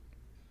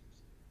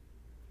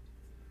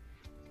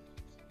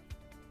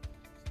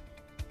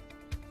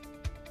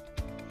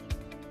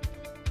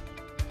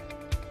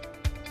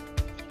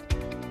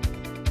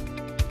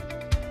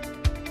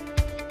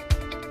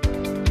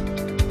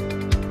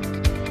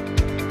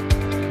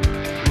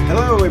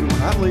Hello, everyone.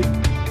 I'm Lee.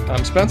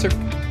 I'm Spencer.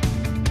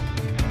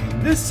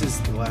 And this is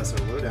the Lasso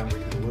Lowdown, where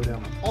you get a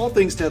lowdown on all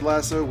things Ted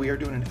Lasso. We are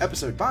doing an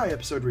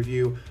episode-by-episode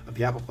review of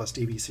the Apple Plus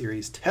TV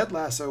series Ted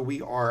Lasso.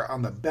 We are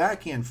on the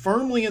back end,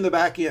 firmly in the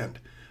back end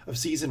of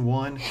season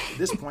 1. At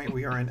this point,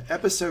 we are in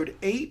episode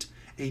 8,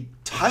 a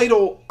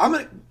title.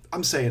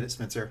 I'm saying it,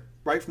 Spencer,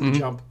 right from the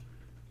jump.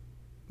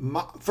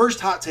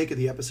 First hot take of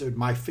the episode,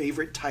 my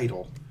favorite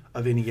title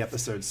of any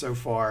episode so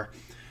far,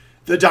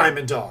 The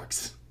Diamond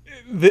Dogs.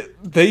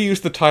 They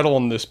use the title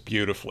on this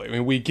beautifully. I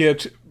mean, we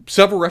get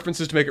several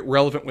references to make it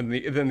relevant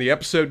within the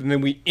episode, and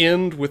then we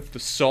end with the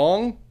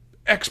song.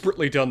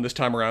 Expertly done this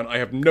time around. I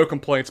have no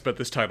complaints about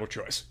this title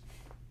choice.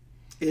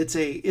 It's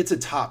a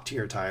top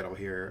tier title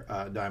here,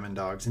 Diamond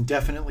Dogs, and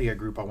definitely a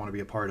group I want to be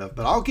a part of.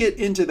 But I'll get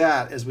into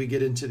that as we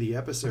get into the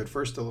episode.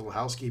 First, a little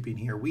housekeeping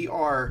here. We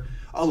are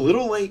a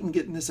little late in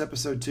getting this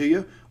episode to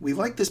you. We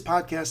like this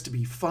podcast to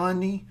be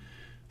funny,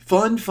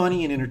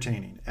 and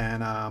entertaining.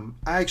 And I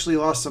actually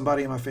lost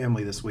somebody in my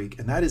family this week,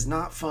 and that is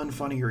not fun,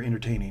 funny, or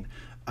entertaining.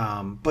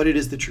 But it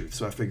is the truth.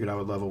 So I figured I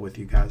would level with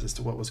you guys as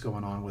to what was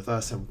going on with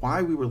us and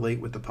why we were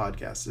late with the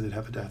podcast. I did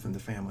have a death in the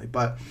family.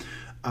 But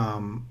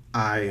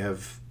I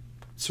have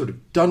sort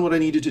of done what I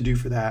needed to do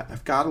for that.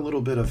 I've got a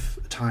little bit of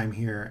time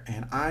here,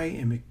 and I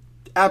am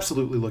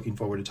absolutely looking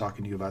forward to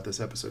talking to you about this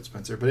episode,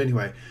 Spencer. But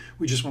anyway,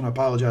 we just want to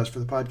apologize for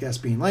the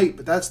podcast being late,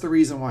 but that's the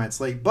reason why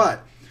it's late.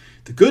 But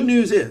the good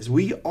news is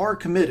we are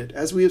committed,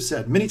 as we have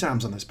said many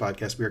times on this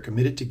podcast, we are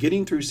committed to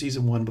getting through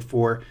season 1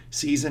 before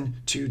season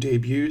 2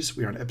 debuts.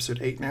 We are on episode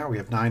 8 now. We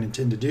have 9 and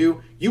 10 to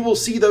do. You will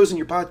see those in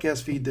your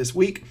podcast feed this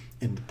week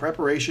in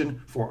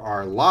preparation for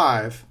our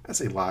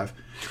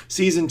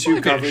season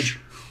 2 coverage,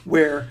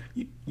 where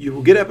you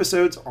will get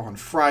episodes on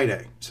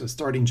Friday. So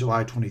starting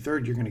July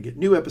 23rd, you're going to get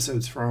new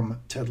episodes from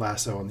Ted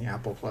Lasso on the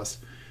Apple Plus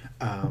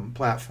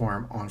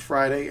platform on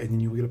Friday, and then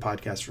you will get a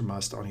podcast from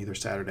us on either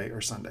Saturday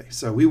or Sunday.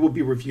 So we will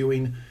be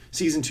reviewing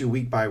season 2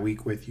 week by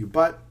week with you.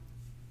 But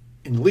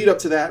in the lead up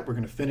to that, we're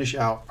going to finish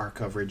out our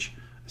coverage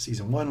of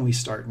season 1. We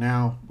start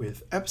now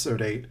with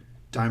episode 8,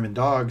 Diamond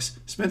Dogs.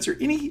 Spencer,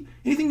 anything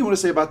you want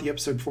to say about the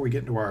episode before we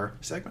get into our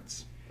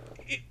segments?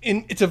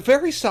 It's a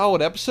very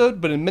solid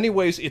episode, but in many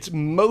ways, it's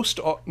most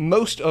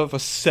of a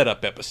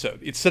setup episode.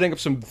 It's setting up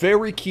some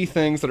very key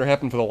things that are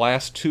happening for the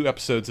last 2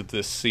 episodes of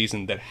this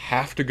season that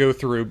have to go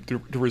through to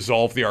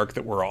resolve the arc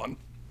that we're on.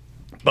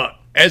 But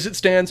as it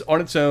stands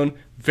on its own,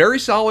 very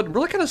solid,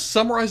 really kind of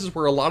summarizes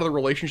where a lot of the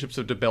relationships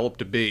have developed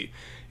to be,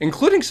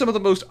 including some of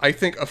the most, I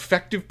think,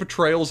 effective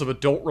portrayals of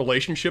adult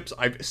relationships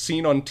I've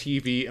seen on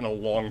TV in a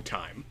long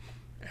time.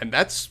 And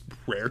that's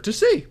rare to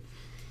see.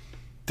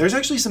 There's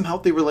actually some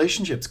healthy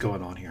relationships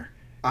going on here.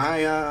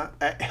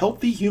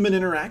 Healthy human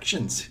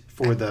interactions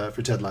for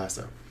Ted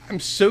Lasso. I'm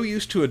so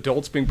used to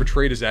adults being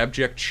portrayed as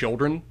abject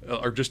children,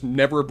 or just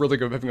never really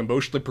having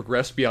emotionally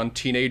progressed beyond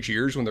teenage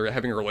years when they're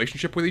having a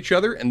relationship with each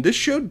other, and this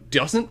show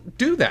doesn't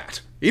do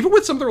that. Even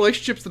with some of the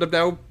relationships that have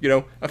now,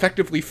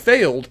 effectively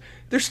failed,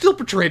 they're still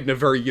portrayed in a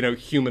very,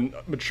 human,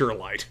 mature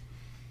light.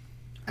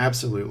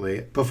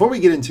 Absolutely. Before we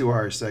get into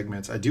our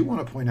segments, I do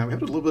want to point out we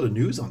have a little bit of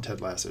news on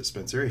Ted Lasso,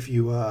 Spencer. If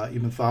you've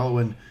been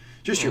following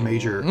just your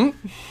major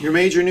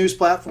news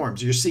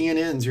platforms, your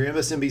CNNs, your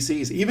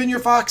MSNBCs, even your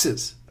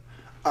Foxes,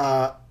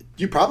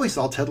 you probably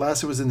saw Ted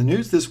Lasso was in the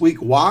news this week.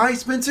 Why,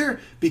 Spencer?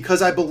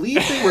 Because I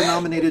believe they were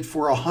nominated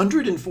for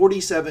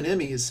 147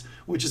 Emmys,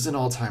 which is an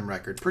all-time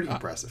record. Pretty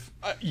impressive.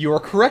 You're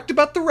correct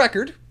about the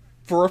record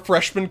for a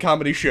freshman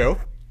comedy show.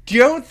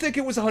 Don't think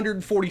it was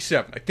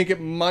 147. I think it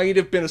might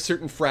have been a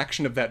certain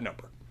fraction of that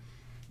number.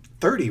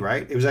 30,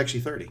 right? It was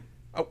actually 30.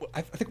 Oh,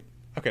 I think...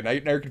 Okay, now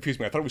you're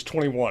confusing me. I thought it was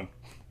 21.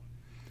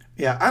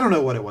 Yeah, I don't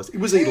know what it was. It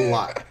was a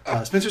lot.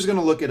 Spencer's going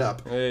to look it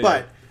up. Hey.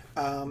 But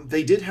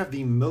they did have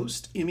the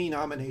most Emmy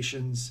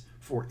nominations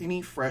for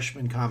any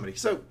freshman comedy.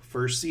 So,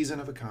 first season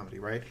of a comedy,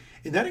 right?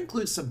 And that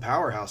includes some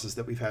powerhouses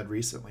that we've had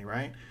recently,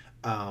 right?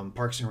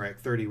 Parks and Rec,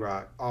 30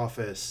 Rock,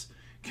 Office,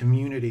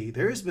 Community.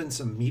 There has been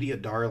some media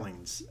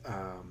darlings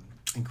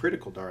and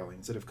critical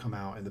darlings that have come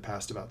out in the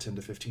past about 10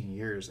 to 15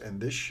 years.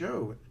 And this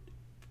show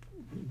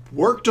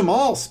worked them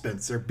all,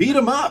 Spencer. Beat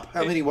them up.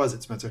 How many was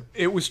it, Spencer?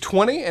 It was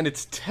 20, and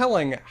it's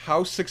telling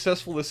how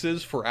successful this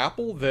is for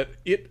Apple, that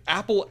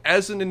Apple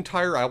as an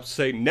entire, I'll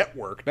say,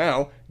 network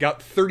now,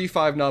 got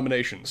 35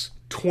 nominations.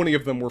 20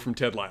 of them were from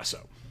Ted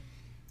Lasso.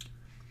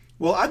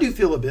 Well, I do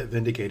feel a bit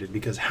vindicated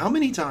because how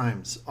many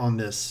times on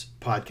this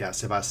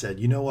podcast have I said,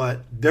 you know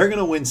what, they're going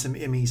to win some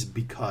Emmys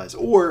because,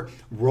 or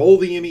roll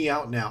the Emmy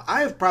out now.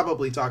 I have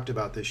probably talked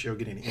about this show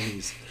getting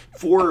Emmys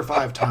 4 or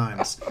 5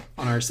 times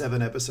on our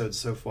 7 episodes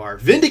so far.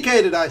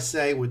 Vindicated, I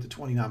say, with the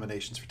 20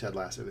 nominations for Ted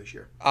Lasso this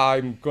year.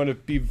 I'm going to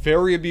be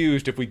very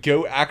amused if we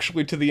go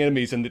actually to the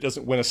Emmys and it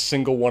doesn't win a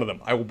single one of them.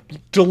 I will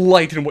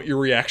delight in what your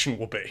reaction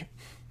will be.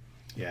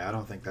 Yeah, I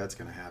don't think that's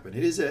going to happen.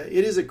 It is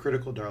a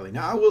critical darling.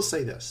 Now, I will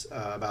say this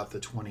about the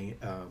 20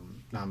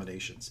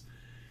 nominations.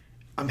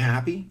 I'm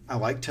happy. I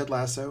like Ted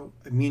Lasso.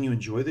 I mean, you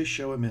enjoy this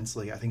show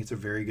immensely. I think it's a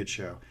very good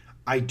show.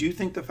 I do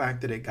think the fact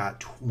that it got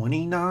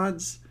 20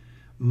 nods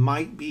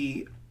might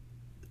be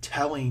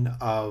telling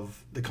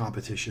of the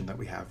competition that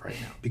we have right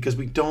now, because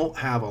we don't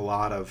have a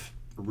lot of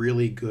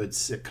really good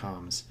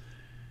sitcoms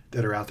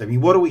that are out there. I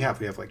mean, what do we have?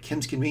 We have like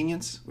Kim's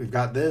Convenience. We've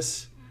got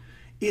this.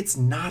 It's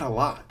not a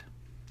lot.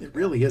 It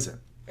really isn't.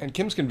 And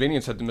Kim's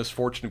Convenience had the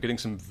misfortune of getting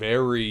some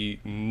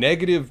very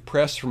negative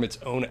press from its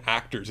own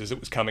actors as it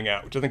was coming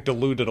out, which I think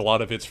diluted a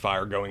lot of its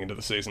fire going into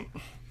the season.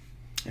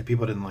 And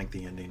people didn't like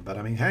the ending. But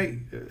I mean, hey,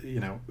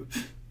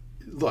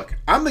 look,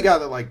 I'm the guy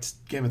that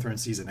liked Game of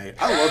Thrones Season 8.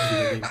 I love the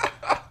ending.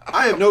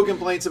 I have no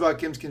complaints about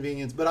Kim's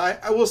Convenience, but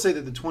I will say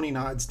that the 20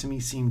 nods to me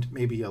seemed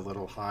maybe a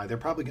little high. They're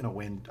probably going to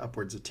win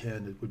upwards of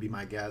 10, it would be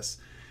my guess.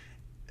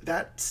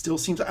 That still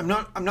seems... I'm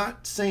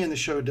not saying the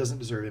show doesn't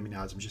deserve Emmy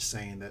nods. I'm just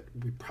saying that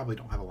we probably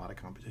don't have a lot of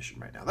competition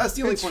right now. That's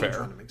the only point I'm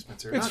trying to make,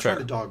 Spencer. Not trying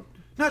to dog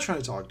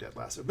Ted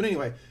Lasso. But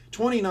anyway,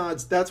 20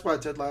 nods. That's why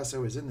Ted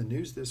Lasso is in the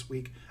news this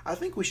week. I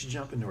think we should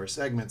jump into our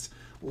segments.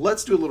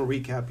 Let's do a little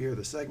recap here of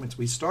the segments.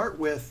 We start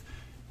with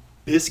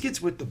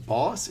Biscuits with the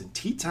Boss and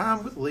Tea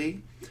Time with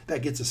Lee.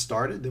 That gets us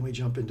started. Then we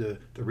jump into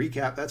the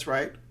recap. That's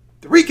right.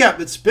 The recap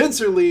that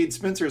Spencer leads.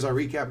 Spencer is our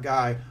recap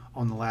guy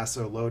on the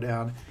Lasso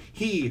Lowdown.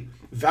 He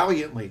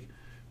valiantly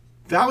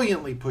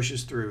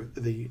pushes through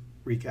the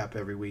recap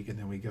every week, and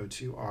then we go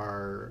to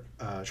our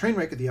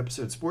Trainwreck of the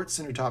episode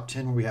Sportscenter Top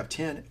 10, where we have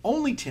 10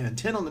 on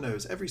the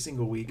nose every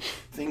single week,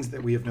 things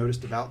that we have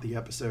noticed about the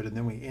episode, and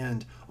then we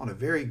end on a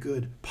very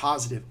good,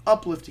 positive,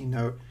 uplifting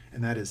note,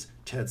 and that is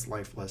Ted's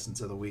life lessons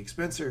of the week.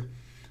 Spencer,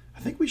 I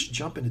think we should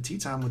jump into Tea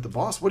Time with the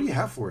Boss. What do you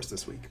have for us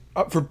this week?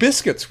 For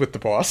Biscuits with the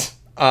Boss,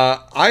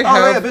 I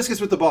have Biscuits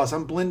with the Boss.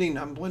 I'm blending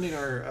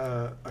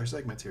our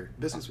segments here.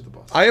 Biscuits with the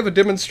Boss. I have a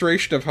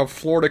demonstration of how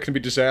Florida can be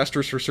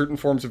disastrous for certain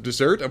forms of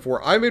dessert, of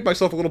where I made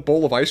myself a little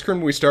bowl of ice cream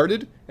when we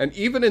started, and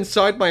even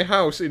inside my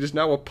house, it is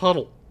now a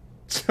puddle.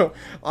 So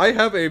I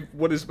have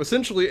what is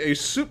essentially a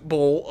soup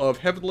bowl of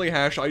Heavenly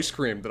Hash ice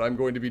cream that I'm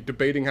going to be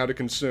debating how to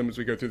consume as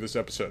we go through this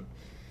episode.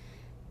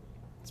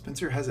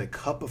 Spencer has a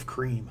cup of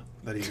cream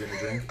that he's going to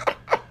drink.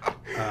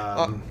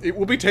 It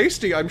will be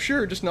tasty, I'm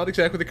sure, just not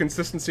exactly the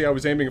consistency I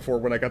was aiming for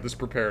when I got this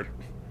prepared.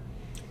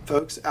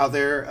 Folks out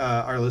there,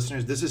 our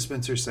listeners, this is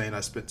Spencer saying I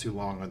spent too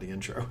long on the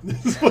intro.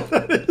 This is what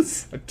that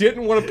is. I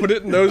didn't want to put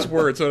it in those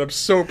words, and I'm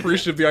so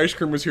appreciative the ice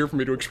cream was here for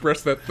me to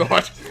express that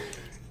thought.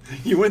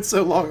 You went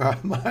so long,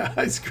 my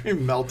ice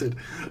cream melted.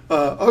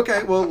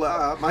 Okay,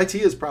 well, my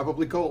tea is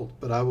probably cold,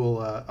 but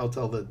I'll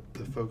tell the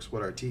folks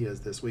what our tea is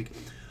this week.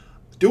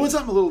 Doing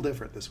something a little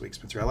different this week,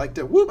 Spencer. I like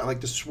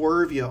to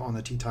swerve you on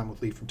the Tea Time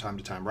with Lee from time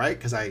to time, right?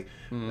 Because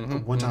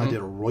one time I did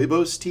a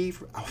rooibos tea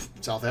from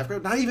South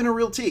Africa, not even a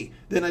real tea.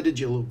 Then I did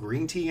you a little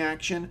green tea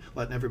action,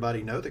 letting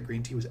everybody know that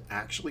green tea was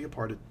actually a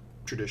part of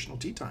traditional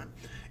tea time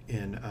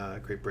in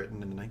Great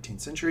Britain in the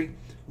 19th century.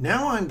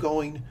 Now I'm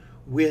going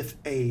with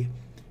a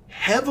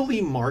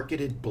heavily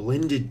marketed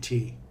blended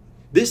tea.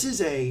 This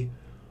is a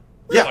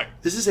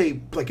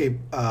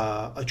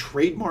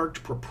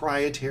trademarked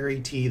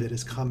proprietary tea that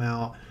has come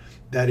out.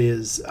 That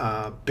is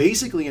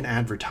basically an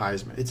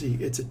advertisement.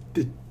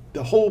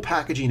 The whole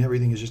packaging,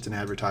 everything is just an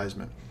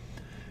advertisement,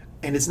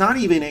 and it's not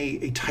even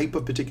a type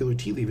of particular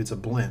tea leaf. It's a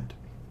blend.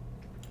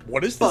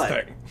 What is this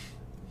thing?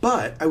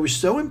 But I was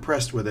so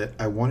impressed with it,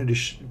 I wanted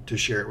to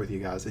share it with you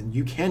guys, and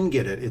you can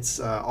get it. It's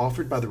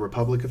offered by the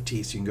Republic of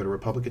Tea, so you can go to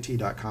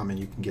republicoftea.com and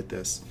you can get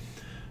this.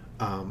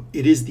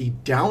 It is the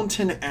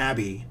Downton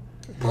Abbey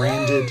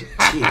branded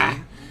tea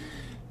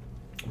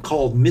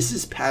called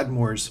Mrs.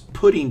 Padmore's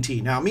Pudding Tea.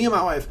 Now, me and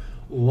my wife,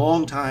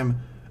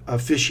 longtime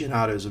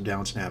aficionados of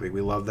Downton Abbey. We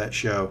love that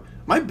show.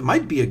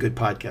 Might be a good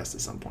podcast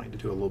at some point to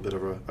do a little bit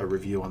of a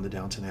review on the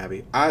Downton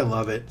Abbey. I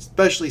love it,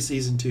 especially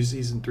season 2,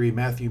 season 3.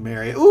 Matthew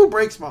Mary. Ooh,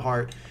 breaks my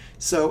heart.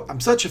 So I'm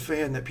such a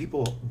fan that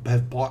people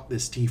have bought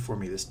this tea for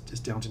me, this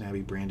Downton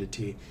Abbey branded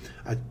tea.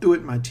 I threw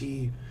it in my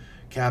tea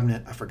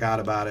cabinet. I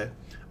forgot about it.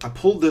 I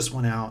pulled this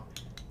one out,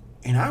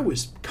 and I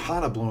was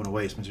kind of blown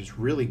away. It's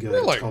really good.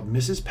 Really? It's called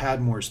Mrs.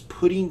 Padmore's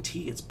Pudding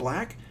Tea. It's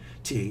black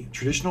tea,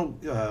 traditional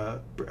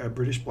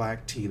British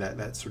black tea,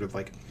 that sort of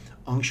like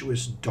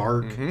unctuous,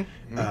 dark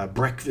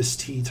breakfast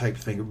tea type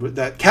thing.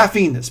 That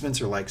caffeine that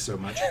Spencer likes so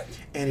much.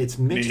 And it's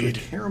mixed with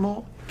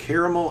caramel,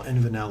 and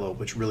vanilla,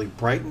 which really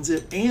brightens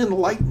it and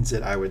lightens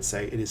it, I would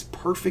say. It is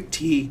perfect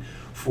tea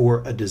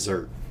for a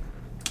dessert.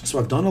 So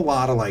I've done a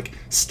lot of like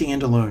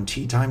standalone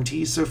tea time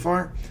teas so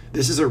far.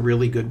 This is a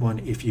really good one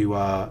if you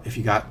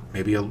got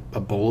maybe a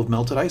bowl of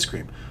melted ice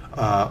cream,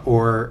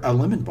 or a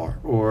lemon bar,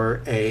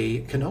 or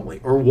a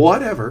cannoli, or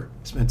whatever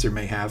Spencer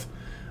may have.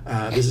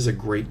 This is a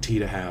great tea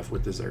to have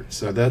with dessert.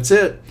 So that's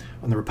it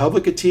on the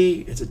Republic of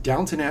Tea. It's a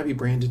Downton Abbey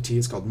branded tea.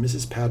 It's called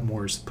Mrs.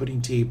 Padmore's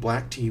Pudding Tea,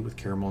 black tea with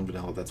caramel and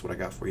vanilla. That's what I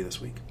got for you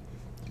this week.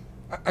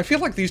 I feel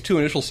like these two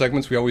initial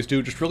segments we always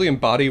do just really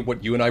embody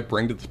what you and I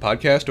bring to the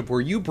podcast, of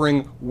where you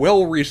bring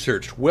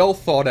well-researched,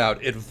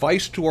 well-thought-out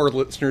advice to our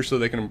listeners so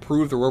they can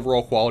improve their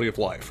overall quality of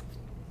life.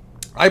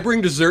 I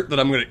bring dessert that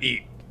I'm going to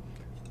eat.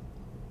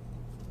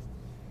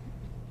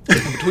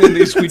 Between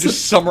these, we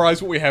just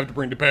summarize what we have to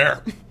bring to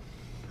bear.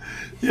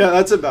 Yeah,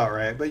 that's about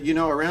right. But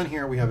around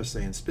here we have a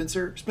saying,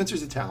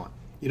 Spencer's a talent.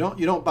 You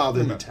don't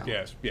bother the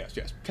talent. Yes.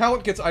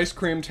 Talent gets ice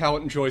cream.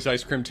 Talent enjoys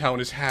ice cream.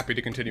 Talent is happy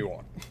to continue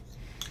on.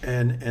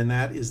 And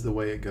that is the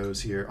way it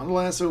goes here on the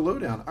Lasso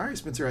Lowdown. All right,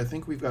 Spencer, I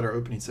think we've got our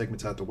opening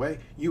segments out the way.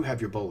 You have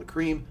your bowl of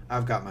cream.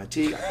 I've got my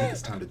tea. I think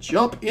it's time to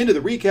jump into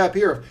the recap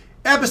here of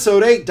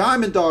Episode 8,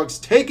 Diamond Dogs.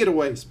 Take it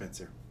away,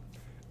 Spencer.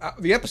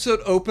 The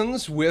episode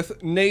opens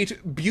with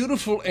Nate,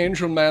 beautiful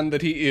angel man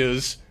that he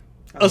is,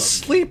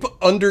 asleep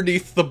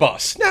underneath the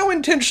bus. Now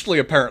intentionally,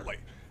 apparently.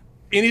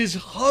 In his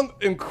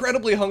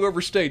incredibly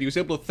hungover state, he was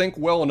able to think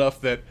well enough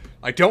that,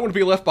 I don't want to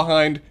be left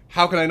behind.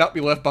 How can I not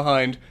be left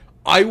behind?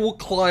 I will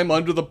climb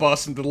under the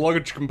bus into the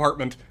luggage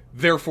compartment,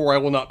 therefore I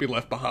will not be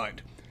left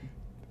behind.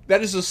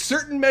 That is a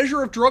certain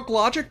measure of drunk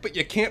logic, but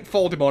you can't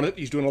fault him on it.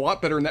 He's doing a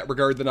lot better in that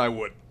regard than I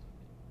would.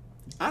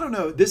 I don't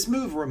know. This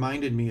move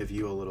reminded me of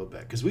you a little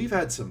bit, because we've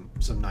had some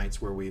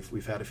nights where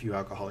we've had a few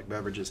alcoholic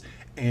beverages,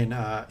 and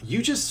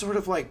you just sort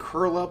of like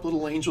curl up,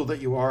 little angel that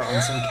you are,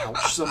 on some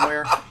couch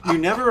somewhere. You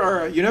never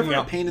are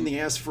a pain in the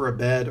ass for a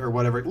bed or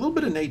whatever. A little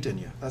bit of Nate in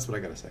you. That's what I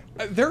gotta say.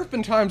 There have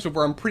been times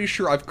where I'm pretty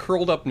sure I've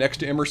curled up next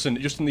to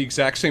Emerson, just in the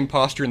exact same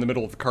posture in the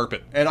middle of the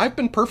carpet, and I've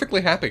been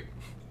perfectly happy.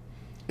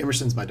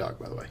 Emerson's my dog,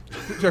 by the way.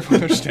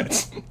 Everyone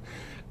understands.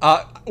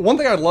 One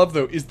thing I love,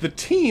 though, is the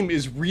team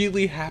is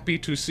really happy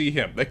to see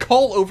him. They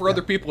call over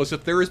other people as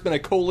if there has been a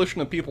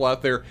coalition of people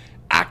out there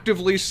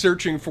actively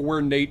searching for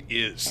where Nate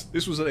is.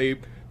 This was a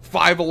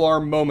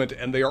 5-alarm moment,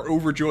 and they are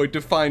overjoyed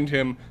to find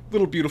him,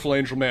 little beautiful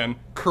angel man,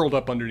 curled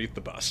up underneath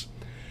the bus.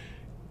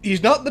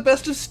 He's not in the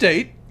best of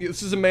state.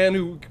 This is a man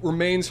who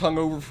remains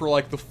hungover for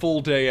like the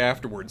full day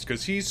afterwards,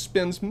 because he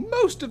spends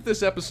most of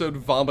this episode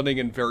vomiting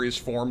in various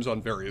forms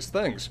on various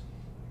things.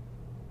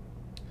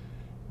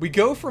 We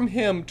go from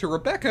him to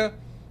Rebecca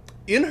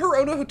in her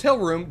own hotel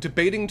room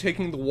debating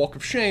taking the walk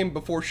of shame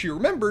before she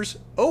remembers,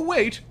 oh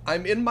wait,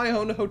 I'm in my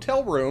own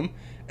hotel room,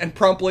 and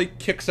promptly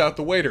kicks out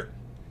the waiter.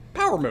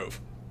 Power move.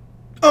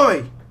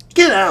 Oi,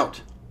 get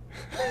out!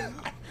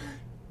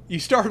 He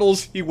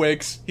startles, he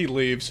wakes, he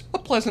leaves. A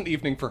pleasant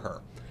evening for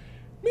her.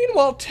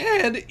 Meanwhile,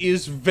 Ted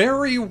is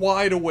very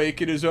wide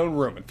awake in his own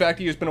room. In fact,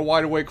 he has been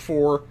wide awake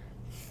for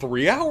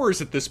 3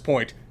 hours at this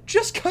point.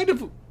 Just kind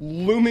of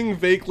looming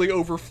vaguely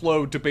over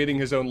Flo, debating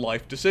his own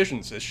life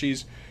decisions, as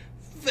she's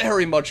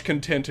very much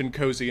content and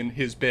cozy in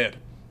his bed.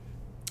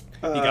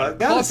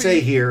 Gotta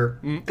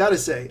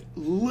say,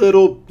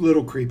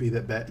 little creepy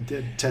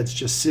that Ted's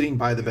just sitting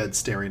by the bed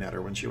staring at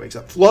her when she wakes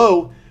up.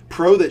 Flo,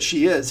 pro that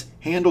she is,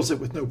 handles it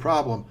with no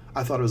problem.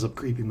 I thought it was a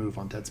creepy move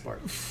on Ted's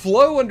part.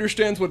 Flo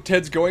understands what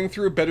Ted's going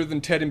through better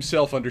than Ted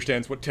himself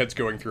understands what Ted's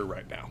going through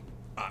right now.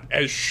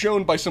 As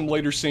shown by some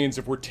later scenes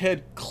of where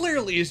Ted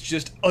clearly is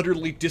just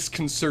utterly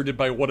disconcerted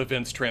by what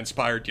events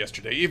transpired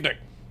yesterday evening.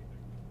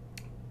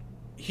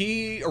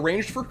 He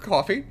arranged for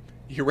coffee,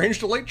 he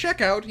arranged a late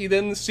checkout, he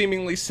then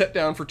seemingly sat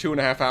down for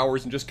 2.5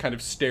 hours and just kind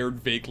of stared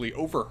vaguely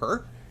over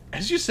her.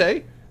 As you say,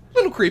 a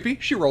little creepy,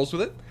 she rolls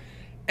with it.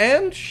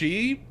 And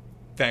she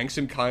thanks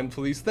him kindly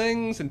for these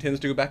things,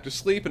 intends to go back to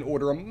sleep and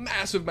order a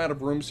massive amount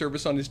of room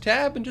service on his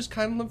tab, and just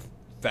kind of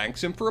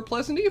thanks him for a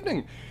pleasant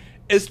evening.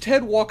 As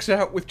Ted walks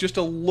out with just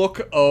a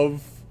look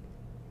of,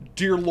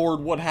 dear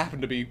Lord, what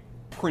happened to me,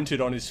 printed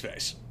on his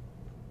face.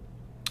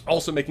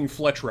 Also making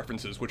Fletch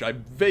references, which I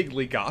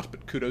vaguely got,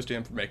 but kudos to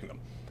him for making them.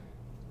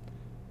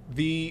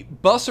 The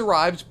bus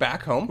arrives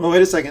back home. Well,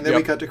 wait a second. Then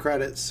we cut to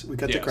credits.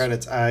 To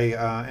credits.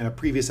 I in a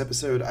previous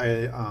episode,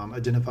 I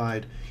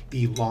identified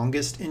the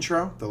longest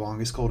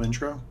cold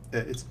intro.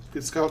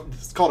 It's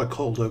called a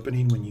cold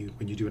opening when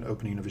you do an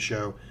opening of a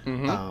show.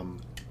 Mm-hmm.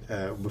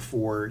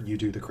 Before you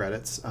do the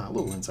credits. A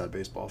little inside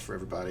baseball for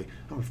everybody.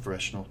 I'm a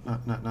professional.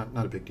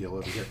 Not a big deal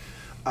over here.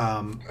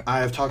 I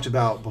have talked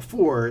about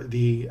before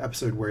the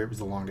episode where it was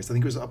the longest. I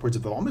think it was upwards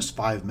of almost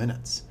 5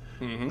 minutes.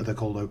 Mm-hmm. The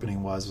cold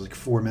opening was like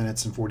 4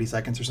 minutes and 40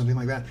 seconds or something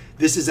like that.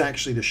 This is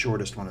actually the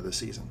shortest one of the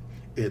season.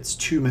 It's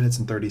 2 minutes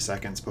and 30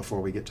 seconds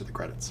before we get to the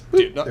credits.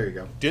 There you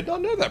go. Did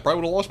not know that.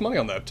 Probably would have lost money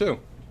on that too.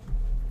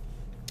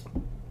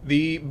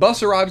 The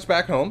bus arrives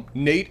back home.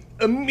 Nate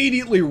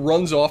immediately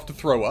runs off to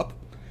throw up.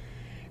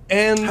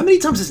 And how many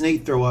times does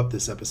Nate throw up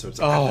this episode?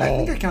 I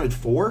think I counted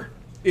 4.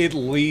 At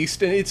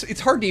least. And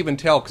it's hard to even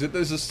tell, because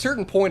there's a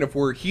certain point of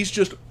where he's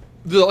just,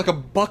 there's like a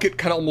bucket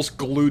kind of almost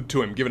glued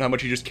to him, given how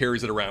much he just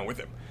carries it around with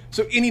him.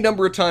 So any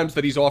number of times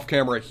that he's off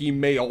camera, he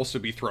may also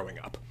be throwing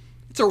up.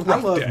 It's a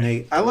rough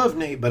day. I love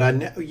Nate, but I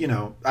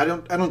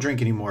don't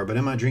drink anymore. But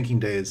in my drinking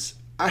days,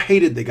 I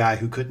hated the guy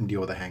who couldn't deal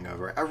with a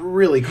hangover. I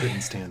really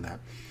couldn't stand that.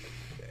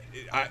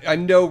 I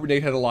know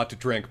Nate had a lot to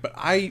drink, but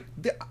I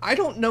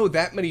don't know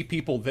that many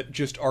people that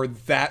just are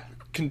that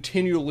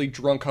continually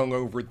drunk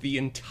hungover the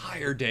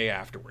entire day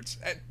afterwards.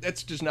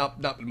 That's just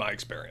not been my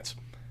experience.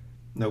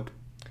 Nope.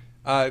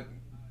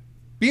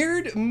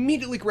 Beard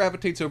immediately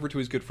gravitates over to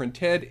his good friend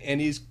Ted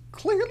and is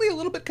clearly a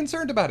little bit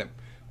concerned about him,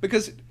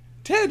 because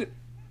Ted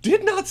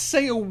did not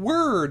say a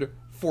word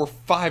for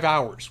 5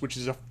 hours, which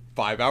is a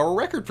 5-hour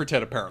record for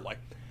Ted apparently.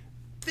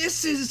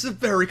 This is a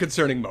very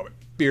concerning moment.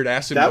 Beard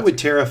asks him. That would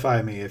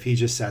terrify me if he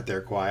just sat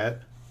there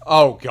quiet.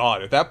 Oh,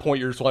 God. At that point,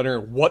 you're just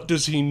wondering, what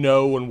does he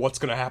know and what's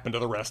going to happen to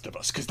the rest of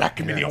us? Because that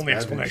can be the only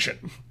explanation.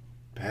 News.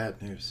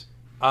 Bad news.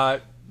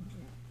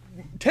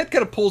 Ted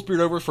kind of pulls Beard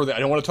over for the, I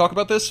don't want to talk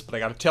about this, but I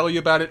got to tell you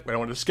about it. I don't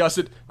want to discuss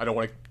it. I don't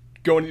want to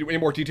go into any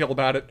more detail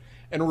about it.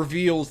 And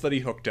reveals that he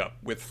hooked up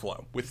with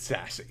Flo, with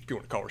Sassy, if you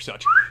want to call her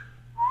such.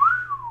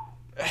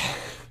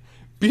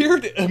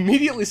 Beard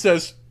immediately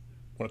says,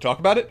 want to talk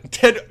about it?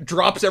 Ted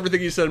drops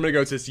everything he said a minute ago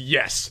and says,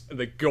 yes. And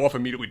they go off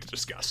immediately to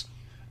discuss.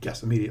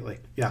 Yes, immediately.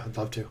 Yeah, I'd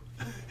love to.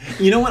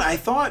 You know what? I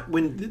thought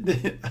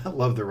I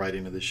love the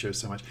writing of this show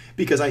so much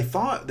because I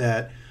thought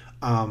that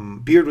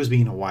Beard was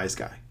being a wise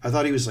guy. I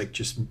thought he was like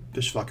just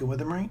fucking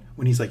with him, right?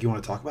 When he's like, "You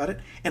want to talk about it?"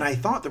 And I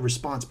thought the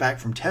response back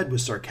from Ted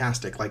was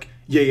sarcastic, like,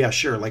 "Yeah,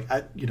 sure." Like,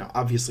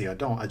 obviously I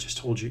don't. I just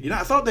told you.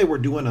 I thought they were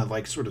doing a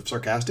like sort of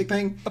sarcastic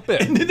thing, a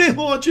bit, and then they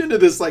launch into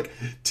this like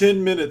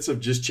 10 minutes of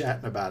just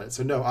chatting about it.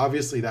 So no,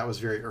 obviously that was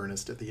very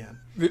earnest at the end.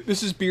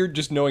 This is Beard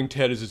just knowing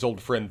Ted is his old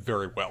friend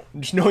very well,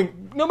 just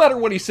knowing no matter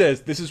what he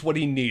says, this is what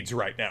he needs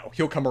right now.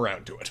 He'll come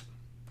around to it.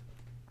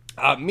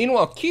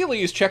 Meanwhile,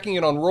 Keeley is checking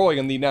in on Roy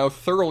in the now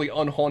thoroughly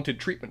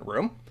unhaunted treatment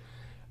room,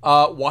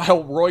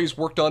 while Roy's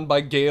worked on by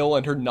Gail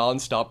and her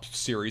non-stop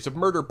series of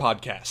murder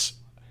podcasts.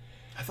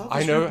 I thought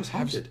this room was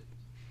haunted.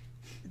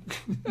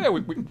 Yeah,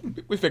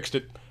 we fixed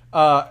it.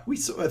 I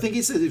think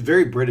he says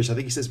very British. I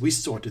think he says we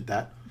sorted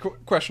that.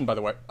 Question, by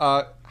the way.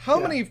 How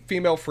many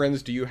female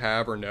friends do you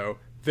have or know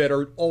that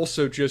are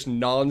also just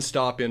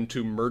non-stop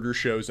into murder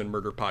shows and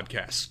murder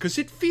podcasts? Because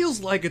it feels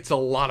like it's a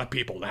lot of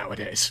people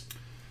nowadays.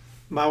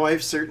 My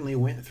wife certainly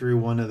went through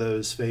one of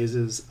those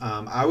phases.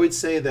 I would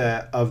say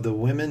that of the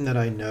women that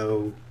I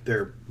know,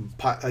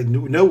 I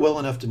know well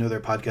enough to know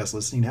their podcast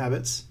listening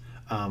habits,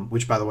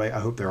 which, by the way, I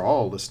hope they're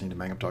all listening to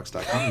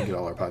mangumtalks.com. You can get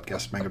all our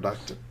podcasts at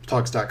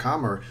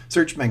mangumtalks.com or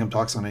search Mangum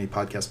Talks on any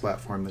podcast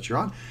platform that you're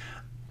on.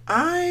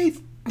 I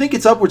think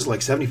it's upwards of like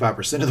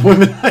 75% of the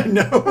women I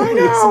know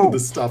listen to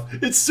this stuff.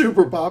 It's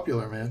super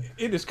popular, man.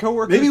 It is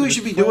coworkers. Maybe we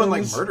should be doing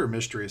like murder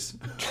mysteries.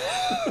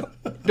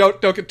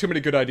 Don't get too many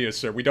good ideas,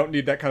 sir. We don't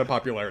need that kind of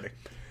popularity.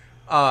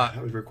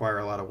 That would require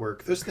a lot of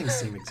work. Those things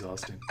seem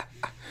exhausting.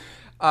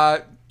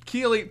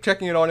 Keeley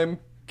checking in on him.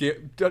 He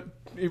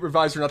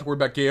advised her not to worry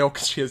about Gail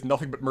because she has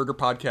nothing but murder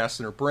podcasts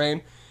in her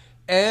brain.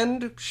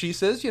 And she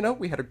says,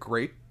 we had a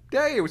great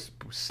day. It was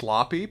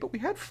sloppy, but we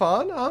had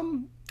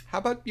fun. How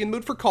about you in the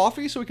mood for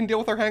coffee so we can deal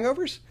with our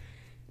hangovers?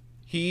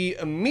 He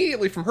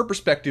immediately, from her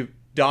perspective,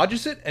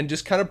 dodges it and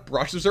just kind of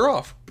brushes her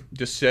off.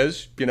 Just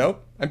says,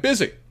 I'm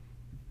busy.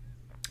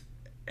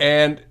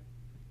 And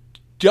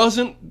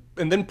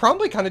then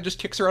promptly kind of just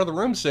kicks her out of the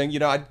room saying,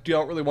 I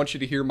don't really want you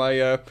to hear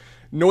my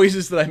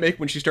noises that I make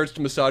when she starts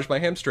to massage my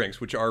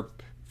hamstrings, which are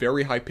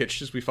very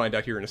high-pitched, as we find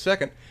out here in a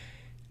second.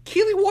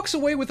 Keeley walks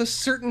away with a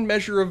certain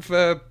measure of,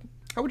 how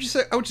would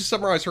you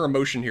summarize her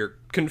emotion here?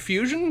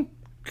 Confusion?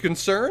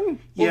 Concern?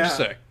 What would you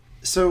say?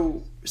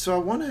 So I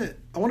want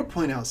to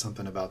point out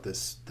something about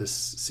this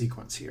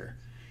sequence here,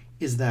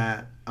 is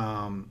that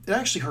it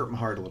actually hurt my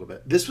heart a little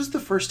bit. This was the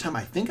first time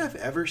I think I've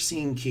ever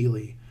seen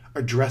Keeley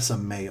address a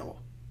male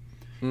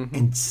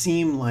and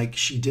seem like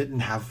she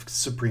didn't have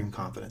supreme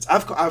confidence.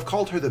 I've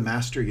called her the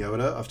Master Yoda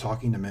of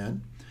talking to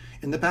men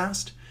in the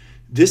past.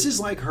 This is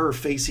like her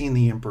facing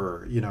the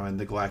Emperor, in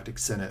the Galactic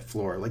Senate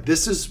floor. Like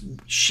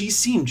she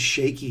seemed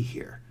shaky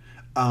here.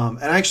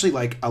 And actually,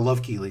 I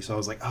love Keeley, so I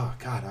was like, oh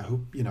God, I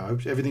hope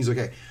everything's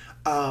okay.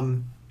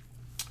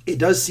 It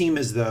does seem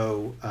as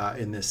though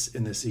in this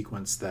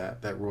sequence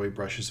that Roy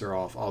brushes her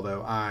off,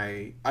 although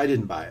I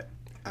didn't buy it.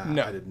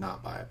 No. I did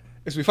not buy it.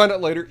 As we find out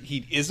later,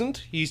 he isn't.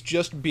 He's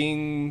just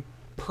being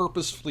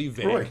purposefully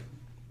vague. Roy.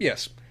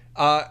 Yes.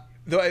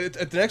 Though it's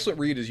an excellent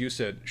read, as you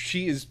said.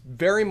 She is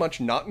very much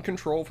not in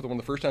control for one of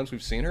the first times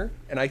we've seen her,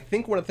 and I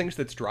think one of the things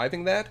that's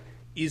driving that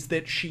is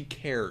that she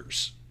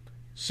cares.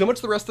 So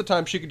much the rest of the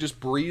time she could just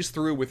breeze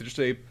through with just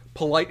a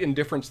polite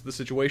indifference to the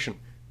situation.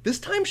 This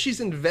time she's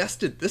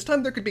invested. This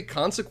time there could be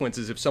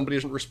consequences if somebody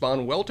doesn't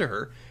respond well to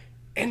her.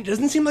 And it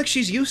doesn't seem like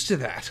she's used to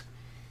that.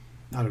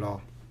 Not at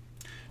all.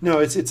 No,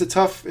 it's a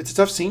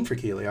tough scene for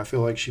Keeley. I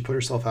feel like she put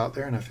herself out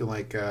there, and I feel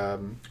like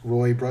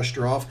Roy brushed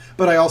her off.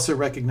 But I also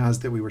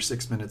recognized that we were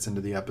 6 minutes into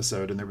the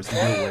episode, and there was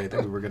no way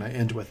that we were going to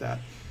end with that.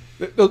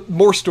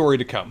 More story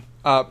to come.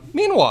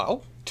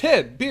 Meanwhile,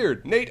 Ted,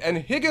 Beard, Nate, and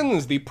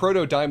Higgins, the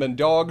Proto-Diamond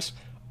Dogs,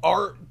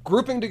 are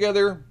grouping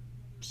together,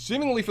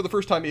 seemingly for the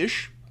first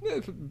time-ish,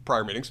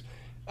 prior meetings,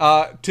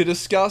 to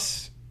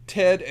discuss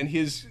Ted and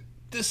his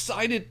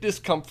decided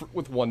discomfort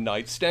with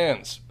one-night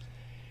stands.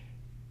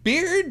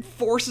 Beard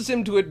forces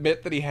him to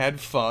admit that he had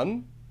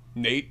fun.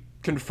 Nate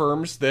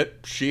confirms that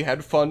she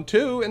had fun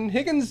too, and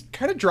Higgins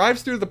kind of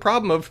drives through the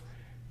problem of,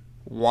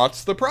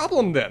 what's the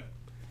problem then?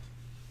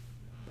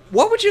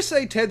 What would you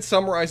say Ted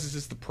summarizes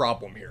as the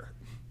problem here?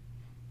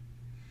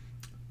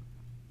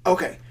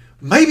 Okay,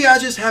 maybe I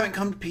just haven't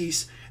come to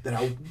peace that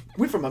I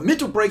went from a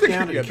mental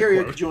breakdown at a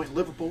karaoke joint in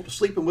Liverpool to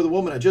sleeping with a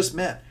woman I just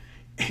met.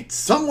 It's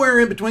somewhere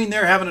in between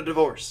there having a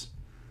divorce.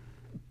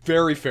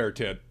 Very fair,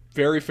 Ted.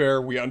 Very fair.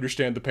 We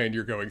understand the pain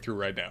you're going through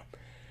right now.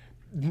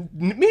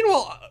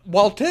 Meanwhile,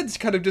 while Ted's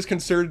kind of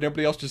disconcerted and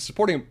everybody else is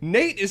supporting him,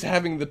 Nate is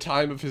having the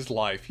time of his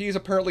life. He's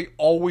apparently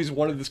always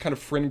wanted this kind of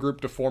friend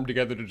group to form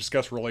together to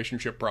discuss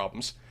relationship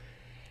problems.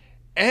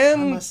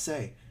 And I must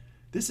say,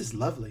 this is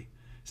lovely.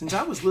 Since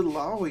I was little,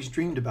 I always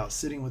dreamed about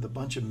sitting with a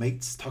bunch of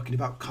mates talking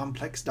about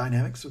complex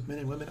dynamics with men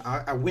and women.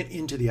 I went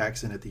into the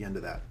accent at the end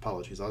of that.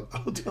 Apologies. I'll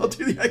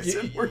do the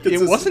accent more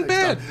consistent. It wasn't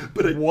bad.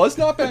 But it was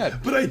not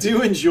bad. But I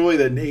do enjoy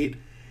that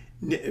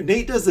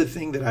Nate does the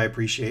thing that I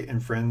appreciate in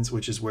Friends,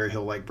 which is where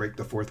he'll like break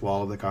the fourth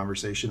wall of the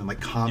conversation and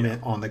like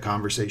comment on the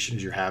conversation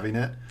as you're having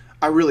it.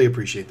 I really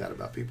appreciate that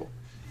about people.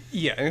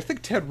 Yeah, and I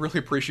think Ted really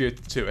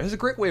appreciates it too. It has a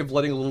great way of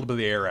letting a little bit of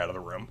the air out of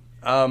the room.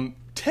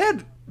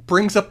 Ted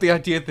brings up the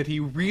idea that he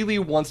really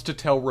wants to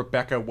tell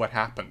Rebecca what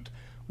happened,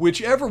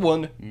 which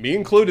everyone, me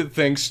included,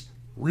 thinks,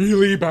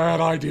 really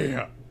bad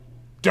idea.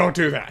 Don't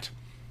do that.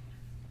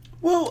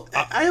 Well,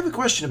 I have a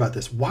question about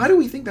this. Why do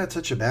we think that's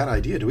such a bad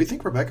idea? Do we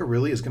think Rebecca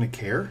really is going to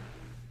care?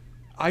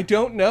 I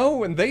don't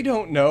know, and they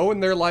don't know,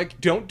 and they're like,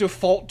 don't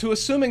default to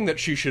assuming that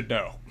she should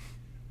know.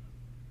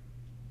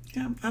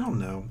 Yeah, I don't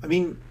know. I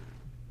mean,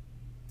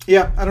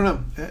 yeah, I don't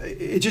know.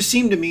 It just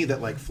seemed to me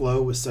that like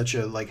Flo was such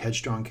a like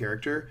headstrong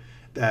character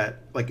that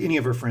like any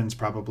of her friends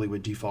probably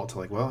would default to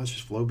like, well, it's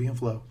just Flo being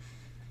Flo.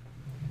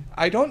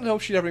 I don't know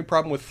if she'd have any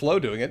problem with Flo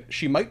doing it.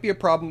 She might be a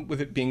problem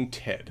with it being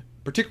Ted,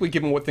 particularly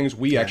given what things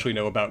we actually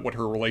know about what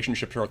her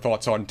relationship to her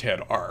thoughts on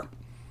Ted are.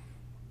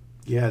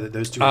 Yeah, that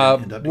those two are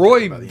going to end up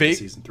Roy by the end of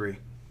season 3.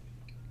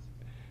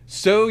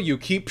 So you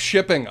keep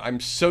shipping. I'm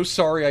so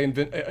sorry I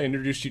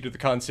introduced you to the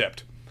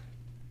concept.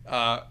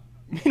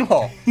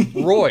 Meanwhile,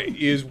 Roy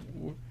is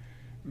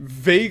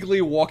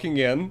vaguely walking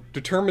in,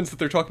 determines that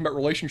they're talking about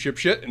relationship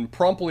shit, and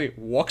promptly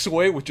walks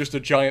away with just a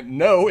giant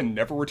no and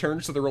never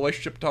returns to the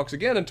relationship talks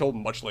again until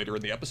much later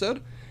in the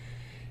episode.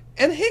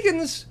 And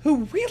Higgins,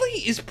 who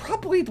really is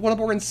probably one of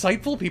the more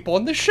insightful people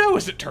on the show,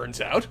 as it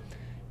turns out,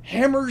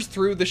 hammers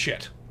through the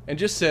shit and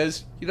just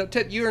says,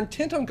 Ted, you're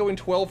intent on going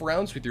 12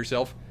 rounds with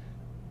yourself.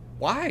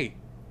 Why?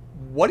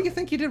 What do you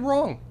think you did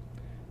wrong?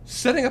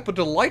 Setting up a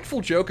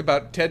delightful joke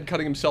about Ted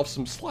cutting himself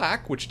some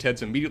slack, which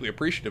Ted's immediately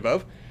appreciative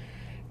of.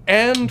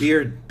 And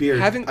Beard,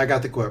 I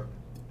got the quote.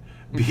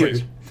 Beard,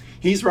 Please.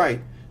 He's right.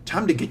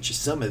 Time to get you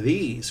some of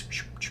these.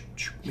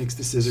 Makes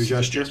the scissor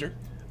gesture.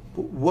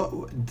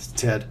 What,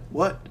 Ted?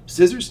 What?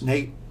 Scissors?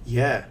 Nate?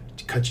 Yeah,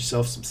 cut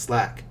yourself some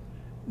slack.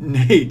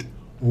 Nate?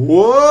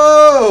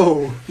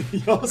 Whoa!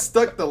 Y'all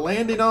stuck the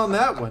landing on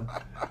that one.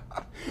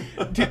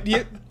 Do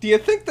you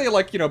think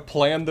they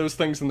plan those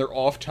things in their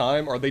off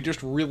time, or are they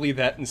just really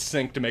that in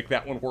sync to make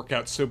that one work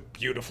out so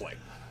beautifully?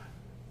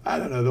 I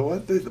don't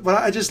know but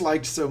I just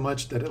liked so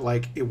much that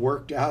it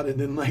worked out, and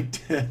then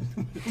Ted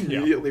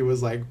immediately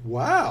was like,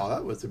 "Wow,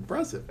 that was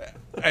impressive."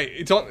 Hey,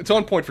 it's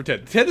on point for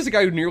Ted. Ted is the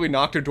guy who nearly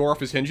knocked a door off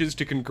his hinges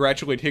to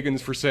congratulate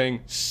Higgins for saying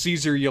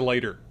 "Caesar you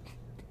later."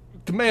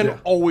 The man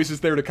always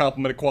is there to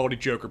compliment a quality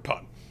joke or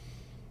pun.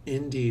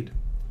 Indeed.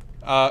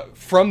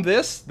 From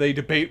this, they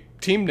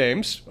debate team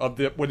names of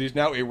what is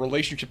now a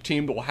relationship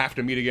team that will have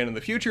to meet again in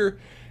the future,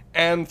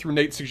 and through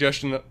Nate's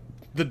suggestion,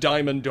 the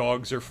Diamond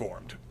Dogs are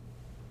formed.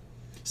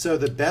 So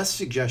the best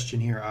suggestion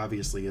here,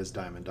 obviously, is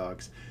Diamond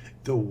Dogs.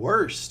 The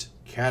worst,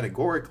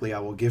 categorically, I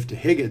will give to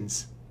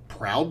Higgins.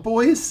 Proud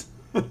Boys?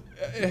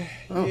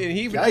 He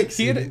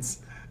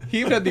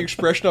even had the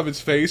expression of his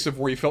face of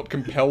where he felt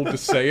compelled to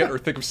say it or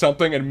think of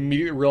something and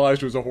immediately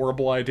realized it was a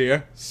horrible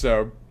idea.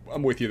 So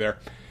I'm with you there.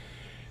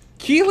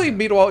 Keeley,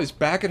 meanwhile, is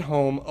back at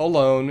home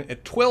alone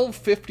at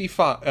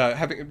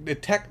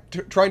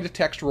 12:55, trying to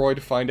text Roy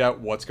to find out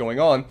what's going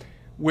on.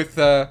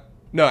 Let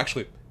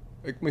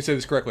me say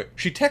this correctly.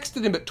 She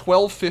texted him at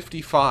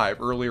 12:55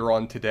 earlier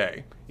on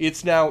today.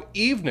 It's now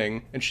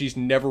evening, and she's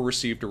never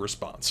received a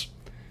response.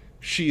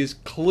 She is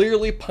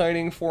clearly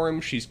pining for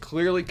him. She's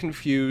clearly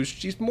confused.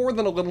 She's more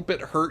than a little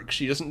bit hurt.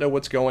 She doesn't know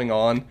what's going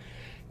on.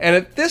 And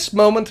at this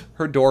moment,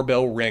 her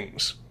doorbell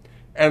rings.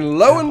 And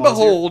lo and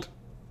behold,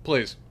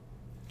 please.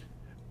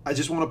 I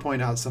just want to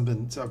point out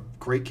something, a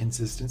great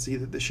consistency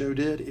that the show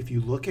did. If you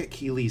look at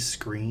Keely's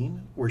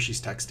screen where she's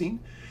texting,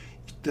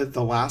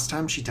 the last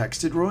time she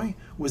texted Roy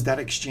was that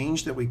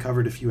exchange that we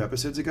covered a few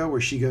episodes ago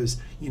where she goes,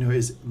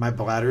 is my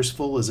bladder's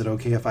full? Is it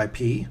okay if I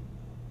pee?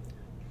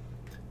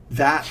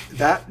 That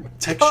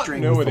text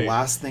string was the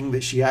last thing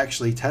that she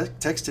actually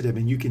texted him,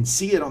 and you can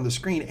see it on the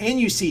screen, and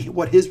you see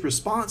what his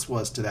response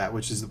was to that,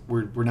 which is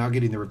we're now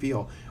getting the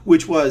reveal,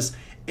 which was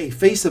a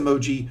face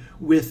emoji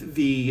with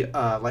the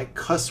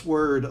cuss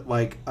word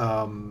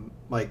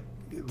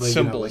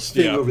symbols,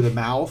 thing over the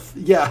mouth.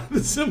 Yeah,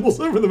 the symbols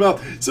over the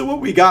mouth. So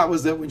what we got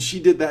was that when she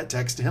did that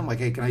text to him, like,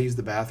 "Hey, can I use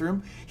the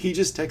bathroom?" He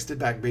just texted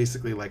back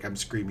basically like, "I'm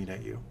screaming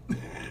at you."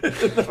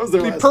 That was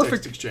their last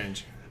text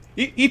exchange.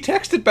 He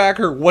texted back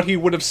her what he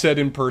would have said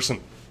in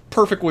person.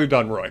 Perfectly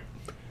done, Roy.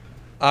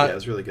 Yeah, it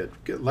was really good.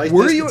 Nice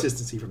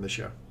consistency from the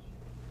show.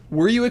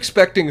 Were you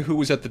expecting who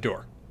was at the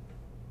door?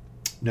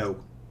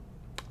 No.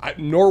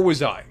 Nor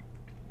was I.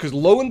 Because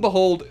lo and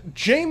behold,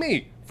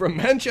 Jamie from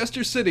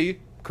Manchester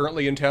City,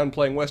 currently in town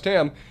playing West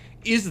Ham,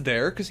 is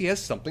there because he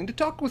has something to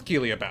talk with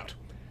Keely about.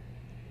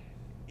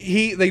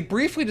 They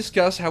briefly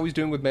discuss how he's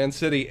doing with Man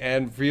City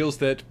and reveals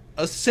that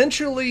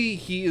essentially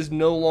he is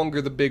no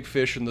longer the big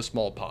fish in the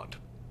small pond.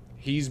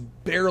 He's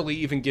barely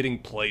even getting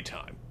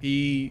playtime.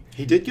 He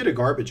did get a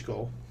garbage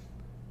goal.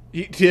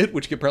 He did,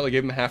 which apparently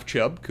gave him a half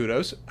chub.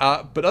 Kudos.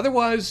 But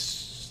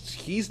otherwise,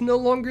 he's no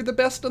longer the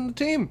best on the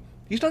team.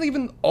 He's not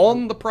even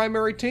on the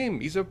primary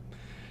team. He's a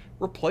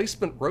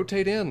replacement,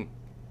 rotate in.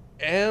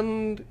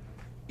 And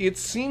it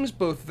seems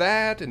both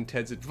that and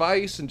Ted's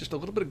advice and just a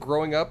little bit of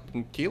growing up,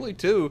 and Keeley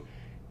too,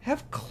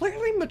 have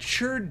clearly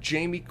matured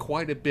Jamie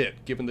quite a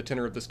bit, given the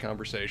tenor of this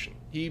conversation.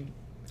 He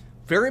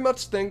very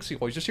much thinks,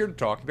 he's just here to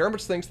talk, he very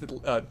much thinks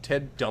that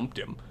Ted dumped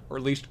him, or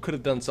at least could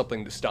have done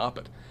something to stop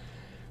it.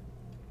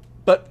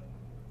 But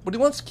what he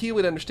wants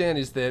Keeley to understand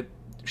is that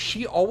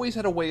she always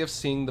had a way of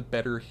seeing the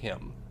better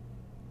him,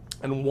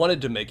 and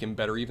wanted to make him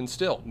better even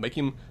still, make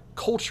him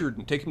cultured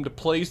and take him to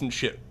plays and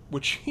shit,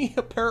 which he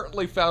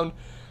apparently found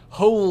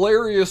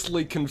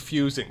hilariously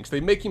confusing. They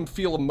make him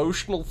feel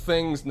emotional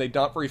things, and they're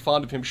not very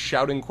fond of him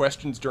shouting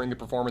questions during the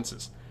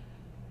performances.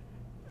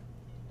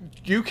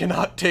 You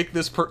cannot take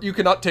this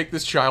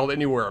child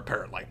anywhere,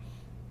 apparently.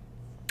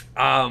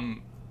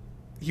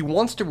 He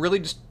wants to really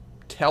just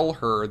tell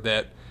her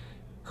that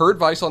her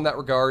advice on that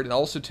regard, and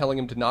also telling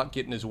him to not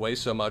get in his way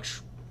so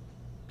much,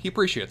 he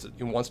appreciates it.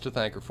 He wants to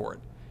thank her for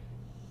it.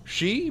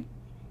 She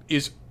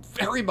is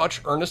very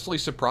much earnestly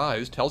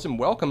surprised, tells him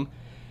welcome,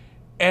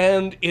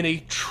 and in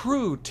a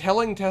true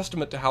telling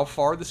testament to how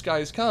far this guy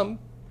has come,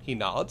 he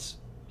nods,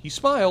 he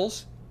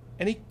smiles,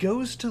 and he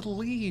goes to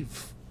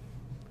leave.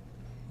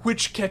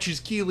 Which catches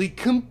Keeley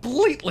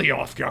completely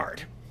off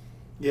guard.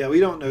 Yeah, we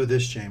don't know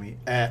this, Jamie,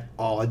 at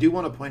all. I do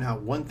want to point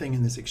out one thing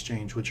in this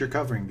exchange, which you're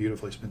covering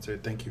beautifully, Spencer.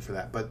 Thank you for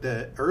that. But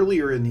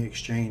earlier in the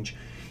exchange,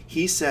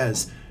 he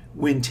says,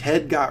 when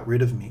Ted got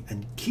rid of me,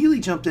 and Keeley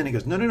jumped in and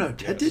goes, no,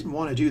 Ted didn't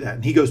want to do that.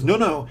 And he goes,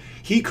 no,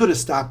 he could have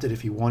stopped it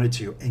if he wanted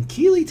to. And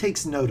Keeley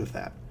takes note of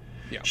that.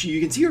 Yeah.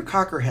 You can see her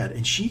cock her head,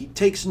 and she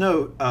takes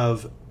note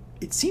of,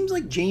 it seems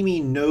like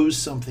Jamie knows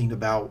something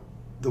about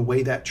the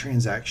way that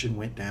transaction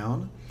went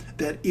down,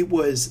 that it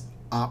was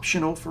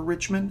optional for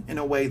Richmond in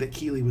a way that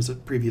Keeley was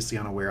previously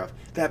unaware of.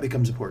 That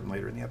becomes important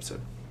later in the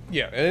episode.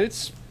 Yeah, and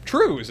it's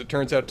true, as it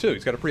turns out, tue.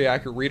 He's got a pretty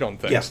accurate read on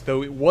things. Yeah.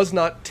 Though it was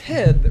not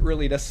Ted that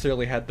really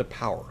necessarily had the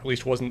power. At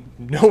least wasn't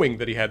knowing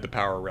that he had the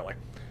power, really.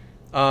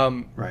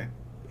 Right.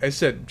 As I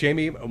said,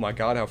 Jamie, oh my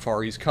god, how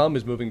far he's come,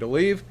 is moving to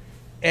leave.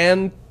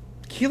 And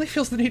Keeley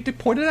feels the need to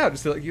point it out.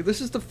 It's like,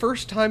 this is the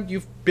first time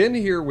you've been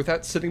here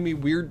without sending me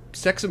weird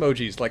sex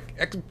emojis, like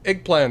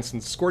eggplants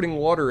and squirting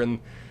water and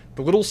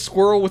the little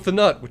squirrel with the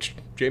nut, which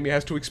Jamie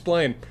has to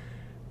explain.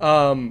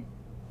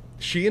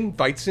 She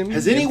invites him.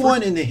 Has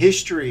anyone in the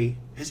history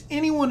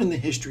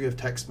of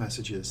text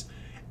messages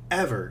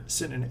ever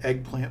sent an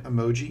eggplant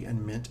emoji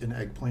and meant an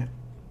eggplant?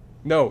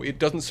 No, it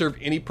doesn't serve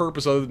any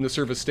purpose other than to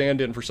serve a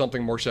stand-in for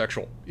something more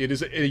sexual. It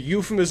is a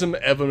euphemism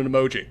of an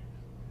emoji.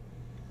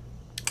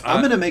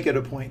 I'm going to make it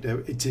a point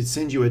to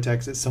send you a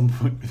text at some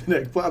point with an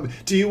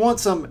eggplant. Do you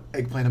want some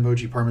eggplant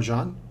emoji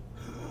parmesan?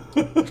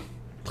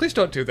 Please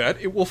don't do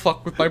that. It will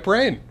fuck with my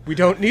brain. We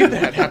don't need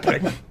that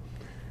happening.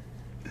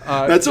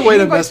 That's a way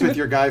to mess with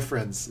your guy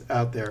friends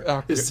out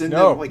there. Is send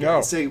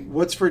them say,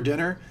 what's for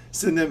dinner?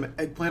 Send them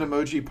eggplant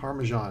emoji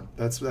parmesan.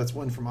 That's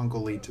one from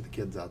Uncle Lee to the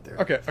kids out there.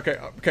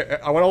 Okay.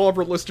 I want all of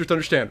our listeners to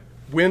understand.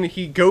 When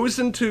he goes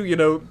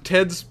into,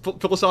 Ted's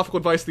philosophical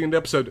advice at the end of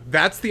the episode,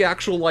 that's the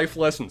actual life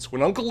lessons.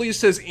 When Uncle Lee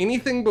says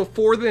anything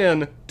before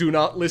then, do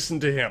not listen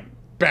to him.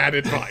 Bad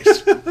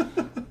advice.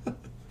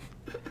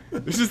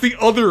 This is the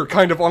other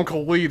kind of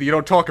Uncle Lee that you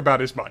don't talk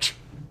about as much.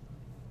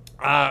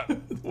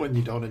 When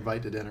you don't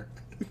invite to dinner.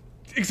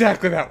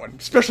 Exactly that one.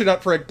 Especially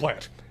not for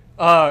eggplant.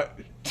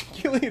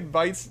 Keeley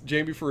invites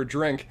Jamie for a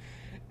drink,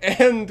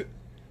 and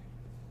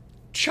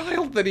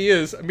child that he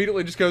is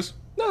immediately just goes,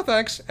 no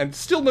thanks, and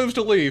still moves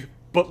to leave,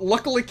 but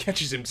luckily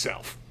catches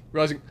himself,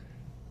 realizing,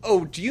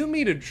 oh, do you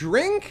mean a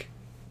drink?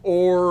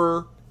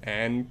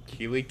 And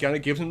Keeley kind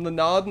of gives him the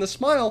nod and the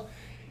smile,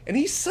 and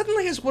he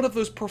suddenly has one of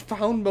those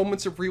profound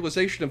moments of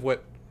realization of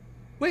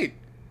wait,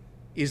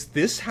 is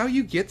this how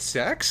you get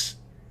sex?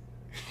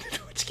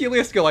 Which Keeley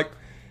has to go like,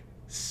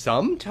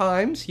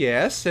 sometimes,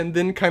 yes, and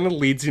then kind of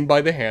leads him by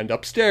the hand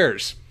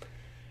upstairs.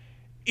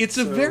 This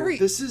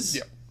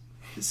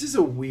is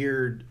a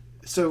weird...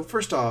 So,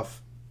 first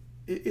off,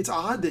 it's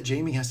odd that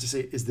Jamie has to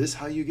say, is this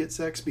how you get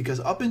sex? Because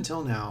up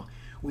until now,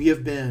 we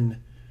have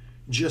been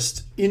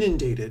just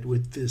inundated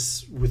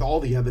with all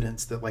the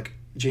evidence that,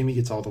 Jamie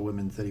gets all the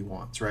women that he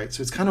wants, right?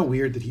 So it's kind of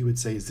weird that he would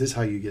say, is this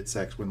how you get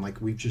sex, when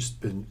we've just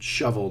been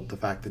shoveled the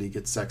fact that he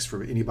gets sex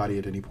from anybody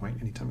at any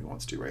point, anytime he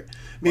wants to, right?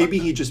 Maybe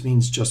he just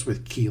means just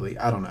with Keeley.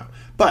 I don't know.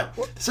 But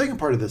the second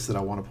part of this that I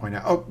want to point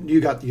out,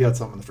 you got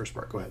something on the first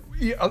part. Go ahead.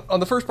 Yeah,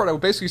 on the first part, I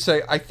would basically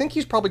say, I think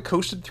he's probably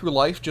coasted through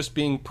life just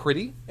being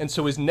pretty, and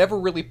so has never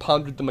really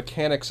pondered the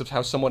mechanics of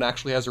how someone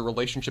actually has a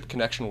relationship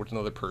connection with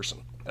another person.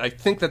 And I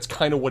think that's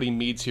kind of what he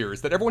means here,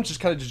 is that everyone's just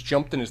kind of just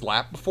jumped in his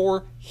lap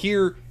before.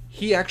 Here,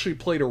 he actually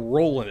played a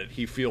role in it,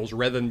 he feels,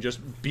 rather than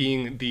just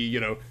being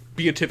the,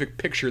 beatific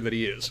picture that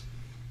he is.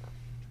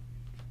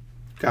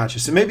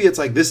 Gotcha. So maybe it's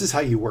like, this is how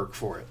you work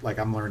for it. Like,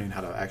 I'm learning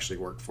how to actually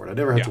work for it. I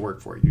never have to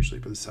work for it usually,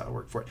 but this is how I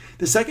work for it.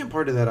 The second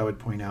part of that I would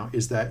point out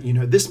is that,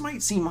 this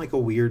might seem like a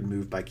weird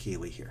move by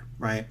Keely here,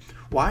 right?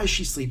 Why is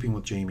she sleeping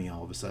with Jamie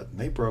all of a sudden?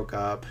 They broke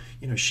up.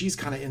 She's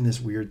kind of in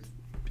this weird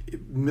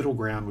middle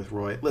ground with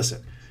Roy.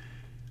 Listen,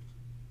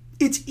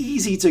 it's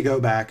easy to go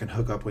back and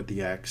hook up with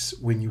the ex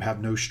when you have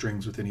no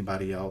strings with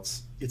anybody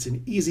else. It's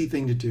an easy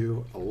thing to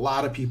do. A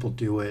lot of people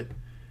do it.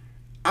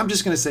 I'm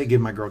just going to say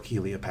give my girl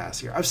Keely a pass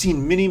here. I've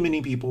seen many,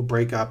 many people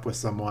break up with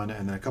someone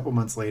and then a couple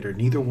months later,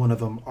 neither one of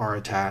them are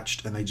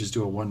attached and they just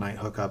do a one-night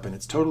hookup and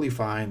it's totally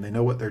fine. They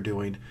know what they're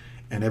doing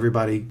and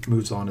everybody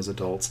moves on as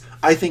adults.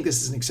 I think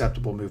this is an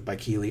acceptable move by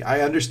Keely.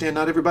 I understand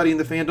not everybody in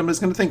the fandom is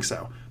going to think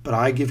so, but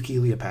I give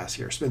Keely a pass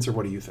here. Spencer,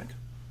 what do you think?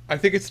 I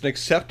think it's an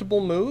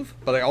acceptable move,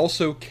 but I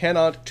also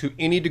cannot to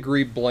any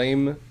degree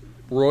blame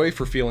Roy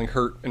for feeling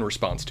hurt in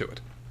response to it.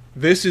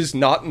 This is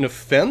not an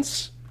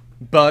offense,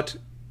 but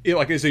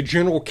is a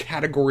general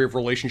category of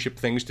relationship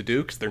things to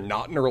do, because they're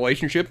not in a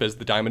relationship, as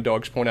the Diamond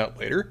Dogs point out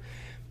later.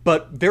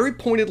 But very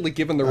pointedly,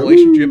 given the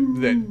relationship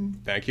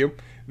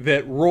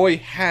that Roy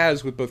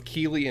has with both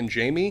Keely and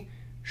Jamie,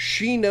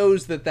 she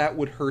knows that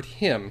would hurt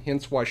him,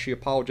 hence why she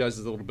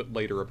apologizes a little bit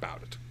later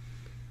about it.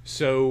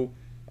 So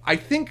I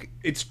think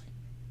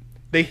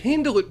they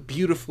handle it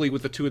beautifully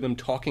with the two of them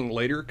talking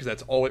later, because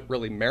that's all it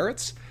really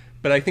merits.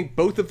 But I think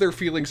both of their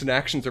feelings and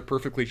actions are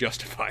perfectly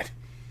justified.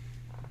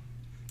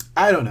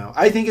 I don't know.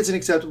 I think it's an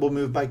acceptable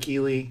move by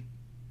Keely.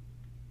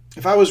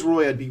 If I was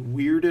Roy, I'd be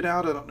weirded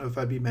out. I don't know if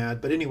I'd be mad.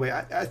 But anyway,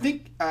 I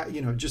think,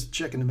 just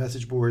checking the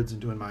message boards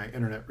and doing my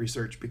internet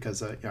research,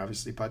 because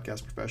obviously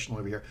podcast professional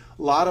over here,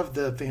 a lot of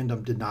the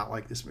fandom did not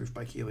like this move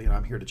by Keely, and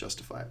I'm here to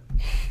justify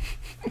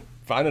it.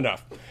 Fine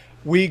enough.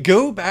 We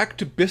go back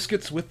to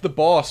Biscuits with the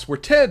Boss, where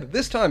Ted,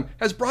 this time,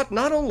 has brought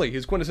not only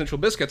his quintessential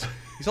biscuits,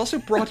 he's also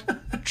brought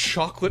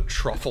chocolate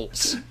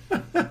truffles.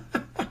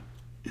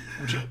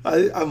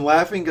 I'm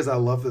laughing because I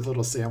love the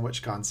little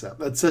sandwich concept.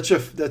 That's such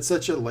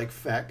a like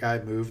fat guy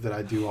move that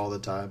I do all the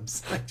time.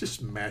 Like,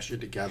 just mash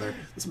it together.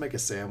 Let's make a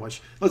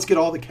sandwich. Let's get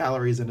all the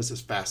calories in us as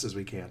fast as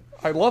we can.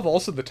 I love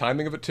also the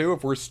timing of it too.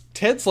 Of where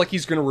Ted's like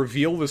he's going to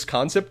reveal this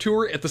concept to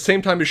her at the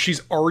same time as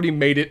she's already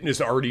made it and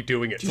is already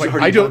doing it. It's like,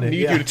 I don't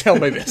need you to tell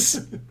me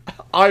this.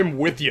 I'm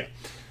with you.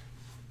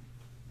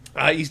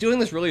 He's doing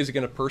this really as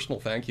again a personal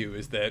thank you.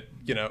 Is that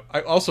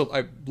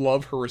I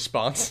love her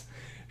response.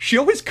 She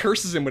always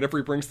curses him whenever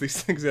he brings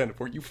these things in.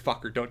 For you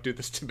fucker, don't do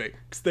this to me.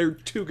 Because they're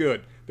too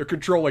good. They're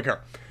controlling her.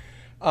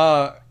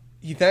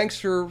 He thanks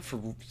her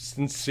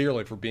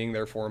sincerely for being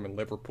there for him in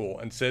Liverpool.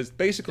 And says,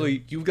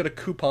 basically, you've got a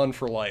coupon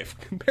for life.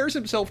 Compares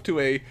himself to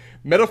a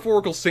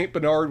metaphorical St.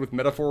 Bernard with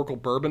metaphorical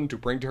bourbon to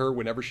bring to her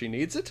whenever she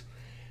needs it.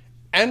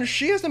 And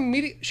she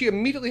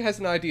immediately has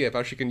an idea of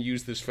how she can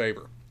use this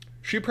favor.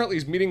 She apparently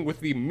is meeting with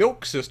the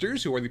Milk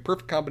Sisters, who are the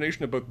perfect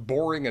combination of both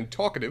boring and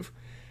talkative,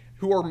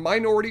 who are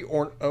minority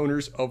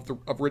owners of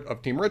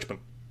Team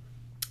Richmond.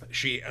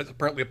 She is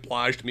apparently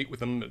obliged to meet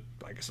with them at,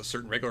 I guess, a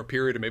certain regular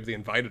period, or maybe they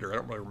invited her, I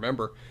don't really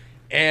remember.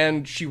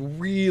 And she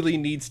really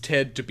needs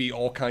Ted to be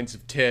all kinds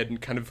of Ted and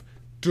kind of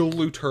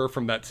dilute her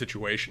from that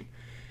situation.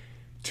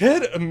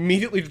 Ted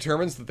immediately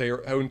determines that they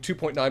own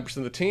 2.9%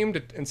 of the team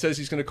and says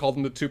he's going to call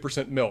them the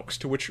 2% Milks,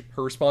 to which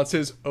her response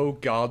is, oh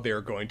God, they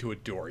are going to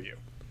adore you.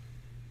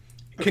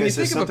 Okay,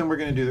 so something we're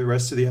going to do the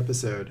rest of the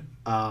episode.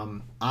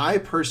 I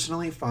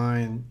personally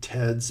find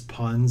Ted's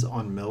puns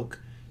on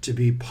milk to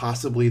be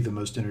possibly the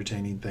most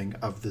entertaining thing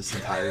of this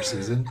entire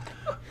season.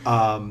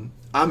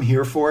 I'm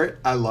here for it.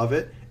 I love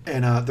it.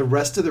 And the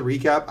rest of the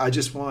recap, I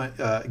just want,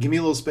 give me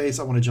a little space.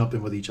 I want to jump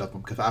in with each of them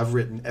because I've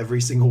written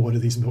every single one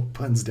of these milk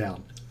puns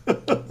down.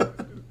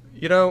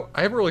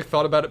 I haven't really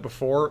thought about it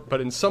before,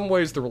 but in some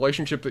ways the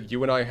relationship that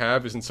you and I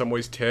have is in some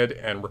ways Ted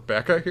and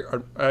Rebecca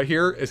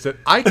here is that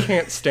I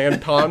can't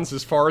stand puns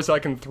as far as I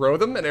can throw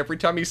them, and every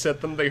time he said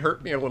them, they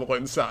hurt me a little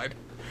inside.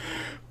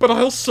 But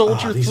I'll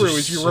soldier through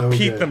as you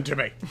repeat them to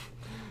me.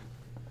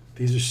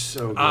 These are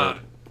so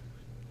good.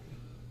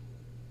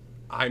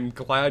 I'm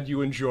glad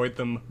you enjoyed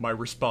them. My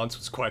response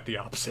was quite the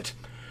opposite.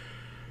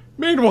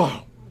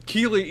 Meanwhile,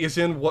 Keely is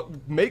in what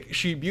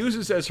she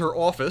uses as her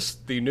office,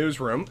 the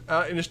newsroom,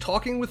 and is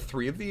talking with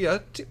three of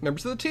the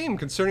members of the team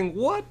concerning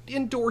what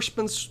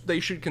endorsements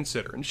they should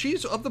consider. And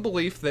she's of the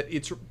belief that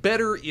it's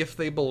better if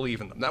they believe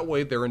in them. That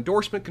way their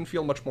endorsement can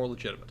feel much more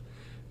legitimate.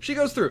 She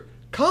goes through,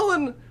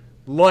 Colin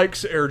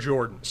likes Air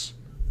Jordans.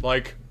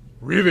 Like,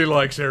 really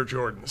likes Air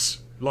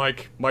Jordans.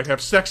 Like, might have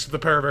sex with a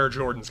pair of Air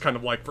Jordans, kind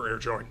of like for Air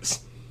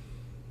Jordans.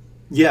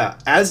 Yeah,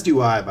 as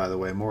do I, by the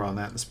way. More on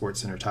that in the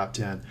Sportscenter Top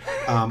 10.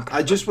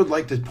 I just would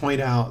like to point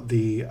out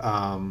the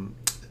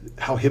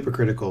how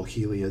hypocritical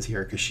Keely is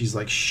here, because she's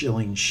like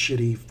shilling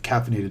shitty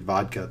caffeinated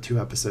vodka 2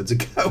 episodes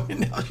ago,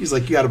 and now she's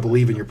like, you got to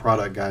believe in your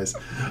product, guys.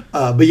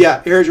 But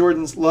yeah, Air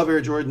Jordans, love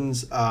Air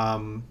Jordans.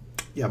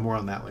 Yeah, more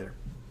on that later.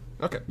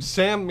 Okay.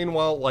 Sam,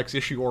 meanwhile, likes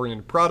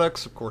issue-oriented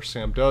products. Of course,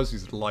 Sam does.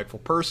 He's a delightful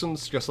person.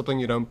 It's just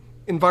something,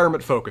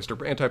 environment-focused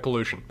or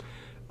anti-pollution.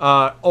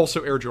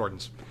 Also Air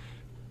Jordans.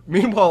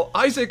 Meanwhile,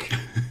 Isaac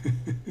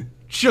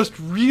just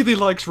really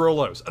likes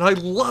Rolos. And I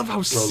love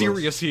how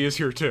serious he is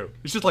here, too.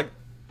 It's just like,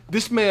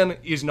 this man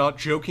is not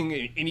joking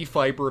in any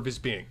fiber of his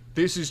being.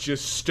 This is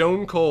just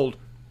stone cold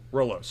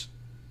Rolos.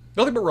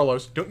 Nothing but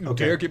Rolos. Don't you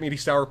dare give me any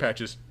Sour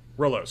Patches.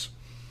 Rolos.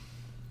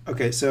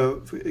 Okay,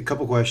 so a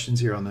couple questions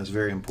here on this.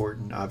 Very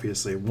important,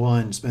 obviously.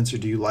 One, Spencer,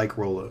 do you like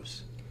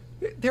Rolos?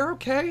 They're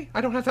okay.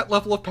 I don't have that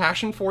level of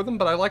passion for them,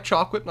 but I like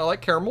chocolate and I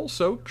like caramel,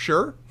 so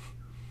sure.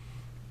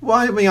 Well,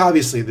 I mean,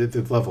 obviously,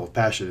 the level of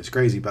passion is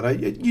crazy, but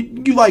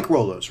you like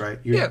Rolos, right?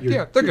 You're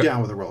they're good.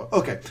 Down with a Rolo.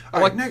 Okay.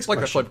 All right, next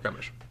question. That flavor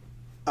combination.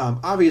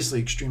 Obviously,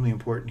 extremely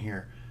important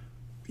here.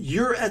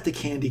 You're at the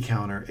candy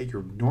counter at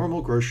your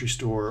normal grocery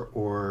store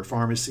or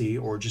pharmacy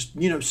or just,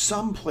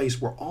 some place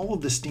where all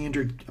of the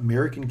standard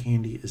American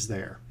candy is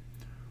there.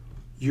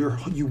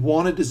 You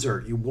want a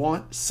dessert. You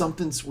want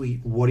something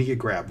sweet. What do you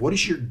grab? What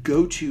is your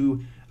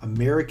go-to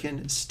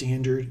American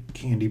standard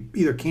candy,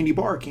 either candy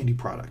bar or candy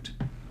product?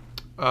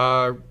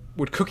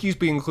 Would cookies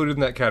be included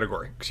in that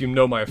category? Because you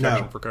know my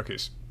affection for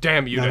cookies.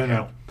 Damn you to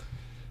hell.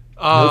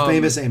 No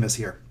famous Amos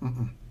here.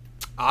 Mm-mm.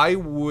 I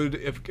would,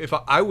 if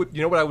I would,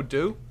 you know what I would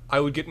do? I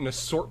would get an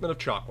assortment of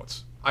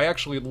chocolates. I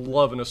actually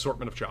love an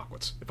assortment of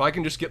chocolates. If I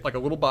can just get like a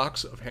little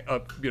box of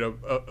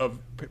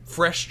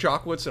fresh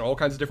chocolates and all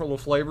kinds of different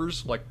little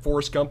flavors, like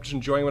Forrest Gump just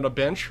enjoying on a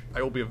bench,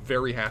 I will be a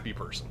very happy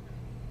person.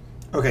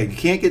 Okay, you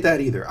can't get that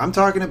either. I'm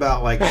talking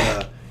about like you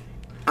know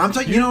what I'm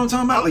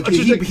talking about? Like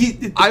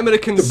I'm at a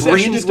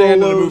concession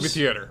stand in a movie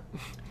theater.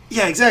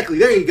 Yeah, exactly.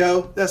 There you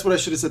go. That's what I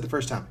should have said the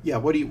first time. Yeah,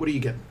 what are you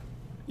getting?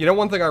 You know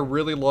one thing I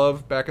really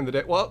love back in the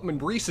day? Well, I mean,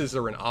 Reese's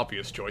are an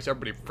obvious choice.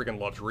 Everybody freaking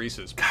loves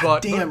Reese's.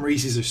 God damn,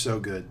 Reese's are so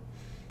good.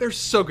 They're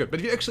so good. But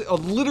if you actually, a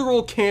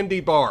literal candy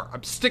bar.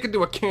 I'm sticking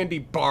to a candy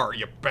bar,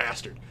 you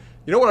bastard.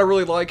 You know what I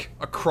really like?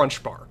 A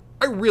Crunch Bar.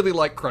 I really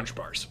like Crunch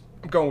Bars.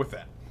 I'm going with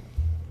that.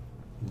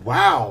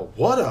 Wow,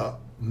 what a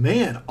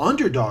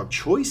underdog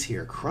choice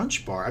here.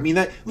 Crunch Bar. I mean,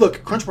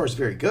 Crunch Bar is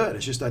very good.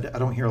 It's just I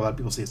don't hear a lot of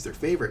people say it's their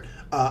favorite.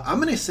 I'm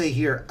going to say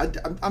here,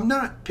 I'm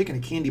not picking a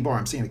candy bar.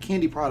 I'm saying a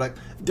candy product,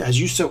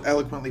 as you so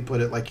eloquently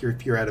put it, like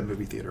you're at a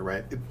movie theater,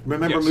 right?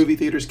 Remember movie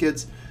theaters,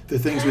 kids? The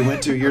things we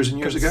went to years and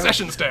years ago?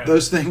 Concession stand.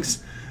 Those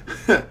things.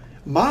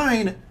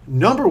 Mine,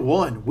 number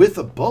one, with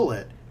a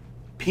bullet,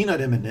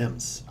 peanut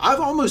M&Ms. I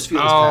almost feel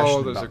as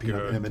passionate about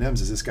peanut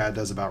M&Ms as this guy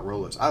does about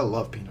Rolos. I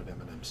love peanut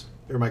M&Ms.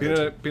 They're my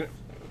go-to.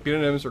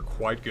 Peanut M&Ms are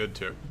quite good,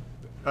 too.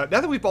 Now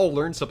that we've all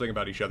learned something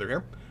about each other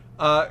here,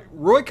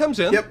 Roy comes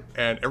in,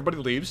 and everybody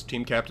leaves.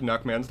 Team Captain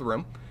Knockman's the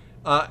room,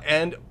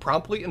 and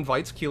promptly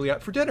invites Keely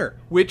out for dinner,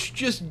 which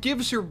just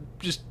gives her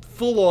just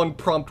full-on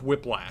prompt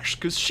whiplash,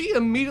 because she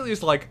immediately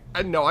is like,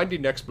 no, I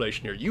need an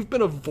explanation here. You've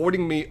been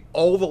avoiding me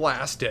all the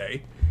last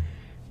day.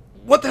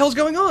 What the hell's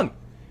going on?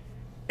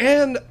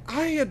 And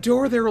I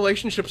adore their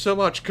relationship so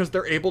much because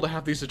they're able to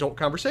have these adult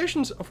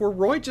conversations where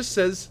Roy just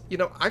says,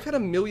 I've had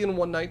 1,000,000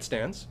 one-night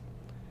stands.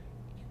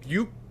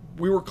 We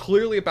were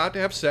clearly about to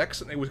have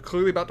sex, and it was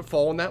clearly about to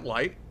fall in that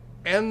light,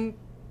 and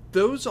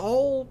those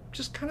all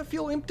just kind of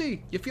feel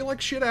empty. You feel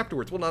like shit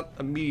afterwards. Well, not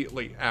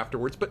immediately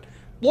afterwards, but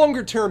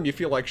longer term you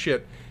feel like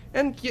shit.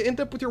 And you end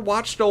up with your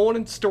watch stolen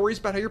and stories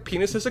about how your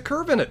penis has a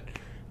curve in it.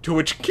 To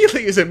which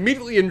Keely is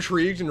immediately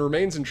intrigued and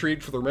remains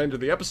intrigued for the remainder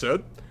of the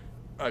episode.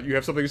 You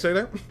have something to say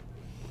there?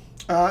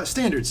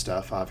 Standard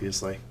stuff,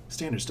 obviously.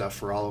 Standard stuff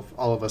for all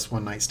of us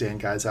one-night stand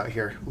guys out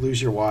here.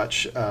 Lose your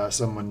watch,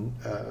 someone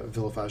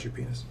vilifies your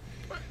penis.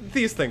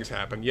 These things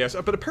happen, yes.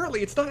 But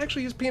apparently it's not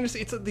actually his penis.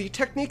 It's the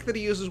technique that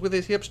he uses with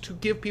his hips to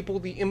give people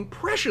the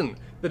impression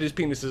that his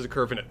penis has a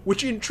curve in it,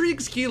 which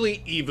intrigues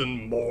Keely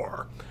even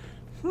more.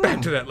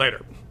 Back to that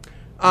later.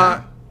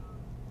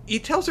 He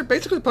tells her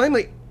basically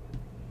plainly,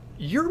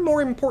 you're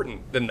more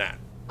important than that.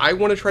 I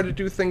want to try to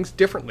do things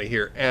differently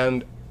here,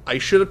 and I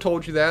should have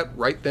told you that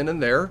right then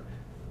and there.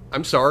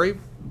 I'm sorry,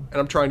 and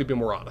I'm trying to be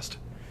more honest.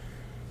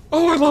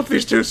 Oh, I love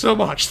these two so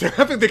much. They're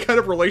having the kind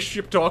of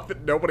relationship talk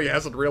that nobody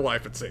has in real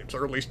life, it seems,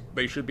 or at least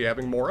they should be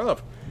having more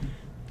of.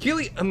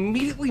 Keely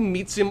immediately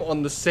meets him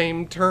on the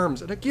same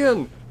terms, and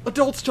again,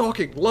 adults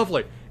talking,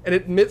 lovely, and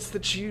admits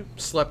that she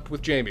slept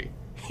with Jamie.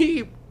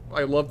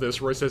 I love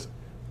this, Roy says,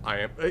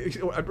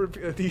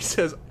 he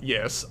says,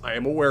 yes, I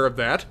am aware of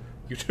that.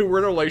 You two were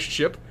in a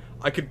relationship.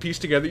 I could piece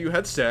together you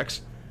had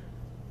sex.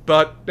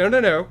 But,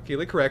 no,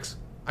 Keely corrects,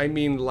 I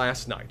mean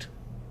last night.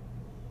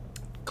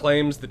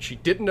 Claims that she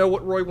didn't know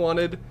what Roy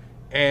wanted,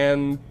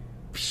 and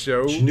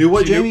so... She knew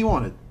what Jamie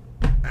wanted.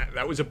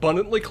 That was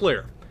abundantly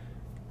clear.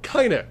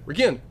 Kinda.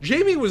 Again,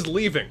 Jamie was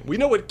leaving. We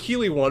know what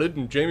Keely wanted,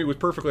 and Jamie was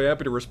perfectly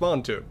happy to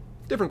respond to.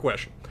 Different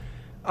question.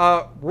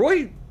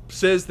 Roy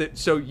says that,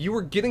 so you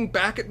were getting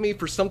back at me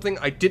for something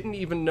I didn't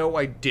even know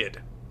I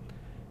did.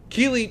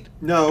 Keely...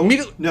 No.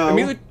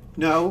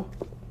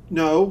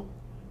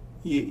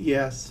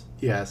 Yes.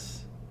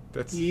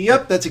 That's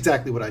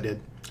exactly what I did.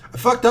 I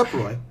fucked up,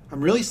 Roy.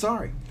 I'm really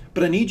sorry.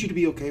 But I need you to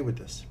be okay with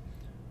this.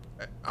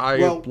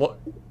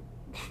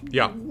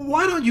 Yeah.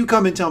 Why don't you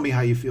come and tell me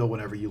how you feel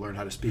whenever you learn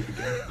how to speak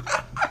again?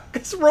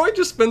 Because Roy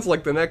just spends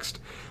like the next,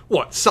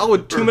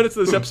 solid 2 minutes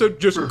of this episode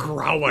just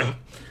growling.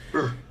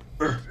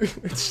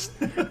 It's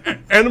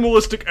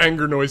animalistic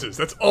anger noises.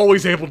 That's all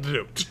he's able to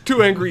do. Just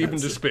too angry even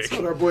to speak.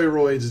 That's what our boy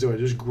Roy is doing,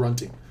 just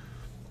grunting.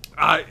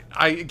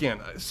 Again,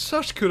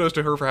 such kudos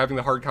to her for having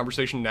the hard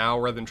conversation now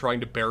rather than trying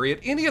to bury it.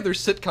 Any other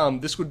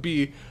sitcom, this would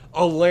be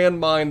a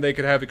landmine they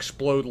could have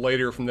explode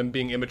later from them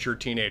being immature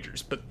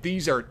teenagers. But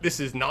this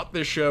is not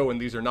this show,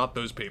 and these are not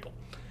those people.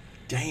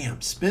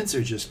 Damn,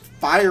 Spencer just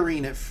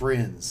firing at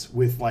Friends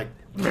with like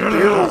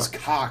barrels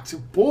cocked.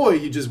 Boy,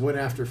 you just went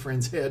after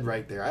Friends' head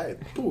right there. I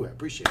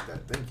appreciate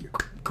that. Thank you.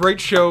 Great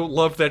show.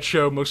 Love that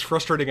show. Most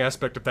frustrating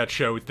aspect of that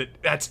show is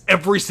that's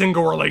every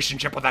single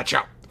relationship with that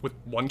show. With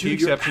one key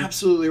exception. You're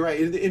absolutely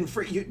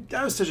right.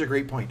 That was such a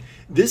great point.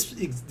 This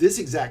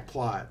exact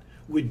plot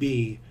would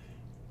be,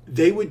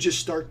 they would just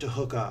start to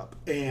hook up,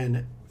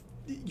 and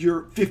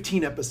you're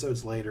 15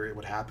 episodes later it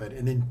would happen,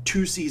 and then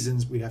 2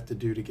 seasons we'd have to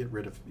do to get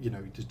rid of,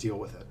 to deal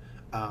with it.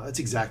 That's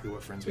exactly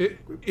what Friends would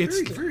do. It's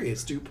very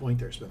astute point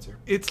there, Spencer.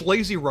 It's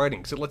lazy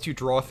writing because it lets you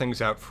draw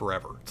things out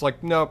forever. It's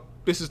like, no,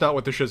 this is not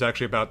what the show's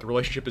actually about. The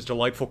relationship is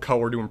delightful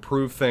color to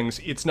improve things.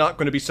 It's not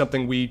going to be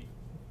something we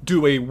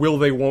do a will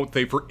they won't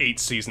they for 8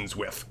 seasons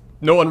with.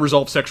 No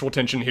unresolved sexual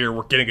tension here.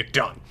 We're getting it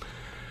done.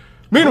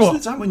 Meanwhile, most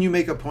of the time when you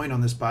make a point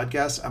on this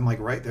podcast, I'm like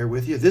right there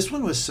with you. This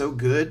one was so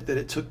good that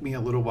it took me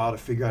a little while to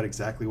figure out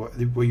exactly what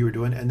you were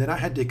doing, and then I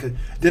had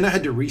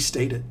to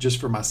restate it just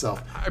for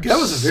myself. That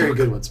was a very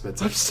good one,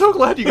 Spencer. I'm so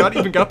glad you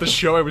even got the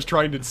show I was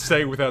trying to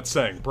say without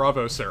saying.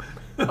 Bravo, sir.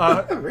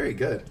 Very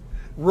good.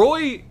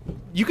 Roy,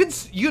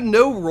 you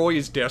know Roy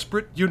is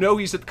desperate. You know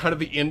he's at kind of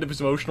the end of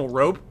his emotional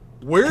rope.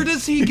 Where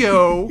does he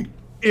go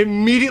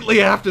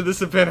immediately after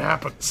this event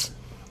happens?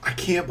 I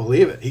can't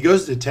believe it. He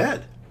goes to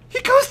Ted. He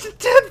goes to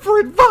Ted for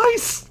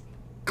advice!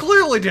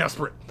 Clearly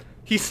desperate.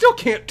 He still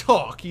can't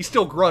talk. He's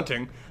still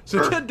grunting.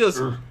 So Ted does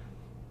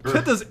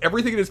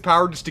everything in his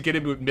power just to get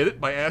him to admit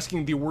it by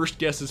asking the worst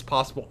guesses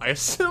possible. I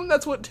assume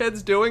that's what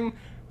Ted's doing.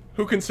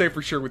 Who can say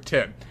for sure with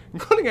Ted?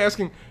 Including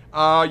asking,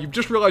 you've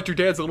just realized your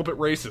dad's a little bit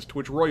racist, to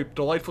which Roy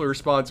delightfully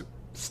responds,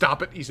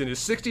 stop it, he's in his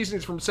 60s and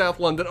he's from South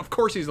London, of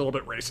course he's a little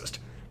bit racist.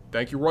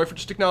 Thank you, Roy, for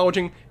just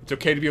acknowledging it's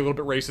okay to be a little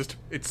bit racist.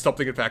 It's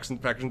something that factors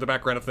in the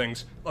background of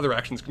things other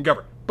actions can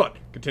govern. But,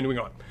 continuing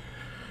on.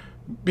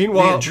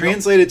 Meanwhile...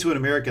 translated to an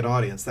American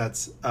audience,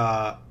 that's,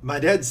 my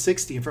dad's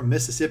 60 and from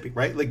Mississippi,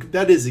 right? Like,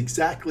 that is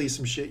exactly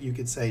some shit you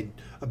could say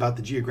about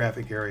the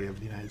geographic area of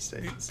the United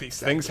States. These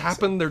things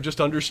happen, they're just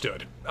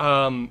understood.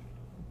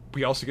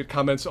 We also get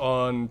comments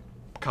on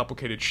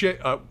complicated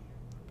shit.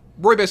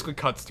 Roy basically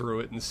cuts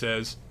through it and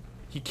says...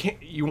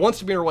 He wants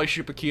to be in a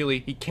relationship with Keeley.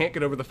 He can't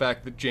get over the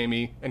fact that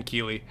Jamie and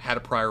Keeley had a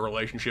prior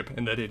relationship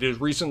and that it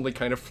has recently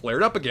kind of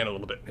flared up again a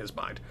little bit in his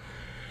mind.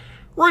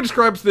 Roy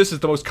describes this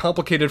as the most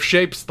complicated of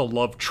shapes, the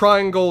love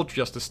triangle,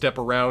 just a step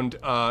around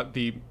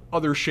the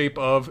other shape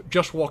of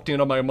just walked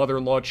in on my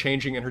mother-in-law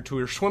changing in her to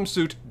her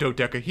swimsuit,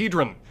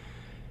 dodecahedron.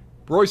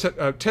 Ted's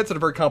had a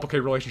very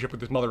complicated relationship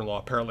with his mother-in-law,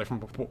 apparently, from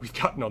what we've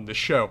gotten on this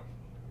show.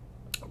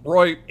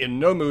 Roy,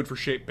 in no mood for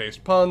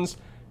shape-based puns,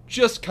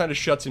 just kind of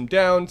shuts him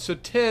down, so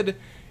Ted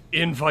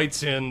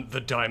invites in the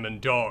Diamond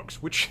Dogs,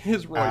 which,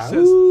 as Roy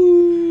says,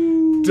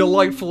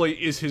 delightfully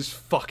is his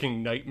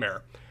fucking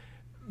nightmare.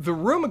 The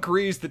room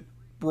agrees that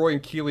Roy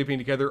and Keeley being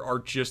together are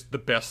just the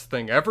best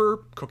thing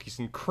ever. Cookies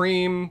and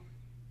cream.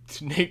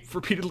 Nate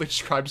repeatedly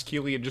describes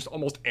Keeley in just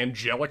almost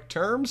angelic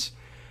terms.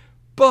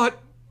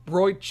 But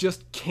Roy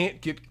just can't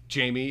get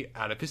Jamie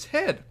out of his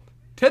head.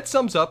 Ted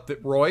sums up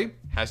that Roy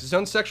has his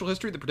own sexual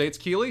history that predates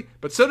Keeley,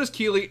 but so does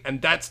Keeley,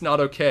 and that's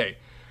not okay.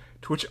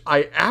 To which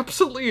I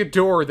absolutely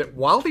adore that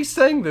while he's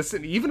saying this,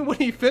 and even when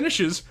he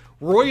finishes,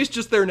 Roy is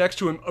just there next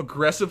to him,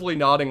 aggressively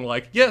nodding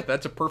like, yeah,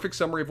 that's a perfect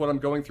summary of what I'm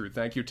going through.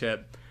 Thank you,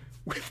 Ted.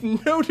 With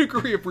no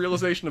degree of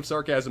realization of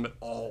sarcasm at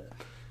all.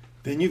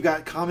 Then you've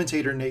got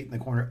commentator Nate in the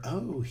corner.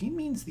 Oh, he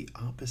means the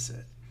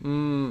opposite.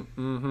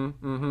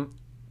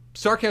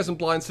 Sarcasm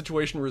blind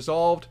situation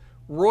resolved.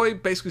 Roy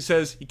basically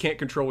says he can't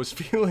control his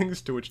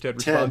feelings, to which Ted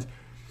responds,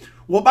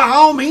 well, by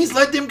all means,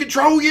 let them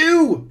control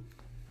you.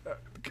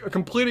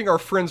 Completing our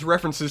friend's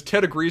references,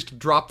 Ted agrees to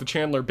drop the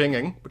Chandler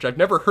binging, which I've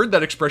never heard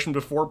that expression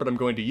before, but I'm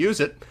going to use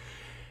it.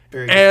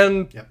 Very good.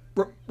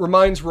 And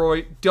reminds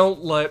Roy,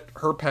 don't let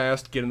her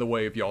past get in the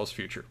way of y'all's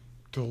future.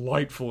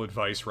 Delightful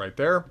advice right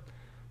there.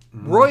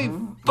 Roy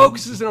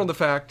focuses in on the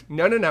fact,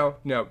 no,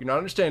 you're not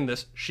understanding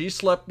this. She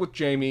slept with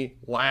Jamie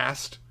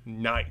last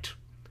night.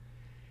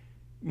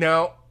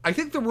 Now, I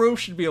think the room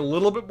should be a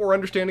little bit more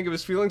understanding of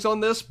his feelings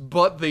on this,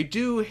 but they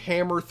do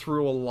hammer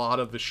through a lot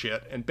of the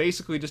shit and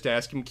basically just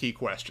ask him key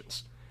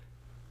questions.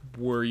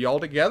 Were y'all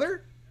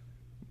together?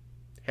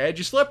 Had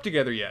you slept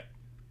together yet?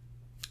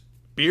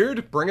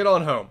 Beard, bring it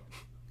on home.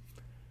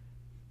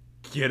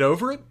 Get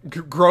over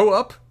it, grow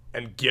up,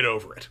 and get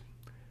over it.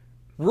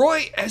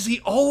 Roy, as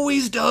he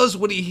always does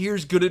when he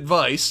hears good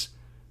advice,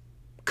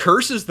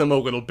 curses them a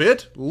little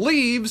bit,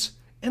 leaves,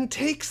 and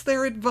takes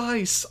their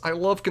advice. I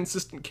love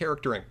consistent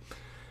charactering.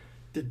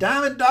 The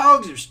Diamond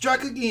Dogs are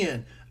struck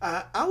again.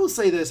 I will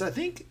say this. I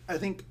think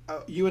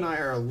you and I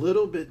are a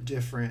little bit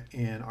different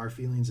in our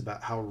feelings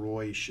about how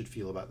Roy should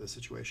feel about this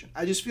situation.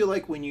 I just feel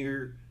like when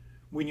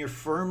when you're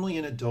firmly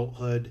in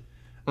adulthood,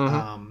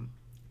 and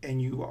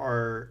you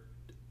are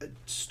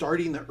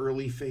starting the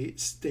early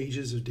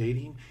stages of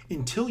dating,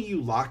 until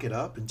you lock it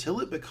up, until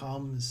it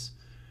becomes,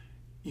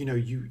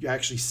 you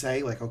actually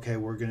say like, okay,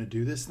 we're going to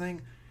do this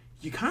thing.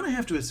 You kind of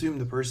have to assume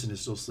the person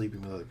is still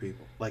sleeping with other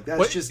people. Like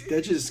that's just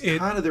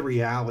kind of the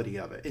reality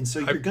of it. And so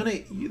you're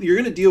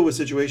gonna deal with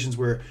situations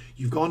where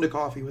you've gone to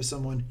coffee with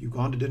someone, you've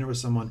gone to dinner with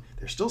someone,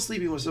 they're still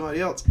sleeping with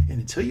somebody else, and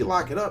until you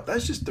lock it up,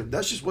 that's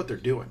just what they're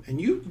doing. And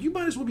you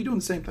might as well be doing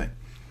the same thing.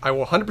 I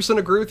will 100%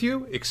 agree with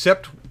you,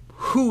 except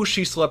who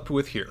she slept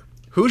with here.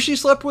 Who she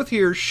slept with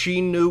here,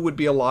 she knew would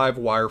be a live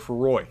wire for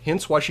Roy.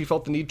 Hence why she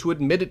felt the need to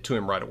admit it to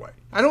him right away.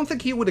 I don't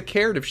think he would have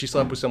cared if she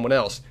slept with someone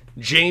else.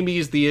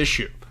 Jamie's the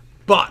issue.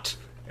 But,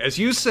 as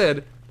you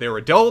said, they're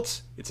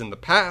adults, it's in the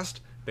past,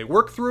 they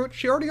worked through it,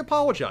 she already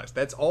apologized.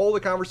 That's all the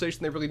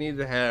conversation they really needed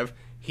to have.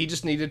 He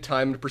just needed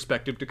time and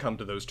perspective to come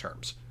to those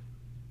terms.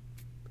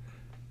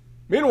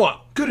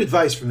 Meanwhile... Good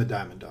advice from the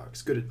Diamond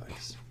Dogs. Good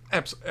advice.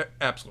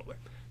 Absolutely.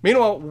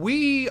 Meanwhile,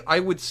 I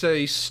would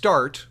say,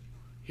 start...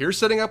 Here's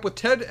setting up with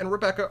Ted and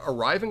Rebecca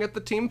arriving at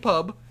the team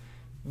pub.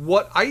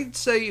 What I'd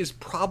say is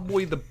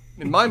probably,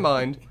 in my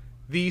mind,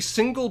 the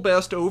single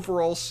best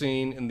overall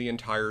scene in the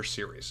entire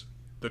series.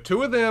 The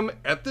two of them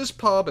at this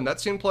pub and that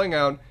scene playing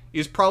out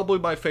is probably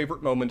my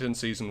favorite moment in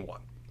season 1. Wow.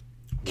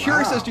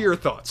 Curious as to your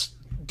thoughts.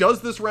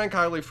 Does this rank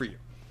highly for you?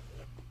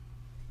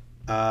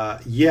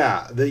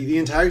 Yeah, the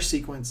entire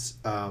sequence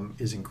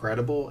is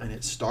incredible, and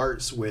it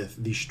starts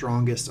with the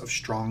strongest of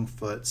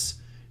Strongfoots.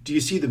 Do you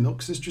see the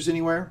Milk Sisters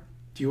anywhere?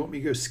 Do you want me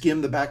to go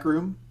skim the back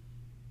room?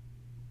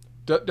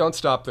 Don't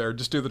stop there.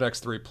 Just do the next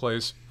 3,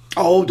 please.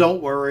 Oh,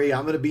 don't worry.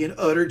 I'm going to be an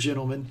utter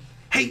gentleman.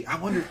 Hey, I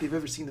wonder if you've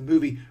ever seen the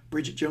movie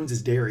Bridget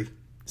Jones's Dairy.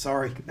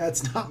 Sorry,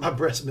 that's not my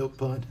breast milk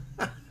pun.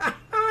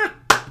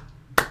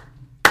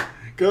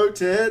 Go,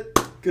 Ted.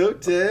 Go,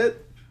 Ted.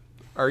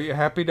 Are you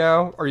happy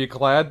now? Are you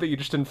glad that you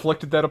just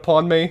inflicted that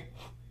upon me?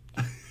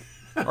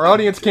 Our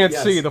audience can't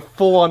see the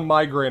full-on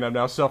migraine I'm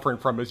now suffering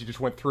from as you just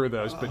went through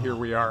those, but here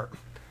we are.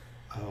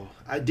 Oh,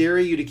 I dare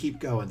you to keep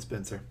going,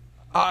 Spencer.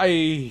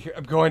 I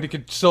am going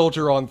to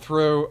soldier on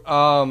through.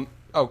 Oh,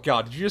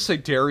 God, did you just say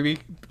dare me?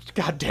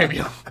 God damn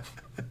you.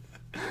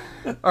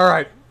 All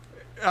right.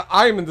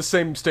 I am in the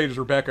same state as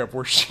Rebecca,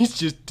 where she's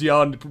just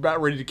done,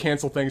 about ready to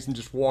cancel things and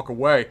just walk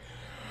away.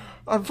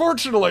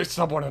 Unfortunately,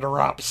 someone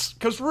interrupts,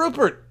 because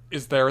Rupert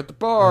is there at the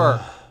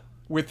bar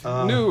with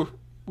new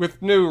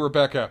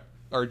Rebecca,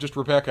 or just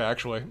Rebecca,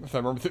 actually, if I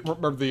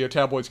remember the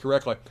tabloids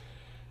correctly.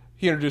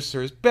 He introduces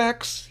her as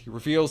Bex. He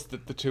reveals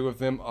that the two of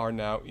them are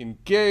now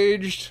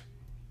engaged.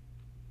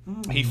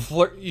 He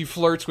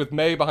flirts with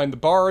May behind the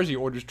bar as he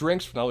orders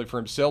drinks, not only for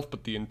himself,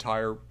 but the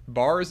entire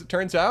bar, as it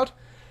turns out.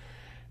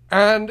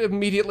 And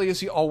immediately,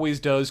 as he always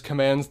does,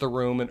 commands the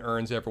room and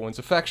earns everyone's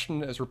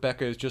affection, as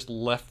Rebecca is just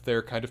left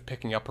there kind of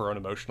picking up her own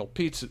emotional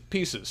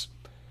pieces.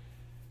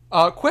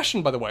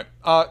 Question, by the way.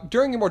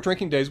 During your more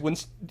drinking days,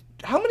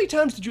 how many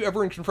times did you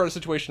ever confront a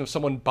situation of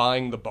someone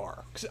buying the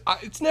bar? 'Cause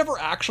it's never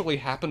actually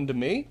happened to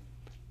me.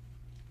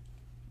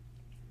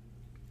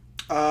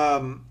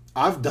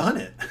 I've done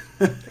it.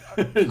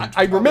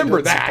 I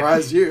remember that.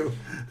 Surprise you.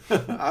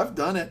 I've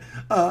done it.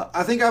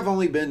 I think I've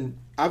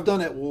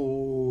done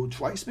it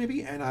twice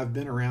maybe, and I've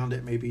been around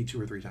it maybe 2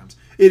 or 3 times.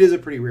 It is a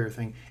pretty rare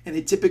thing, and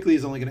it typically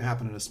is only going to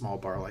happen in a small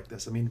bar like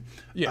this. I mean,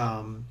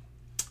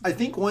 I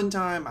think one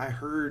time I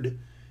heard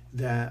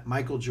that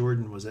Michael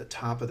Jordan was at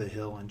Top of the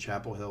Hill in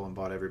Chapel Hill and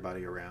bought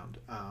everybody around.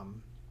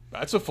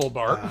 That's a full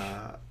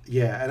bar.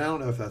 Yeah, and I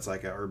don't know if that's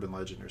like an urban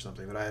legend or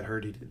something, but I had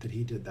heard that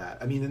he did that.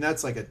 I mean, and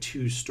that's like a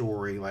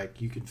 2-story,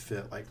 like you can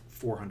fit like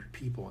 400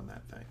 people in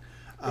that thing.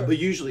 But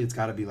usually it's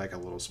got to be like a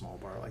little small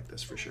bar like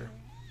this for sure.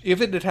 If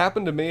it had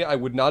happened to me, I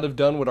would not have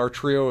done what our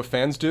trio of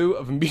fans do,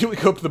 of immediately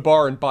go up to the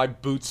bar and buy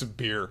boots of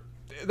beer.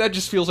 That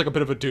just feels like a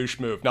bit of a douche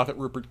move, not that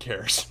Rupert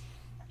cares.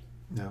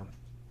 No.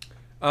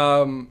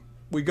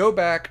 We go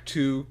back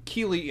to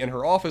Keely in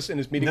her office and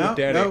is meeting with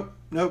Danny.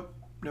 Nope.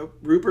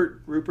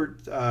 Rupert.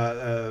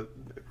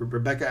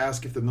 Rebecca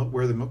asked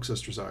where the Milk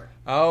Sisters are.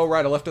 Oh,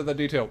 right. I left out that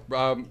detail.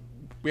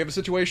 We have a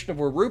situation of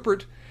where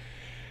Rupert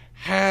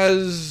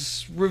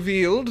has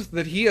revealed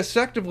that he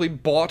effectively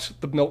bought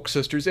the Milk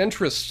Sisters'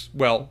 interests.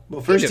 Well,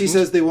 first he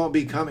says they won't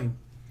be coming.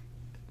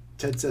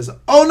 Ted says,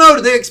 "Oh no,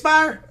 did they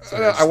expire?"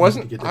 I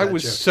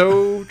was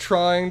so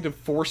trying to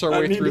force our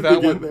way through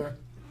that one. There.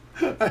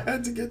 I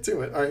had to get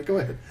to it. All right, go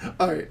ahead.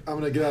 All right, I'm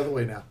going to get out of the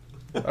way now.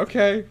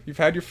 Okay, you've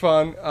had your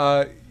fun.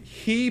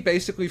 He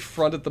basically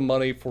fronted the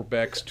money for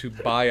Bex to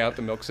buy out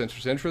the Milk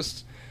Sisters'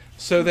 interests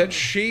so that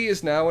she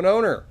is now an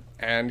owner.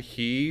 And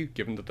he,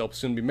 given that they'll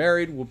soon be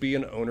married, will be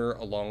an owner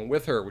along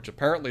with her, which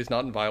apparently is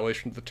not in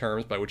violation of the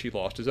terms by which he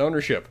lost his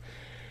ownership.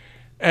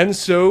 And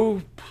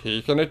so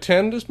he can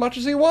attend as much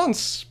as he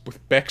wants,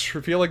 with Bex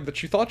revealing that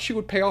she thought she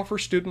would pay off her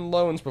student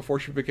loans before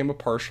she became a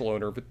partial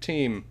owner of a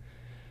team.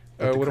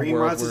 But the cream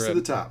rises to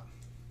the top.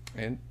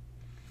 And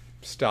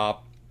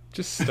stop.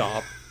 Just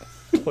stop.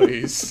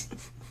 Please.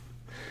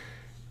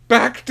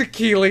 Back to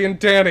Keely and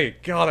Danny.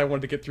 God, I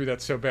wanted to get through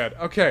that so bad.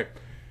 Okay.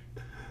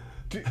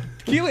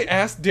 Keeley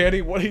asked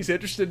Danny what he's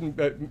interested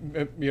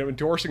in,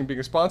 endorsing and being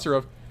a sponsor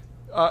of.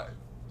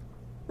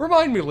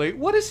 Remind me, Lee,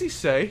 what does he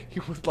say he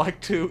would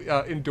like to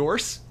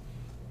endorse?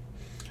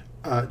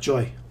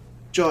 Joy.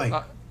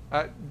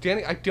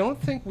 Danny, I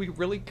don't think we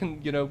really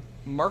can,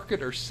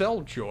 market or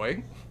sell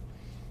joy.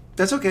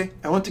 That's okay.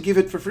 I want to give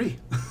it for free.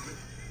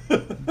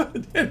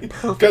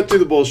 Cut through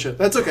the bullshit.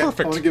 That's okay.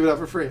 Perfect. I want to give it out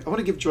for free. I want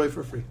to give joy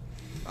for free.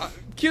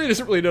 Keeley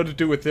doesn't really know what to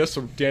do with this,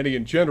 or Danny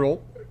in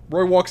general.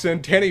 Roy walks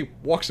in. Danny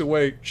walks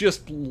away,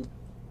 just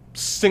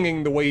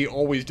singing the way he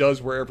always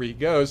does wherever he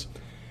goes.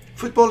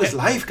 Football is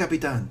life,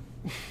 Capitan.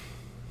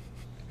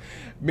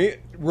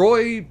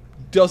 Roy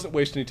doesn't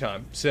waste any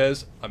time.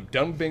 Says, I'm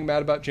done with being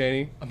mad about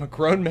Janie. I'm a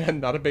grown man,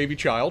 not a baby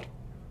child.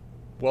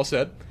 Well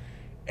said.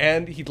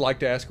 And he'd like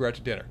to ask her out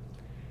to dinner.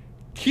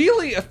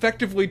 Keeley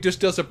effectively just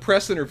does a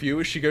press interview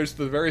as she goes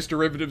through the various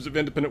derivatives of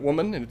Independent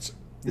Woman and its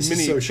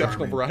many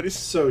exceptional varieties.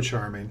 So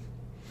charming.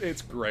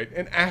 It's great.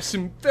 And asks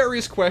him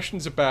various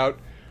questions about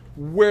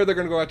where they're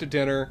going to go out to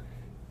dinner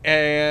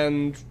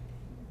and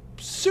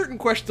certain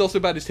questions also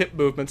about his hip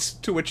movements,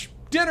 to which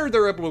dinner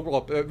they're able to,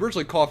 well,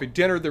 originally coffee,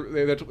 dinner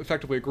they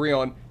effectively agree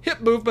on. Hip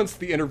movements,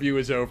 the interview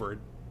is over.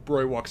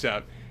 Roy walks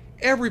out.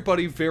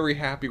 Everybody very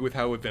happy with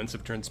how events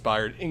have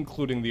transpired,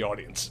 including the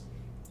audience.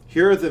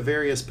 Here are the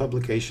various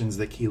publications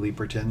that Keeley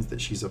pretends that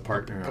she's a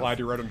partner of. Glad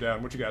you wrote them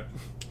down. What you got?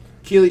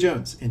 Keeley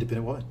Jones,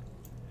 Independent Woman.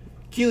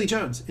 Keeley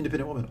Jones,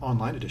 Independent Woman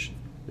Online Edition.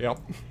 Yep.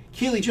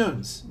 Keeley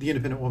Jones, The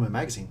Independent Woman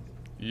Magazine.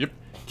 Yep.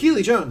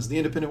 Keeley Jones, The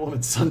Independent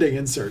Woman Sunday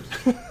Insert.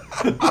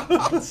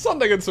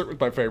 Sunday Insert was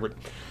my favorite.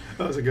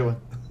 That was a good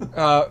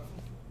one.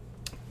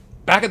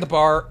 Back at the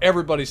bar,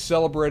 everybody's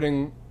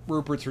celebrating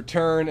Rupert's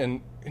return and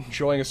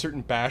enjoying a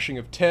certain bashing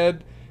of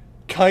Ted.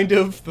 Kind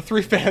of. The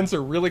three fans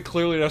are really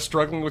clearly now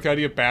struggling with the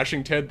idea of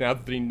bashing Ted now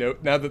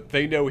that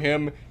they know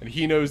him and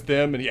he knows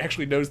them and he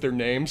actually knows their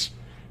names.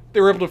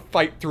 They were able to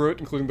fight through it,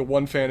 including the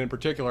one fan in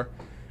particular.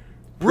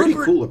 Pretty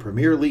cool. A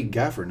Premier League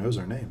gaffer knows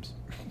our names.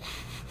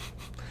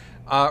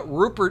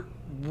 Rupert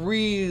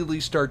really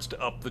starts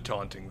to up the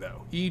taunting,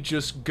 though. He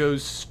just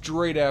goes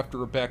straight after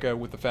Rebecca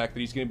with the fact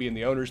that he's going to be in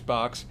the owner's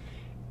box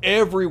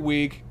every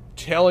week,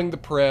 telling the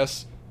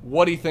press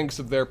what he thinks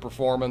of their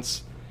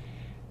performance,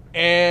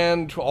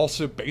 and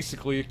also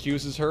basically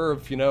accuses her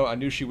of, I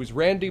knew she was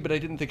Randy, but I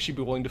didn't think she'd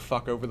be willing to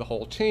fuck over the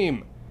whole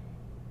team.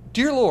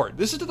 Dear Lord,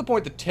 this is to the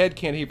point that Ted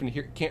can't hear.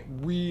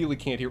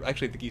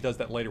 Actually, I think he does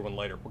that later.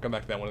 We'll come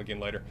back to that one again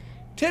later.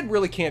 Ted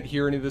really can't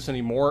hear any of this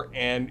anymore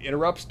and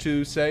interrupts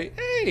to say,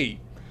 hey,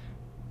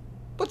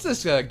 what's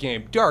this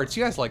game? Darts.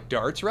 You guys like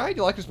darts, right?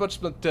 You like as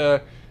much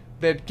as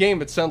that game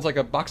that sounds like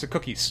a box of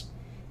cookies.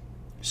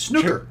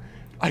 Snooker.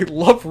 I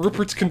love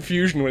Rupert's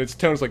confusion when its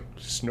tone is like,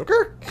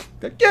 snooker?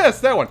 Yes,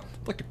 that one.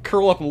 I'd like to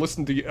curl up and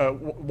listen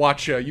to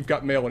watch You've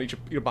Got Mail and eat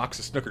a box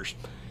of Snookers.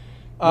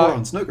 More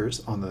on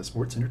Snookers on the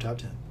Sportscenter Top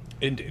 10.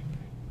 Indeed.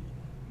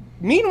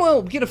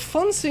 Meanwhile, we get a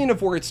fun scene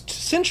of where it's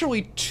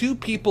essentially two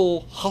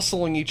people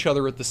hustling each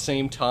other at the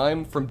same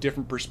time from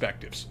different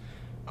perspectives.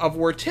 Of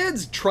where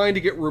Ted's trying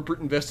to get Rupert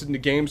invested in the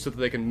game so that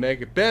they can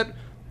make a bet,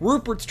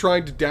 Rupert's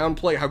trying to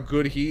downplay how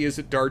good he is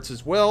at darts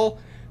as well.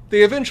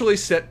 They eventually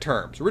set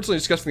terms. Originally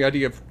discussing the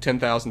idea of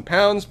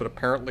 £10,000, but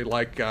apparently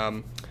like,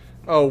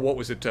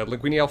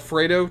 linguine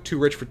Alfredo, too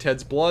rich for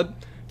Ted's blood.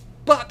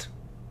 But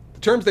the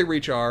terms they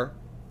reach are,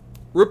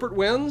 Rupert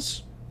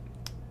wins.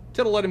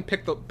 Ted will let him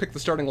pick the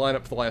starting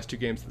lineup for the last two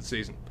games of the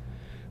season.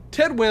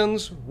 Ted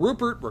wins.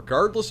 Rupert,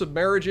 regardless of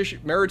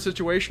marriage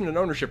situation and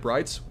ownership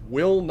rights,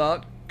 will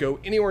not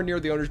go anywhere near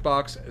the owner's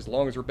box as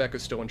long as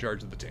Rebecca's still in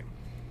charge of the team.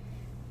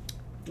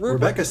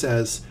 Rebecca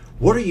says,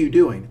 what are you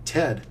doing?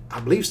 Ted, I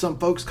believe some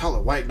folks call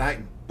it white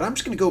knighting, but I'm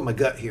just going to go with my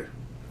gut here.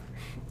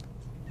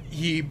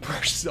 He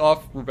brushes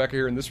off Rebecca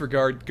here in this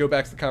regard, go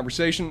back to the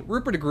conversation.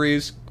 Rupert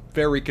agrees,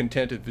 very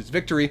content of his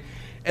victory,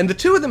 and the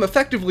two of them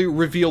effectively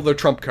reveal their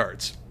trump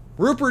cards.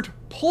 Rupert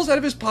pulls out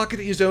of his pocket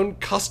his own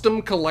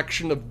custom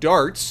collection of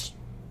darts.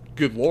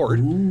 Good Lord.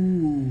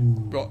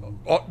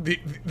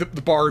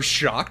 The bar is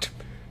shocked.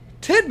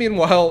 Ted,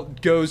 meanwhile,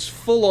 goes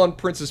full-on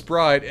Princess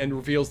Bride and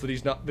reveals that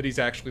he's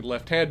actually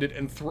left-handed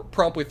and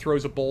promptly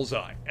throws a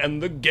bullseye.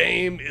 And the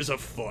game is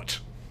afoot.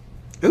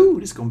 Ooh,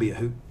 this is going to be a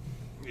hoot.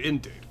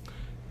 Indeed.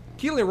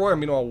 Keeley and Roy are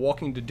meanwhile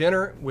walking to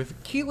dinner,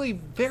 with Keeley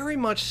very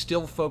much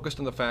still focused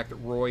on the fact that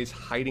Roy's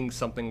hiding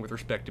something with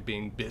respect to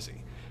being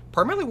busy.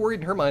 Primarily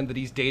worried in her mind that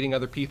he's dating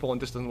other people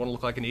and just doesn't want to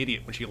look like an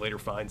idiot when she later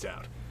finds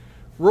out.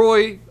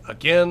 Roy,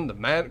 again, the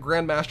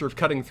grandmaster of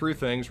cutting through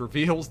things,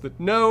 reveals that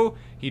no,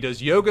 he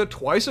does yoga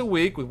twice a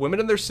week with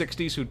women in their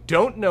 60s who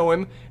don't know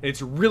him, and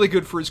it's really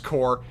good for his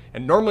core,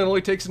 and normally it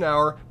only takes an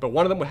hour, but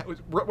one of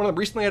them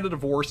recently had a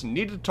divorce and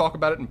needed to talk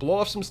about it and blow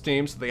off some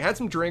steam, so they had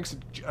some drinks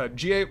at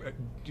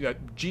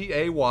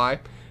G-A-Y,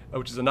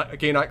 which is a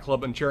gay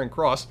nightclub in Charing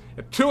Cross.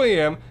 At 2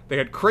 a.m., they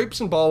had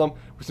crepes and ballroom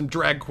with some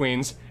drag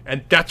queens,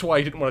 and that's why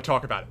he didn't want to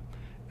talk about it.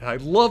 And I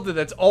love that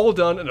that's all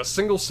done in a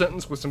single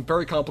sentence with some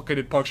very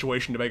complicated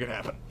punctuation to make it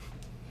happen.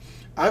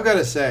 I've got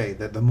to say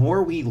that the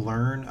more we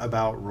learn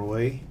about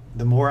Roy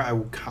the more I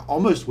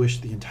almost wish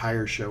the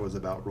entire show was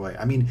about Roy.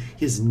 I mean,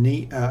 his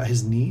niece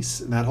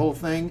and that whole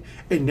thing,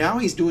 and now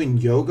he's doing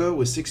yoga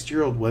with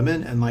 60-year-old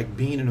women and like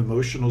being an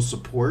emotional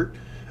support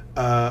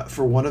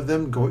for one of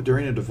them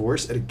during a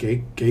divorce at a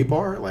gay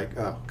bar. Like,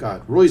 oh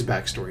god, Roy's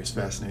backstory is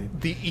fascinating.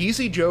 The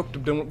easy joke to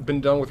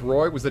been done with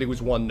Roy was that he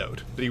was one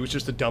note, that he was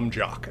just a dumb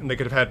jock, and they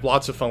could have had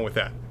lots of fun with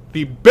that.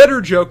 The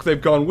better joke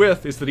they've gone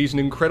with is that he's an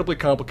incredibly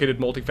complicated,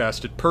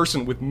 multifaceted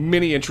person with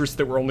many interests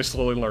that we're only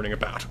slowly learning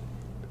about.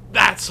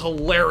 That's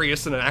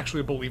hilarious and an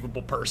actually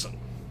believable person.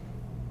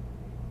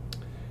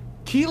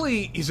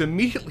 Keeley is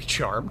immediately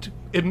charmed,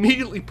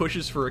 immediately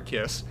pushes for a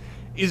kiss,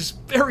 is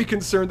very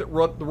concerned that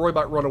Roy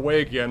might run away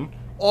again,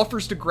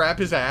 offers to grab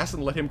his ass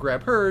and let him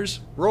grab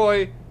hers.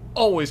 Roy,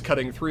 always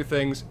cutting through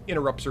things,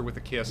 interrupts her with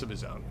a kiss of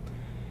his own.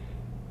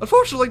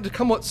 Unfortunately,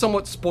 to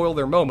somewhat spoil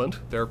their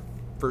moment, their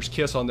first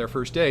kiss on their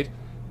first date,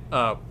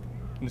 in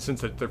the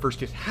sense that their first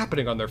kiss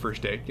happening on their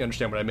first date, you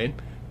understand what I mean?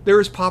 There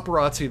is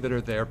paparazzi that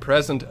are there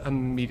present,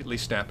 immediately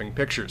snapping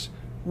pictures.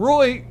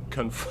 Roy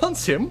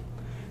confronts him,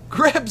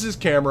 grabs his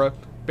camera,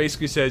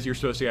 basically says, "You're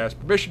supposed to ask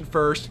permission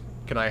first.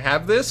 Can I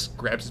have this?"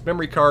 Grabs his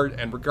memory card,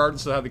 and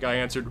regardless of how the guy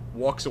answered,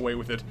 walks away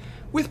with it,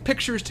 with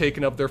pictures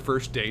taken of their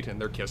first date and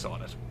their kiss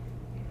on it.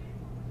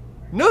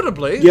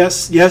 Notably...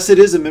 Yes, it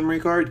is a memory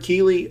card.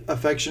 Keeley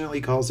affectionately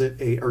calls it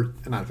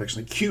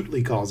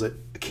cutely calls it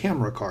a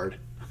camera card.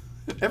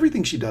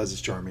 Everything she does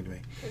is charming to me.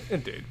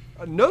 Indeed.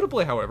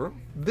 Notably, however,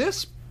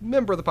 this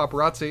member of the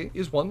paparazzi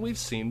is one we've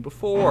seen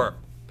before.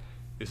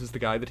 This is the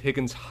guy that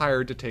Higgins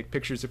hired to take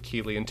pictures of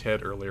Keeley and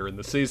Ted earlier in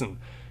the season.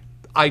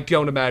 I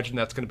don't imagine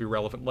that's going to be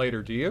relevant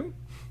later, do you?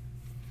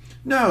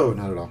 No,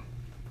 not at all.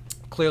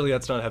 Clearly,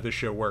 that's not how this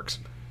show works.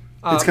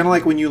 It's kind of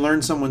like when you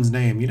learn someone's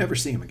name, you never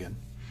see him again.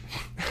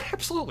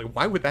 Absolutely.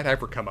 Why would that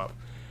ever come up?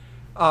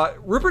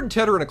 Rupert and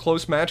Ted are in a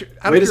close match.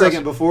 Wait a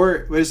second.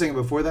 Before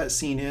that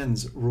scene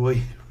ends,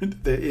 Roy,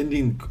 the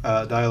ending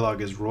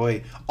dialogue is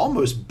Roy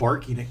almost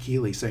barking at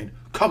Keeley, saying,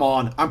 "Come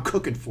on, I'm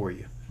cooking for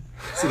you."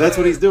 So that's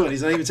what he's doing.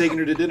 He's not even taking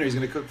her to dinner. He's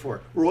going to cook for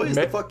her. Roy is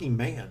the fucking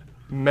man.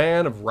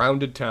 Man of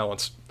rounded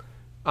talents.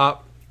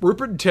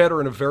 Rupert and Ted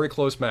are in a very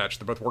close match.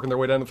 They're both working their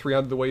way down to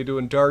 300 the way you do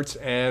in darts,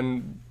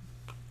 and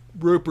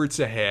Rupert's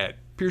ahead.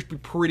 Appears to be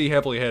pretty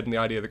heavily ahead in the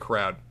idea of the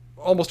crowd.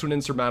 Almost to an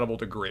insurmountable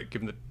degree,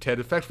 given that Ted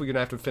effectively going to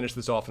have to finish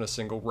this off in a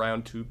single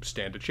round to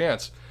stand a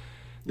chance.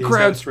 Yeah,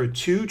 crowds for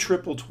 2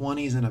 triple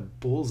 20s and a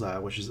bullseye,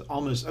 which is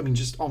almost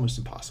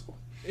impossible.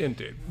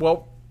 Indeed.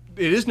 Well,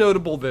 it is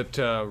notable that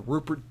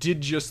Rupert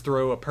did just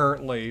throw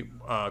apparently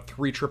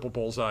 3 triple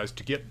bullseyes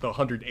to get the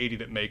 180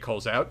 that May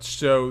calls out.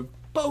 So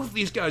both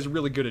these guys are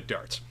really good at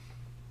darts.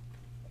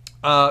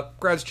 The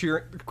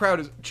crowd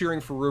is cheering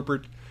for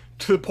Rupert,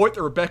 to the point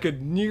that Rebecca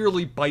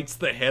nearly bites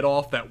the head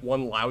off that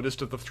one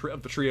loudest of the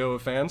trio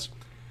of fans.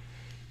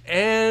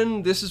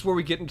 And this is where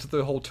we get into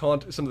the whole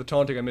some of the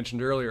taunting I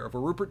mentioned earlier.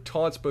 Where Rupert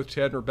taunts both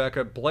Ted and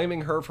Rebecca,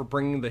 blaming her for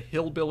bringing the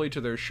hillbilly to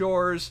their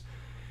shores.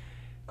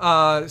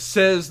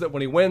 Says that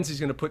when he wins, he's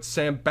going to put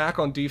Sam back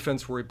on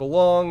defense where he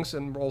belongs,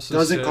 and also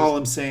doesn't call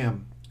him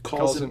Sam.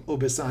 Calls him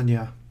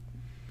Obisanya.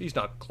 He's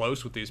not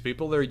close with these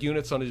people. They're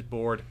units on his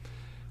board.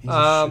 He's a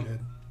shithead.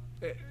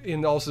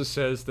 And also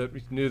says that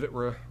he knew that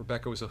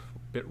Rebecca was a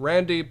bit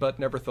randy, but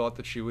never thought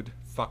that she would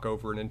fuck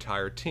over an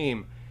entire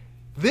team.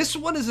 This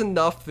one is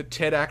enough that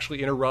Ted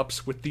actually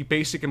interrupts with the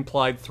basic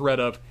implied threat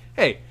of,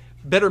 "Hey,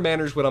 better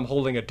manners when I'm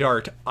holding a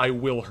dart. I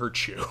will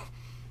hurt you."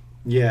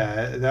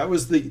 Yeah,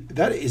 is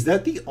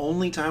that the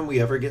only time we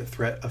ever get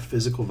threat of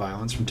physical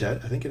violence from Ted?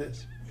 I think it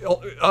is.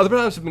 Other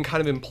times have been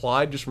kind of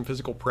implied just from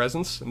physical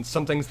presence, and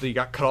some things that he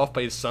got cut off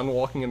by his son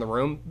walking in the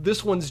room.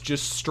 This one's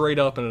just straight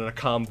up and in a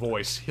calm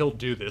voice. He'll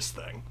do this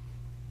thing.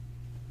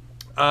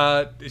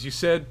 As you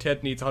said,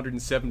 Ted needs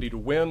 170 to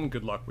win.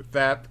 Good luck with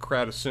that. The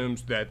crowd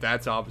assumes that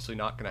that's obviously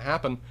not going to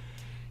happen.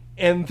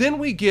 And then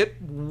we get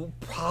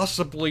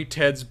possibly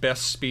Ted's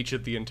best speech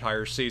of the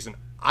entire season.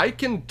 I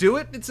can do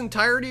it in its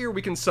entirety, or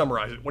we can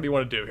summarize it. What do you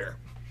want to do here?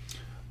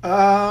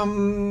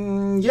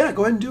 Yeah,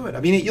 go ahead and do it.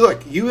 I mean,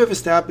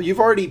 you've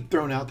already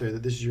thrown out there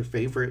that this is your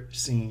favorite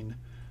scene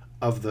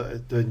of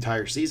the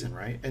entire season,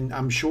 right? And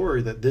I'm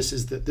sure that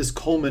this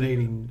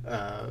culminating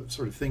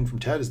sort of thing from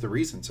Ted is the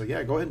reason. So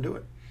yeah, go ahead and do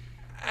it.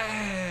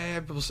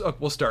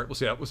 We'll start. We'll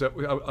see.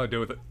 I'll do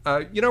with it.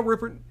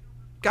 Rupert,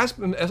 guys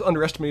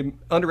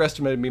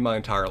underestimated me my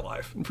entire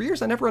life, and for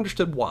years I never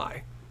understood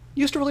why. It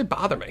used to really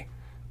bother me.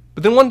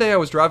 But then one day I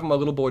was driving my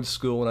little boy to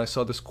school and I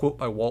saw this quote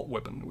by Walt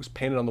Whitman. It was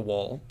painted on the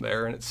wall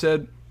there, and it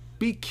said,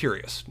 "Be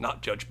curious,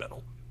 not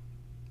judgmental."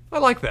 I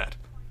like that.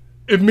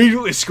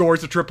 Immediately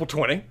scores a triple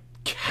 20,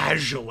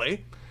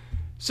 casually.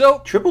 So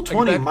triple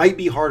 20 might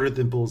be harder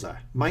than bullseye.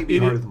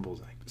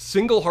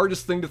 Single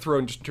hardest thing to throw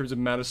in terms of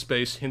amount of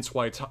space, hence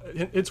why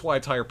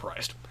it's higher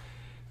priced.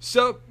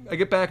 So I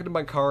get back into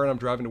my car and I'm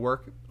driving to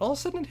work. All of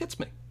a sudden it hits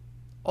me.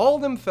 All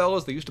them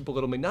fellows that used to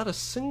belittle me, not a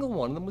single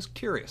one of them was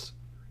curious.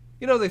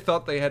 They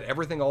thought they had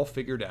everything all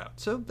figured out.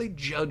 So they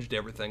judged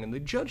everything, and they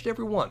judged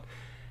everyone.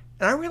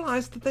 And I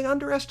realized that they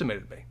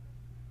underestimated me.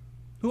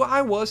 Who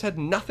I was had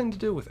nothing to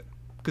do with it.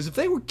 Because if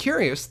they were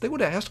curious, they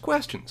would have asked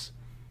questions.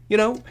 You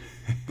know,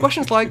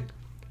 questions like,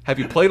 have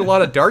you played a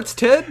lot of darts,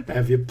 Ted?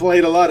 Have you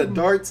played a lot of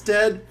darts,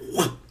 Ted?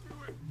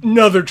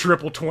 Another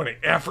triple 20,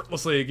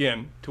 effortlessly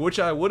again. To which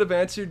I would have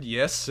answered,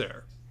 yes,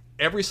 sir.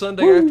 Every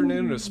Sunday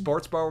afternoon in a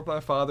sports bar with my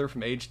father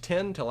from age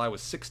 10 till I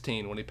was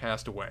 16 when he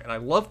passed away. And I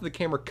love that the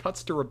camera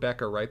cuts to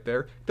Rebecca right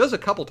there. Does a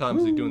couple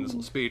times as he's doing this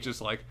little speech. It's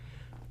like,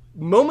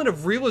 moment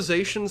of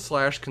realization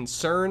 /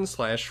 concern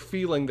 /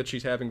 feeling that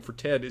she's having for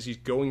Ted as he's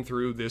going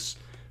through this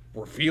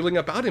revealing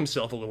about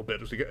himself a little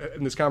bit as we get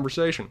in this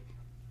conversation.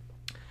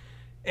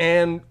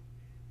 And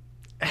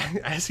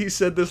as he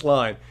said this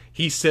line,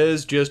 he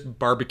says just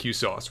barbecue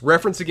sauce.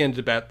 Reference again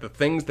to the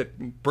things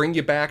that bring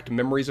you back to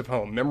memories of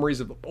home, memories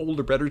of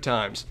older, better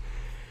times.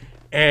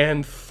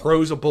 And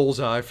throws a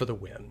bullseye for the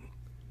win.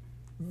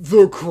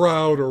 The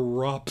crowd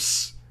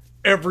erupts.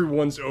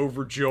 Everyone's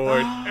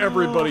overjoyed.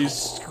 Everybody's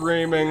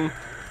screaming.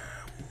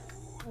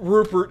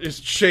 Rupert is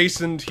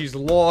chastened. He's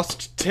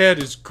lost. Ted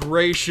is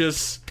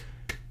gracious.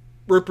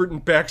 Rupert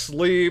and Bex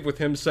leave with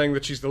him saying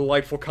that she's the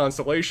delightful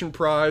consolation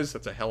prize.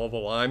 That's a hell of a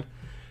line.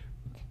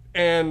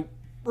 And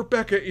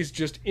Rebecca is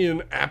just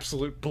in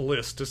absolute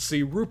bliss to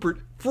see Rupert,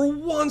 for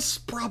once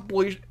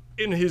probably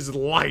in his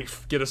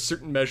life, get a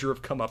certain measure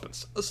of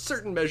comeuppance, a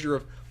certain measure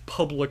of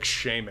public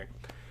shaming.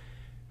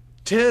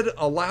 Ted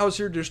allows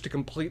her just to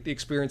complete the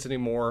experience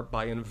anymore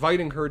by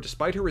inviting her,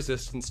 despite her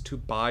resistance, to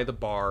buy the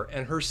bar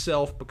and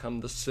herself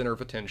become the center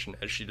of attention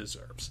as she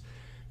deserves.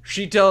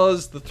 She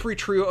does. The three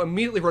trio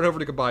immediately run over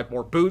to go buy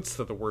more boots.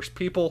 They're the worst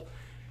people.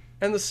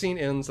 And the scene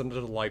ends on a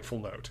delightful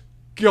note.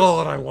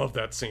 God, I love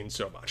that scene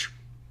so much.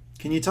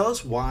 Can you tell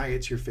us why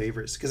it's your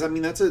favorite? Because, I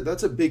mean, that's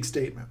a big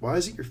statement. Why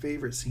is it your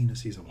favorite scene of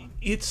season 1?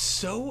 It's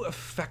so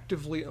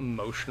effectively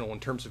emotional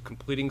in terms of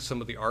completing some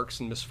of the arcs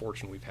and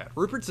misfortune we've had.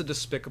 Rupert's a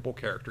despicable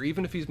character,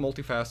 even if he's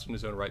multifaceted in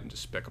his own right and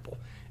despicable.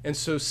 And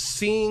so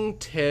seeing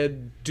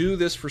Ted do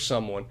this for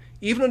someone,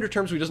 even under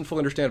terms he doesn't fully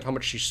understand how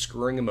much she's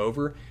screwing him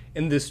over,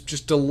 in this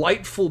just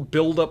delightful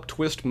build-up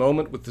twist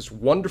moment with this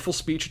wonderful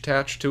speech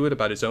attached to it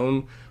about his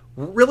own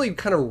really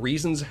kind of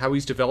reasons how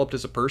he's developed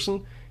as a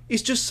person,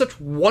 is just such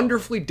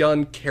wonderfully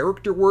done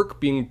character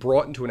work being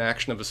brought into an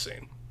action of a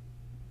scene.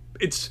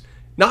 It's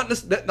not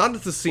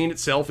that the scene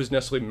itself is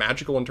necessarily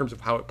magical in terms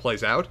of how it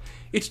plays out.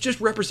 It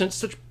just represents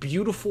such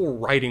beautiful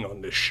writing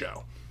on this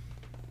show.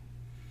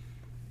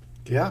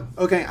 Yeah.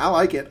 Okay. I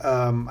like it.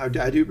 I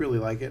do really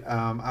like it.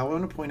 I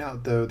want to point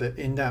out, though, that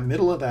in that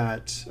middle of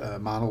that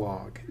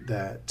monologue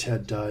that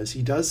Ted does,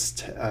 he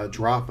does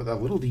drop a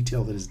little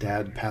detail that his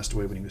dad passed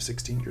away when he was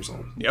 16 years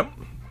old. Yep.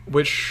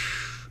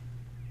 Which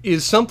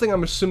is something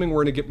I'm assuming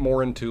we're going to get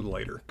more into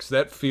later. Because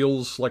that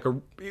feels like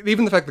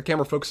even the fact the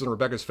camera focuses on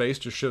Rebecca's face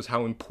just shows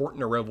how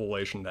important a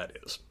revelation that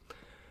is.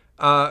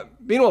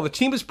 Meanwhile, the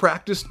team has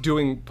practiced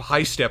doing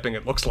high stepping,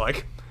 it looks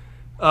like.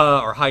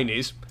 Or high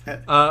knees.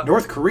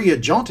 North Korea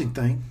jaunting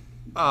thing.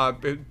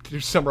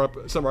 It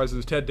summarizes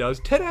as Ted does.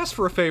 Ted asks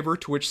for a favor,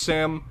 to which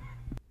Sam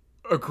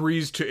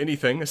agrees to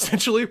anything,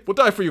 essentially. We'll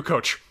die for you,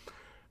 coach.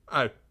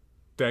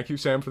 Thank you,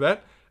 Sam, for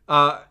that.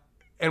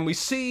 And we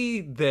see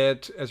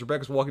that as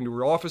Rebecca's walking to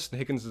her office, and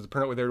Higgins is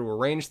apparently there to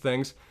arrange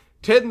things,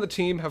 Ted and the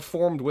team have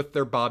formed with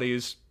their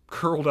bodies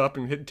curled up,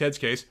 in Ted's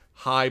case,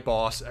 "Hi,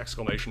 boss!" !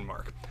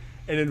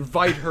 And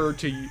invite her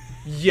to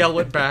yell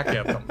it back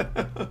at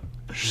them.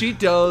 She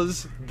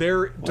does.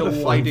 They're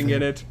delighting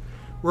in it.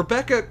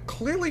 Rebecca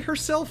clearly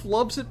herself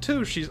loves it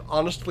too. She's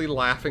honestly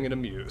laughing and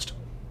amused.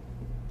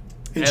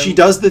 And she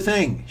does the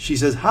thing. She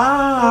says,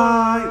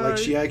 hi! Like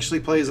she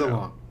actually plays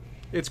along.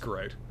 It's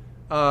great.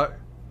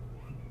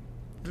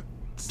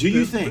 Do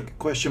you think,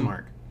 question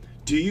mark,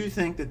 do you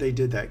think that they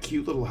did that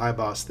cute little hi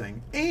boss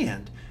thing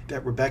and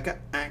that Rebecca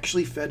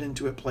actually fed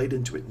into it, played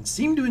into it, and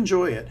seemed to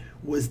enjoy it?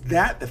 Was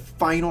that the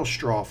final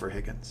straw for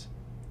Higgins?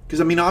 Because,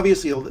 I mean,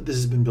 obviously this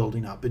has been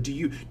building up, but do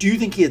you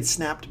think he had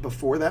snapped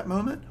before that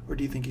moment, or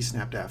do you think he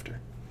snapped after?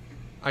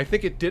 I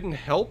think it didn't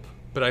help,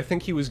 but I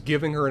think he was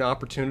giving her an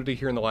opportunity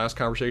here in the last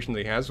conversation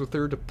that he has with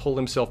her to pull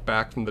himself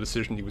back from the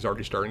decision he was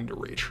already starting to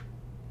reach.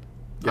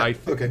 Yeah, I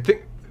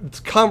think it's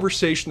a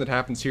conversation that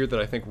happens here that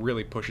I think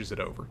really pushes it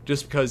over,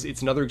 just because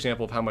it's another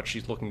example of how much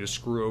she's looking to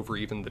screw over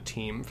even the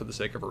team for the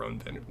sake of her own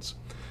vengeance.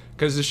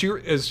 Because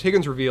as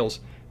Higgins reveals,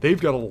 they've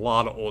got a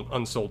lot of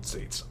unsold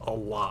seats, a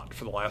lot,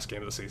 for the last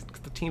game of the season,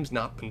 because the team's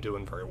not been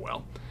doing very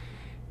well.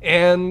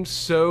 And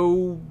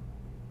so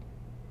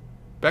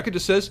Becca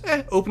just says,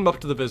 open them up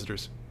to the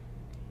visitors.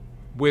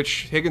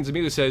 Which Higgins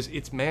immediately says,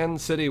 it's Man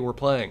City we're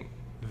playing.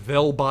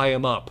 They'll buy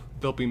them up.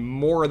 There'll be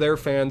more of their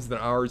fans than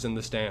ours in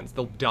the stands.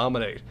 They'll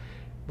dominate.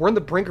 We're on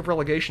the brink of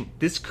relegation.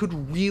 This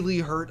could really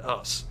hurt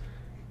us.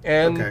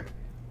 And okay.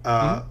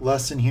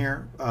 Lesson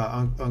here,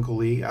 Uncle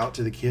Lee, out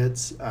to the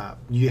kids.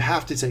 You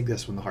have to take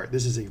this from the heart.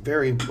 This is a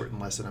very important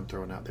lesson I'm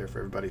throwing out there for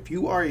everybody. If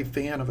you are a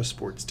fan of a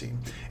sports team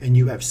and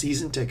you have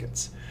season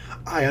tickets,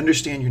 I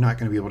understand you're not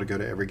going to be able to go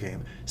to every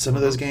game. Some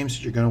of those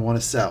games you're going to want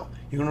to sell.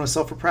 You're going to want to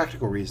sell for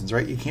practical reasons,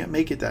 right? You can't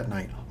make it that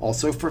night.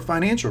 Also for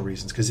financial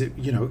reasons, because it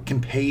can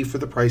pay for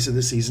the price of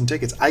the season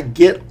tickets. I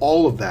get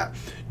all of that.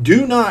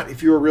 Do not,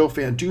 if you're a real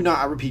fan,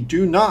 I repeat,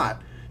 do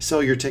not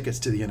sell your tickets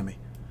to the enemy.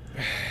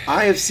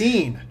 I have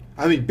seen,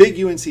 I'm a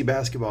big UNC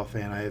basketball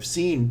fan. I have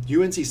seen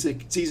UNC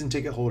season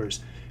ticket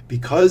holders,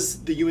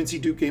 because the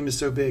UNC Duke game is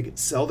so big,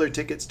 sell their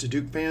tickets to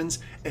Duke fans,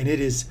 and it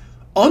is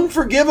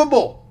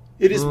unforgivable.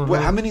 It is,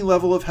 how many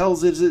level of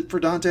hells is it for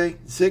Dante?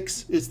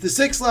 6? It's the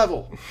 6th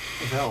level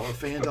of hell, of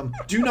fandom.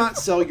 Do not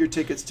sell your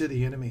tickets to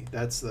the enemy.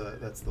 That's the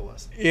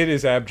lesson. It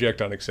is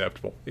abject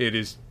unacceptable. It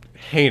is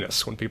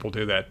heinous when people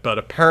do that. But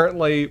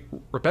apparently,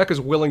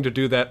 Rebecca's willing to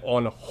do that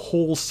on a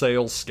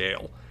wholesale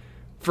scale.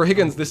 For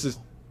Higgins, this is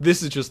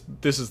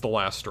the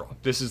last straw.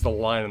 This is the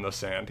line in the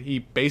sand. He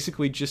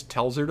basically just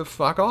tells her to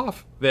fuck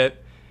off. That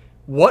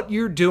what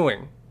you're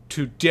doing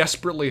to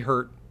desperately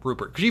hurt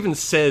Rupert, because he even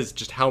says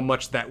just how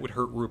much that would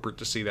hurt Rupert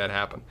to see that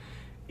happen.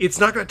 It's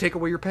not going to take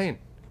away your pain.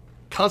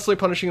 Constantly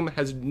punishing him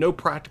has no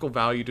practical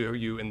value to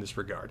you in this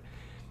regard.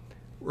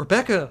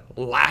 Rebecca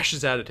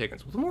lashes out at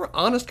Higgins with more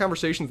honest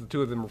conversations the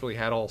two of them really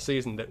had all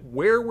season, that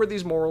where were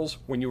these morals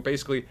when you were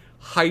basically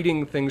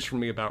hiding things from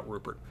me about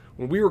Rupert?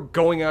 When we were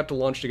going out to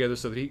lunch together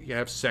so that he could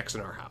have sex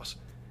in our house.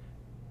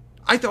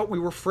 I thought we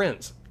were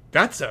friends.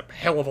 That's a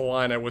hell of a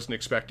line. I wasn't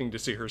expecting to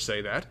see her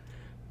say that.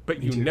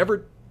 But you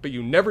never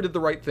did the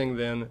right thing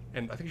then,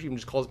 and I think she even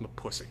just calls him a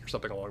pussy or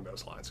something along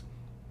those lines.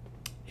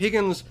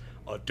 Higgins,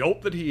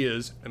 adult that he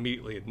is,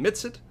 immediately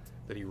admits it,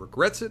 that he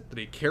regrets it, that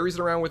he carries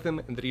it around with him,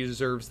 and that he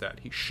deserves that.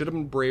 He should have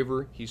been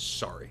braver. He's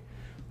sorry.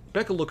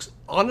 Becca looks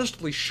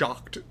honestly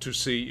shocked to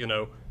see,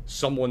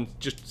 someone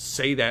just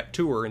say that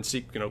to her and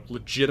seek,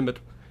 legitimate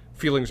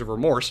feelings of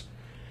remorse.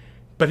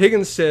 But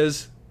Higgins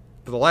says,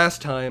 for the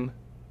last time,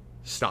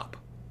 stop.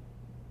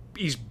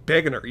 He's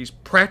begging her. He's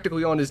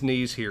practically on his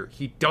knees here.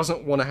 He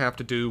doesn't want to have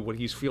to do what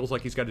he feels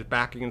like he's got his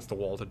back against the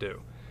wall to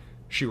do.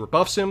 She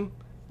rebuffs him,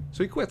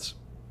 so he quits.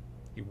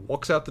 He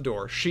walks out the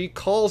door. She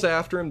calls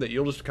after him that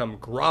you'll just come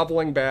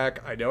groveling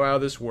back. I know how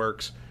this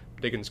works.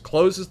 Higgins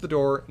closes the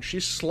door, and she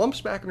slumps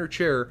back in her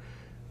chair,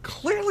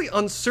 clearly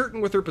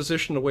uncertain with her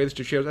position in a way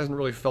that she hasn't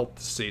really felt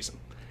this season.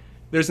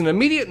 There's an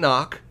immediate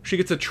knock. She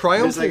gets a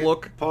triumphal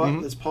look.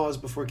 Let's pause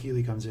before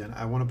Keeley comes in.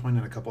 I want to point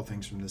out a couple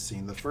things from this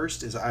scene. The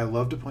first is I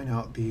love to point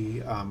out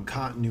the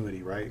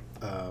continuity, right?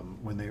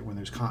 When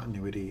there's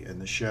continuity in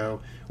the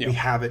show, we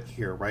have it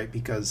here, right?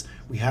 Because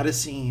we had a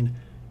scene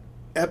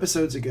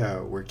episodes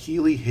ago where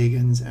Keeley,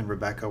 Higgins, and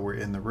Rebecca were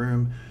in the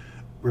room.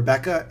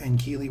 Rebecca and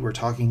Keeley were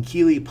talking.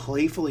 Keeley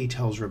playfully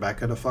tells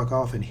Rebecca to fuck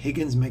off, and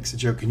Higgins makes a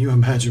joke. Can you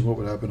imagine what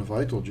would happen if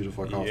I told you to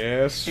fuck off?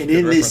 Yes. And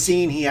in this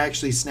scene, he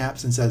actually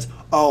snaps and says,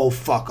 "Oh,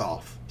 fuck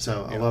off."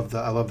 So I love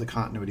the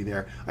continuity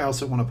there. I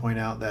also want to point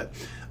out that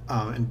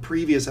in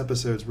previous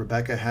episodes,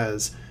 Rebecca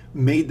has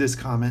made this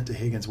comment to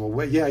Higgins.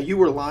 Well, you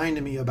were lying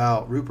to me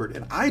about Rupert,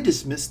 and I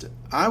dismissed it.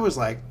 I was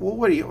like, well,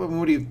 what do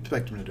you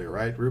expect him to do,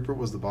 right? Rupert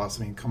was the boss.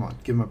 I mean, come on,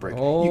 give him a break.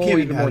 You can't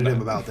be mad at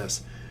him about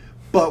this.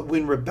 But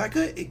when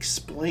Rebecca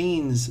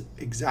explains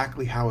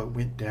exactly how it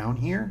went down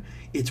here,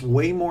 it's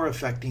way more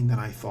affecting than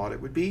I thought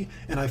it would be.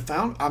 And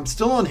I'm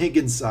still on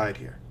Higgins' side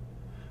here.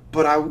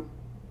 But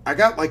I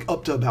got like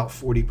up to about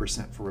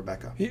 40% for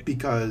Rebecca.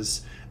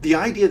 Because the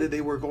idea that they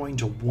were going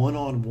to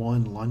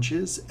one-on-one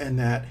lunches and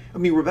that,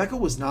 Rebecca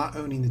was not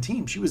owning the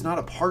team. She was not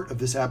a part of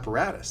this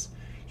apparatus.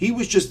 He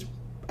was just,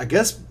 I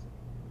guess,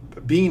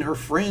 being her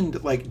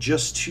friend, like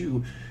just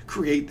to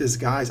create this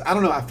guy's. I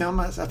don't know. I found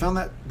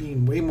that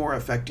being way more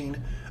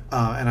affecting,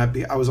 and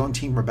I was on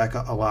Team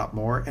Rebecca a lot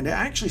more. And it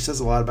actually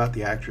says a lot about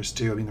the actress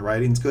too. The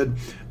writing's good,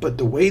 but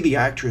the way the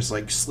actress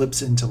like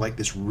slips into like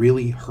this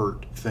really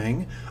hurt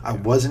thing, I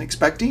wasn't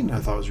expecting. And I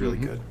thought it was really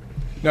good.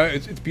 No,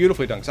 it's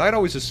beautifully done. Because I'd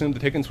always assumed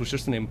that Higgins was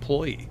just an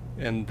employee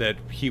and that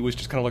he was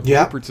just kind of like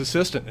Rupert's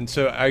assistant. And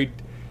so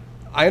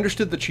I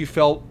understood that she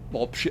felt,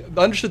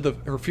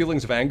 her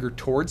feelings of anger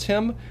towards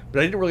him, but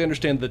I didn't really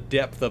understand the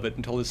depth of it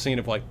until this scene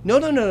of like,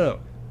 no.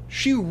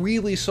 She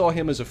really saw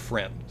him as a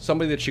friend,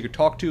 somebody that she could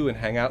talk to and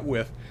hang out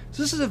with.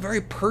 So this is a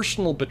very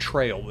personal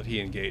betrayal that he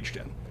engaged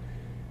in.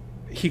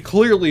 He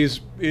clearly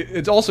is,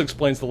 it also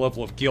explains the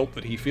level of guilt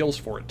that he feels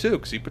for it too,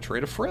 because he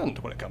betrayed a friend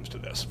when it comes to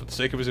this, for the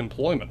sake of his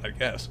employment, I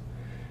guess.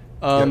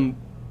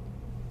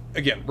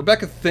 Again,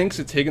 Rebecca thinks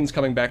it's Higgins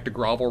coming back to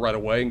grovel right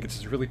away and gets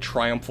this really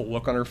triumphal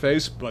look on her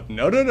face, but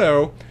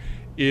no,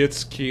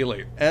 it's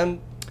Keeley.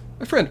 And,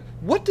 my friend,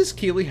 what does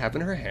Keeley have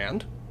in her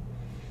hand?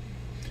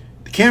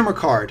 The camera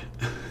card.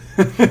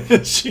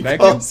 Thank you.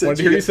 Wanted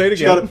to hear you say it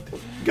again.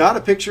 Got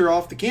a picture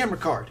off the camera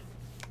card.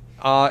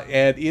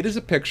 And it is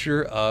a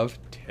picture of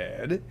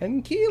Ted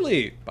and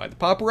Keeley by the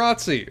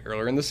paparazzi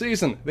earlier in the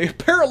season. They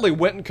apparently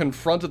went and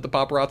confronted the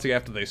paparazzi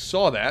after they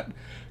saw that.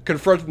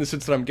 Confronted in the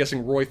sense that I'm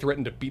guessing Roy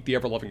threatened to beat the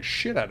ever-loving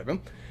shit out of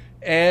him.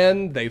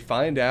 And they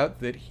find out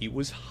that he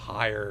was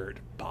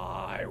hired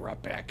by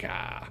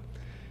Rebecca.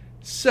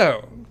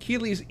 So,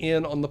 Keeley's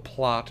in on the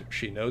plot.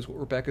 She knows what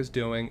Rebecca's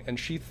doing, and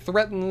she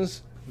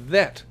threatens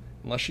that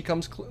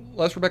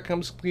unless Rebecca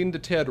comes clean to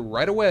Ted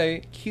right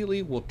away,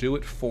 Keeley will do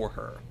it for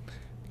her.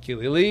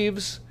 Keeley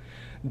leaves.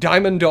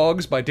 Diamond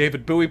Dogs by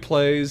David Bowie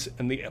plays,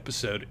 and the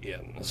episode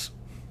ends.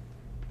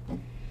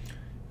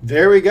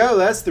 There we go.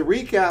 That's the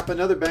recap.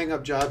 Another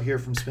bang-up job here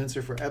from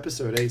Spencer for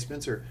episode 8.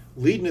 Spencer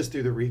leading us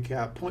through the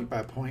recap, point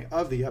by point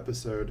of the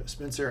episode.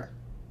 Spencer,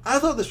 I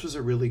thought this was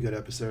a really good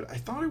episode. I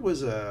thought it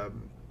was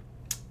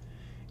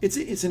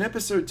it's an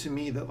episode to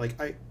me that, like,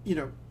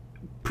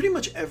 pretty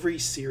much every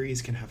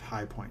series can have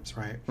high points,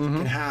 right? Mm-hmm.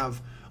 Can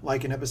have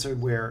like an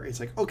episode where it's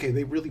like, okay,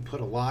 they really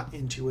put a lot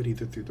into it,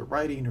 either through the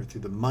writing or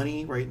through the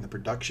money, right, and the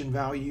production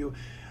value.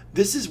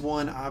 This is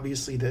one,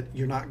 obviously, that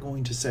you're not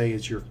going to say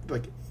is your,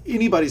 like,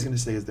 anybody's going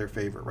to say is their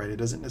favorite, right? It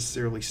doesn't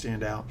necessarily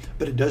stand out,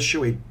 but it does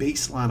show a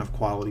baseline of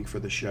quality for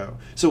the show.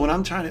 So when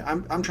I'm trying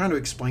to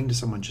explain to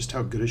someone just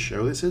how good a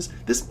show this is,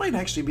 this might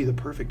actually be the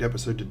perfect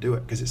episode to do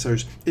it, because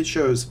it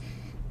shows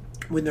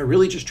when they're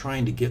really just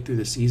trying to get through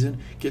the season,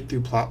 get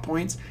through plot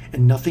points,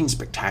 and nothing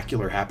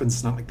spectacular happens.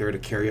 It's not like they're at a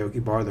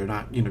karaoke bar. They're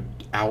not,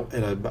 out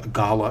at a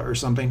gala or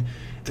something.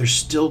 There's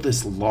still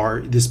this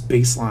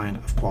baseline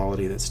of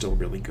quality that's still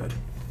really good.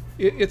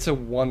 It's a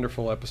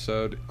wonderful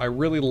episode. I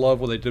really love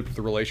what they did with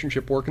the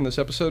relationship work in this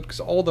episode, because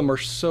all of them are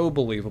so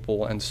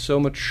believable and so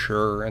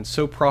mature and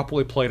so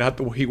properly played out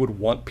the way he would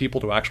want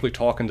people to actually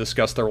talk and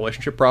discuss their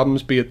relationship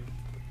problems, be it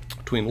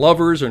between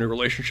lovers or new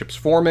relationships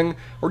forming,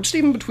 or just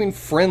even between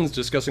friends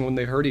discussing when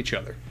they hurt each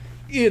other.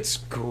 It's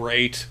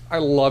great. I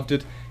loved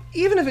it.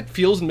 Even if it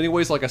feels in many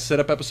ways like a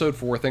setup episode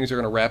for where things are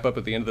going to wrap up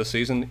at the end of the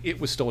season, it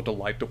was still a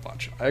delight to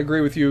watch. I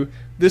agree with you.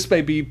 This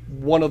may be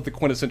one of the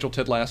quintessential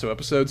Ted Lasso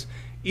episodes,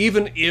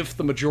 even if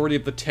the majority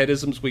of the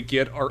Tedisms we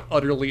get are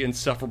utterly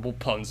insufferable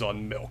puns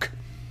on milk.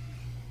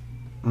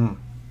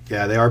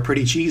 Yeah, they are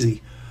pretty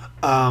cheesy.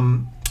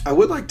 I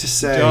would like to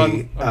say...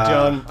 I'm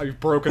done. You've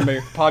broken me.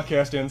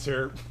 Podcast ends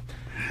here.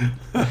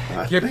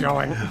 Keep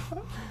going.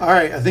 All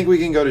right, I think we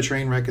can go to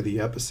Trainwreck of the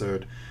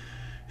episode.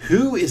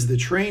 Who is the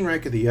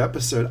Trainwreck of the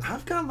episode?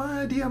 I've got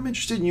my idea. I'm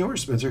interested in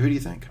yours, Spencer. Who do you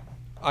think?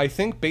 I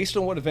think, based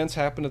on what events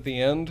happened at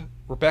the end,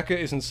 Rebecca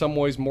is in some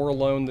ways more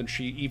alone than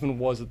she even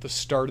was at the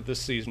start of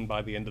this season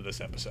by the end of this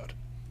episode.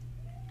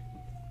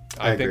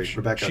 I agree.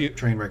 Rebecca,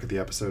 Trainwreck of the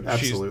episode.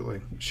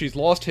 Absolutely. She's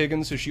lost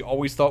Higgins, who she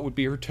always thought would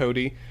be her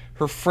toady.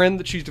 Her friend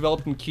that she's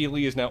developed in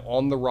Keeley is now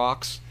on the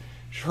rocks.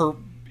 Her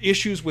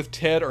issues with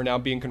Ted are now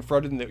being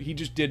confronted, and that he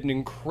just did an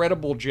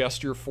incredible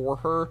gesture for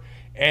her,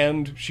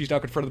 and she's now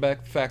confronted the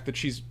fact that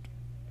she's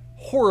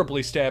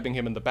horribly stabbing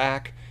him in the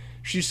back.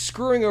 She's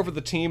screwing over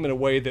the team in a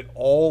way that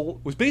all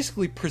was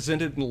basically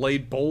presented and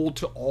laid bold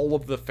to all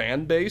of the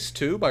fan base,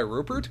 too, by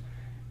Rupert.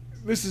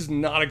 This is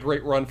not a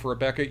great run for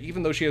Rebecca,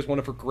 even though she has one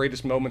of her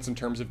greatest moments in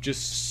terms of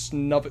just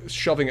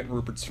shoving it in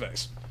Rupert's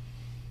face.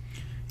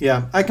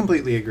 Yeah, I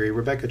completely agree.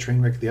 Rebecca,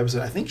 Trainwreck of the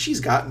episode. I think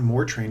she's gotten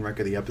more Trainwreck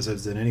of the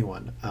episodes than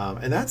anyone.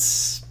 And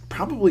that's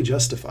probably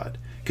justified,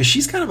 because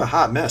she's kind of a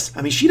hot mess.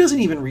 I mean, she doesn't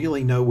even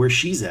really know where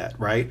she's at,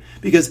 right?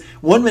 Because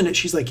one minute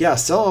she's like, yeah,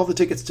 sell all the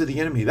tickets to the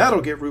enemy.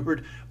 That'll get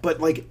Rupert.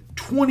 But like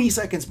 20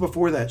 seconds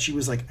before that, she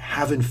was like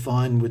having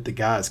fun with the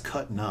guys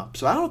cutting up.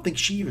 So I don't think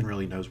she even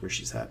really knows where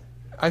she's at.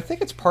 I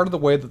think it's part of the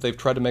way that they've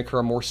tried to make her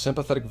a more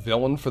sympathetic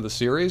villain for the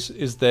series,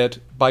 is that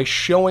by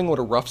showing what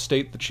a rough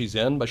state that she's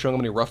in, by showing how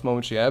many rough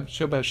moments she has,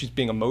 show how she's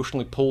being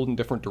emotionally pulled in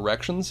different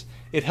directions,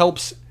 it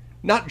helps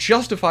not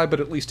justify,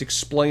 but at least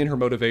explain her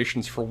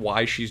motivations for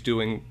why she's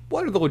doing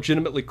what are the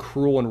legitimately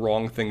cruel and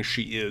wrong things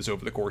she is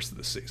over the course of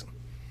this season.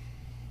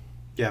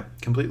 Yeah,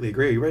 completely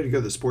agree. Are you ready to go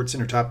to the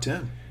Sportscenter Top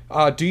 10?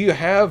 Do you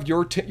have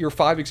your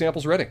 5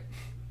 examples ready?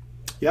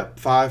 Yep,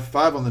 five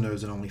on the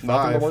nose and only 5.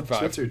 Nothing but word 5.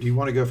 Spencer, do you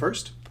want to go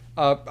first?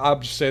 I'll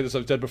just say this,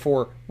 I've said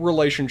before,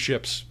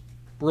 relationships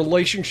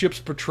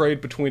portrayed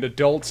between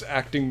adults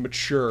acting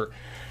mature.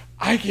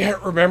 I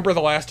can't remember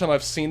the last time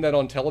I've seen that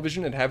on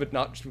television and have it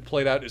not just be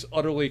played out as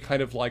utterly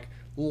kind of like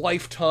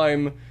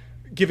Lifetime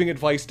giving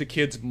advice to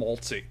kids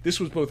maltsy. This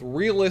was both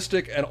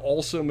realistic and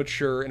also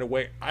mature in a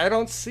way I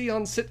don't see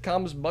on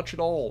sitcoms much at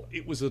all.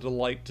 It was a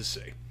delight to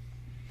see.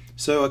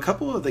 So a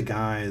couple of the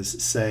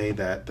guys say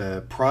that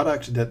the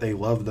product that they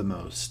love the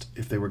most,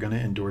 if they were going to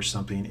endorse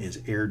something,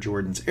 is Air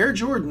Jordans. Air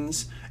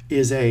Jordans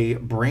is a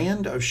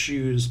brand of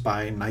shoes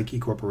by Nike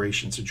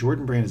Corporation. So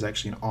Jordan Brand is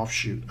actually an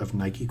offshoot of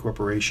Nike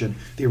Corporation.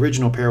 The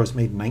original pair was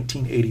made in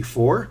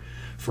 1984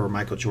 for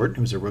Michael Jordan,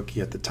 who was a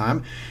rookie at the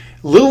time.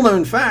 Little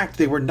known fact,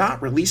 they were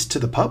not released to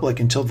the public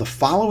until the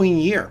following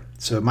year.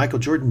 So Michael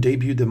Jordan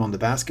debuted them on the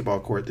basketball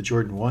court, the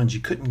Jordan 1s. You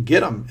couldn't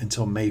get them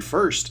until May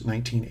 1st,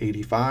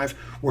 1985.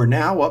 We're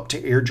now up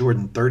to Air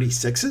Jordan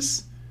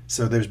 36s.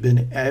 So there's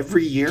been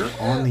every year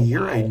on the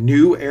year a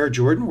new Air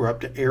Jordan. We're up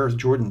to Air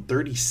Jordan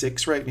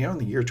 36 right now in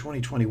the year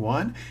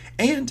 2021.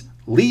 And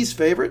Lee's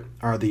favorite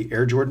are the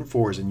Air Jordan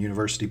 4s in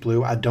University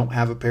Blue. I don't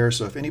have a pair,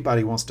 so if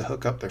anybody wants to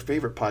hook up their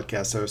favorite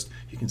podcast host,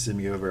 you can send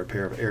me over a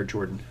pair of Air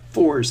Jordan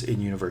 4s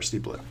in University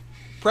Blue.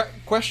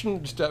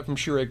 Question just from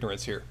sheer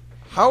ignorance here.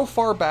 How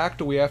far back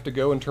do we have to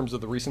go in terms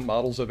of the recent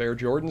models of Air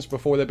Jordans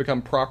before they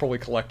become properly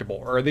collectible?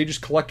 Or are they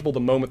just collectible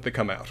the moment they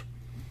come out?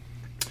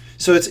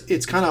 So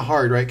it's kind of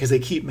hard, right? Because they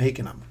keep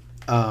making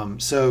them.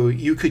 So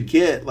you could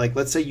get, like,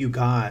 let's say you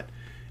got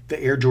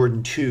the Air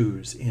Jordan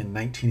 2s in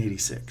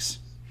 1986.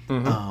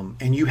 Mm-hmm.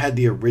 And you had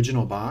the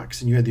original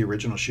box and you had the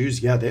original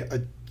shoes. Yeah,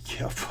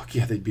 Yeah, fuck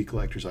yeah, they'd be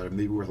collector's items.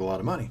 They'd be worth a lot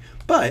of money.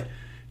 But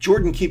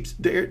Jordan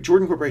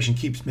Corporation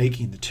keeps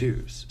making the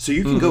twos, so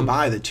you can go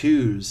buy the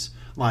twos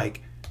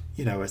like,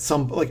 at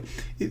some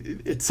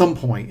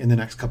point in the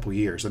next couple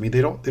years. I mean,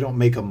 they don't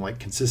make them like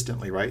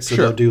consistently, right? So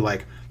they'll do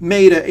like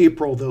May to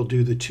April, they'll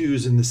do the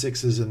 2s and the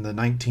 6s and the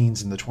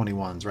 19s and the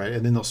 21s, right?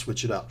 And then they'll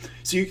switch it up.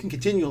 So you can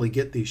continually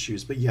get these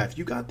shoes. But yeah, if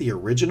you got the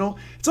original,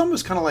 it's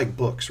almost kind of like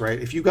books, right?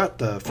 If you got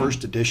the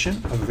first edition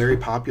of a very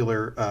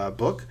popular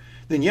book,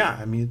 then yeah,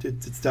 I mean,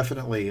 it's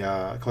definitely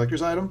a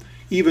collector's item,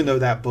 even though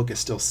that book is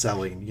still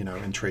selling,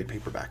 in trade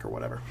paperback or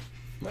whatever.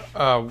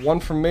 One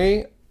from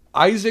me,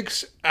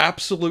 Isaac's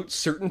absolute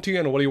certainty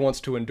on what he wants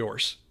to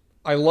endorse.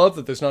 I love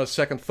that there's not a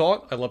second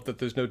thought. I love that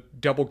there's no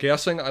double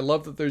guessing. I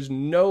love that there's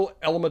no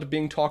element of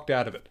being talked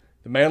out of it.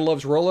 The man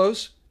loves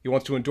Rolos. He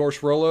wants to endorse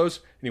Rolos,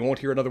 and he won't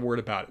hear another word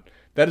about it.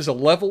 That is a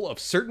level of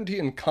certainty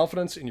and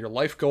confidence in your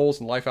life goals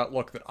and life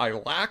outlook that I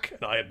lack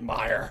and I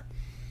admire.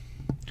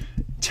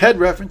 Ted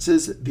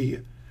references the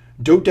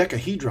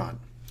dodecahedron.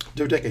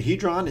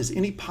 Dodecahedron is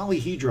any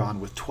polyhedron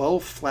with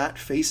 12 flat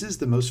faces.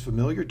 The most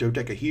familiar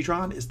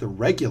dodecahedron is the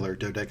regular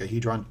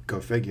dodecahedron,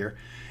 go figure,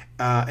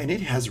 and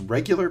it has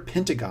regular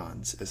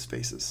pentagons as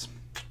faces.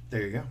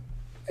 There you go.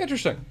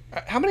 Interesting.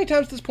 How many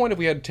times at this point have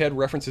we had Ted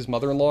reference his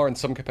mother-in-law in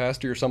some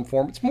capacity or some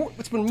form?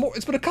 It's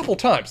been a couple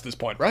times at this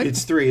point, right?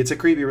 It's 3. It's a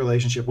creepy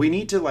relationship. We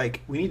need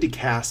to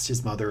cast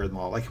his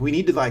mother-in-law. Like, we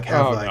need to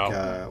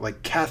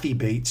have Kathy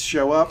Bates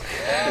show up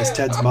as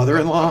Ted's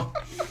mother-in-law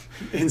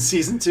in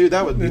season 2.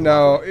 That would be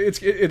lovely.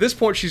 At this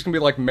point she's gonna be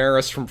like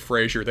Maris from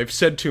Frasier. They've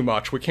said too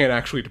much. We can't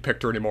actually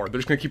depict her anymore. They're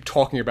just gonna keep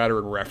talking about her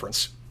in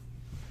reference.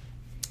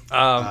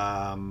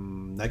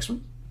 Next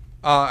one.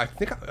 I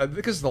think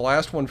this is the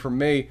last one for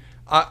me.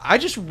 I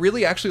just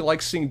really actually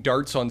like seeing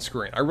darts on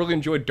screen. I really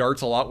enjoyed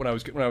darts a lot when I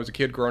was a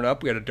kid growing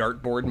up. We had a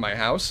dart board in my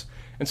house,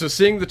 and so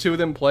seeing the two of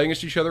them playing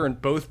against each other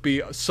and both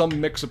be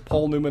some mix of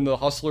Paul Newman, the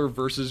Hustler,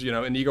 versus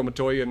Inigo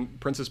Montoya and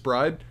Princess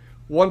Bride.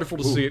 Wonderful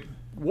to see it.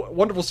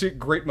 Wonderful to see it.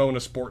 Great moment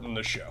of sport in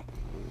this show.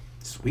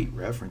 Sweet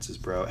references,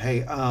 bro.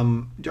 Hey,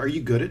 are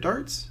you good at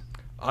darts?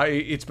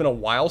 It's been a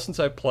while since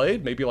I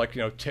played. Maybe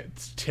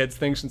Ted's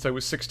thing since I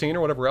was 16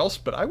 or whatever else.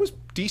 But I was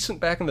decent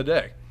back in the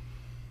day.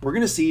 We're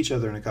gonna see each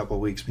other in a couple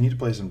of weeks. We need to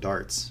play some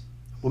darts.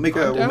 We'll make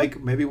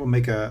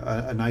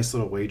a nice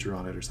little wager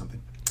on it or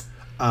something.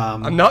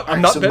 I'm not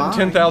betting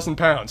 10,000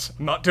 pounds.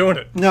 I'm not doing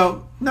it.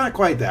 No, not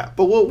quite that.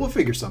 But we'll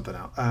figure something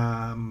out.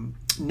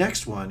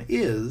 Next one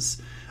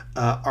is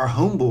our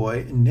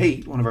homeboy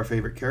Nate, one of our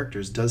favorite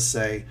characters, does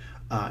say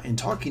in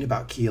talking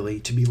about Keeley,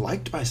 to be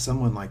liked by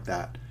someone like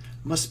that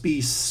must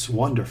be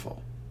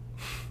wonderful.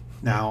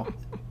 Now,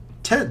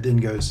 Ted then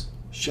goes,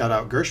 shout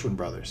out Gershwin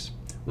Brothers.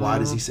 Why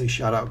does he say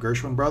shout out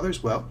Gershwin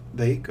Brothers? Well,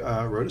 they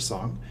wrote a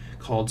song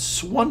called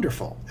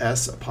Swonderful,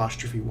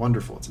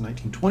 S''Wonderful. It's a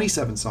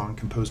 1927 song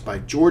composed by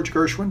George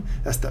Gershwin.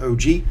 That's the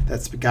OG.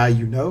 That's the guy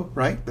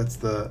right? That's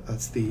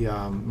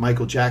the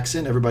Michael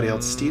Jackson, everybody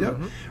else is Tito.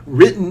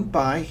 Written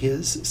by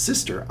his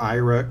sister,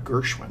 Ira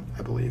Gershwin,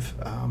 I believe.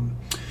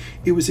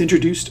 It was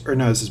introduced,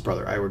 it's his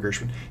brother, Ira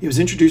Gershwin. It was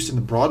introduced in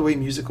the Broadway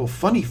musical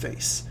Funny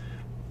Face.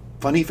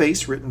 Funny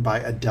Face, written by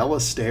Adele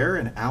Astaire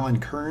and Alan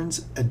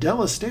Kearns. Adele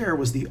Astaire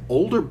was the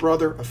older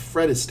brother of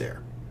Fred Astaire.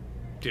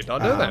 Did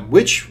not know that.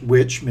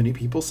 Which many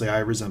people say I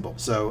resemble.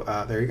 So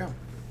there you go.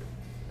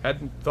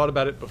 Hadn't thought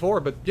about it before,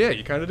 but yeah,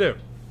 you kind of do.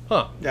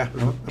 Huh. Yeah.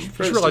 Just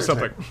realized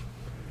something.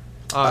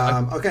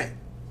 Okay.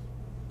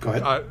 Go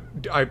ahead.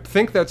 I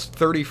think that's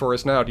 30 for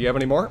us now. Do you have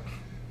any more?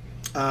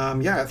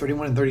 Yeah,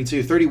 31 and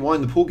 32.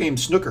 31, the pool game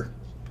snooker.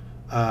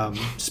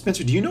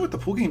 Spencer, do you know what the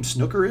pool game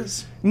snooker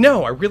is?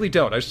 No, I really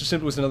don't. I just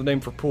assumed it was another name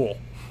for pool.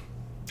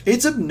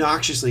 It's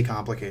obnoxiously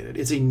complicated.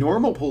 It's a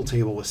normal pool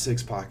table with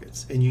 6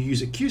 pockets, and you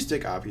use a cue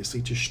stick,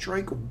 obviously, to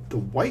strike the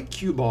white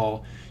cue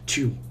ball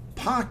to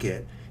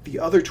pocket the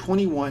other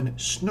 21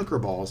 snooker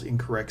balls in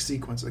correct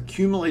sequence,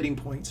 accumulating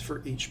points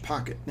for each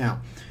pocket.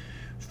 Now,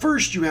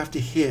 first you have to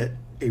hit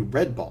a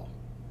red ball.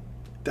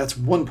 That's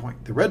 1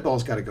 point. The red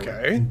ball's got to go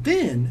in. And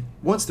then,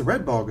 once the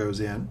red ball goes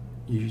in,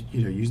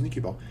 using the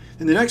cue ball,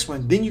 then the next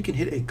one, then you can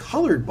hit a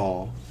colored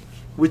ball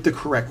with the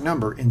correct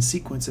number in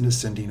sequence in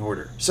ascending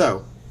order.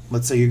 So,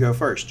 let's say you go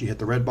first. You hit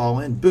the red ball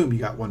in, boom, you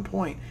got 1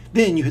 point.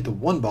 Then you hit the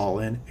 1 ball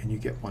in, and you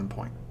get 1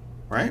 point,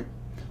 right?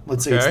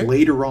 Let's say it's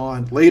later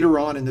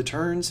on in the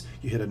turns,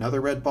 you hit another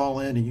red ball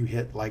in, and you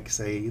hit,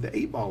 say, the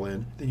 8 ball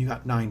in, then you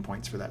got 9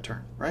 points for that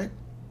turn, right?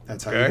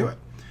 That's how you do it.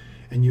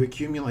 And you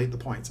accumulate the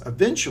points.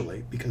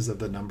 Eventually, because of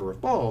the number of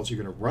balls,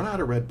 you're going to run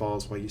out of red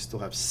balls while you still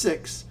have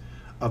 6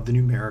 of the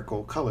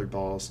numerical colored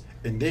balls,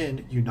 and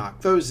then you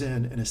knock those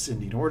in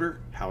ascending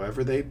order,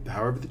 however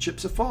the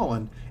chips have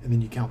fallen, and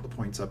then you count the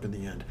points up in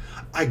the end.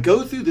 I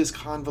go through this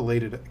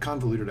convoluted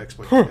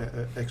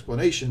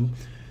explanation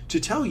to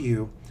tell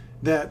you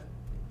that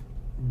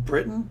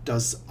Britain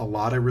does a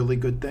lot of really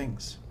good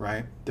things,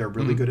 right? They're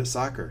really good at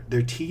soccer.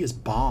 Their tea is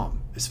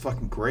bomb. It's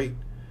fucking great.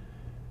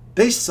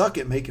 They suck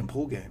at making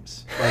pool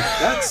games.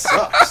 That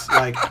sucks.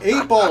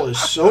 8 ball is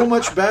so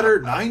much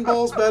better. 9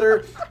 ball's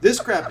better. This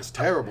crap is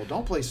terrible.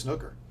 Don't play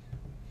snooker.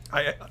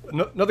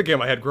 Another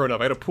game I had growing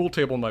up, I had a pool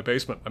table in my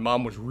basement. My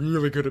mom was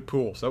really good at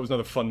pool, so that was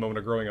another fun moment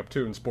of growing up,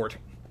 too, in sport.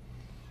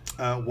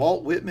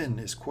 Walt Whitman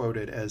is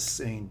quoted as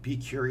saying, "Be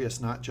curious,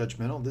 not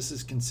judgmental." This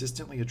is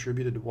consistently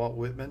attributed to Walt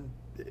Whitman.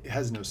 It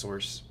has no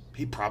source.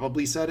 He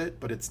probably said it,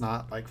 but it's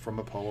not like from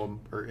a poem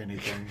or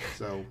anything.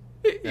 So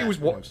he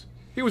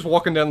was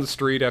walking down the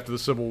street after the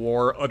Civil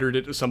War, uttered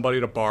it to somebody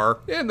at a bar,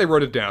 and they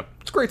wrote it down.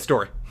 It's a great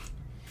story.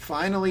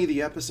 Finally,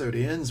 the episode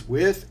ends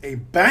with a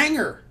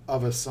banger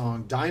of a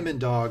song, "Diamond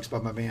Dogs" by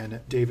my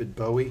man David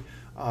Bowie.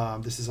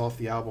 This is off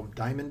the album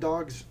Diamond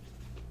Dogs.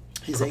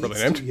 His 8th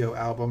studio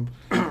album,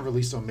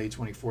 released on May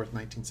 24th,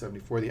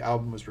 1974. The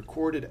album was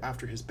recorded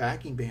after his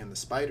backing band, the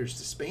Spiders,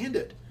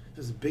 disbanded. It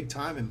was a big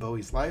time in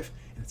Bowie's life,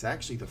 and it's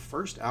actually the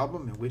first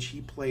album in which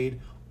he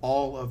played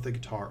all of the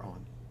guitar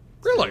on.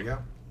 Really? There you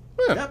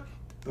go. Yeah. Yep.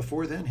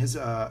 Before then, his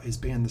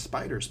band, the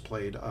Spiders,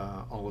 played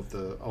all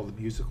the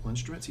musical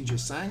instruments. He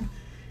just sang.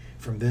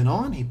 From then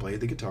on, he played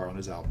the guitar on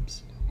his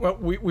albums. Well,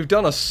 we've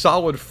done a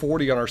solid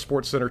 40 on our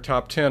Sportscenter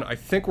Top 10. I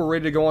think we're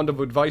ready to go on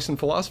to advice and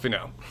philosophy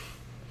now.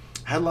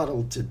 Had a lot of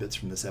little tidbits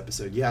from this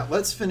episode. Yeah,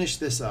 let's finish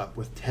this up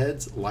with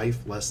Ted's life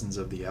lessons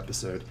of the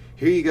episode.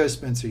 Here you go,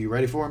 Spencer. You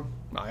ready for them?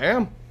 I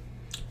am.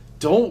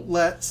 Don't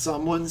let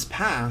someone's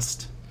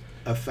past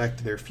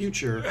affect their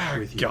future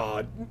with you.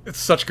 God, it's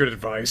such good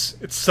advice.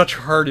 It's such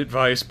hard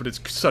advice, but it's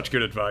such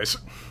good advice.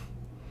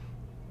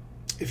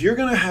 If you're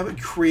going to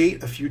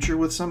create a future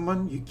with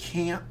someone, you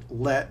can't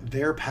let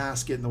their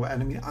past get in the way.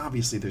 And I mean,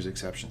 obviously there's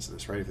exceptions to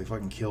this, right? If they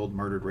fucking killed,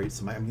 murdered, raped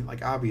somebody, I mean,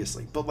 like,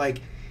 obviously. But,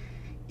 like,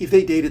 if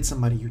they dated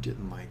somebody you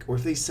didn't like, or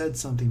if they said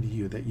something to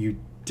you that you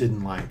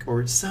didn't like,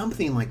 or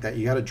something like that,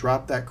 you got to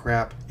drop that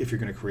crap if you're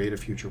going to create a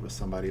future with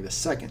somebody. The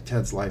second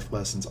Ted's life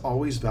lessons: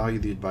 always value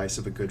the advice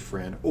of a good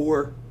friend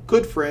or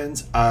good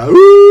friends.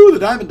 The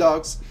Diamond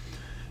Dogs.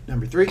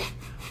 Number 3,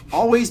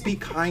 always be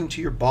kind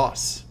to your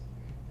boss.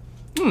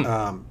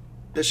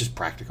 That's just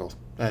practical.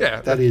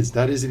 That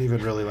isn't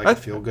even really like a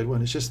feel-good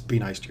one. It's just be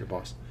nice to your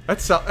boss.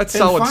 That's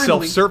solid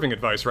self-serving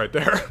advice right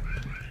there.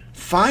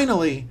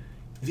 Finally,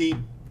 the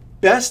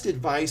best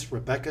advice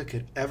Rebecca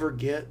could ever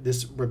get.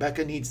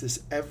 Rebecca needs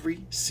this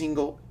every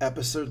single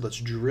episode. Let's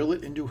drill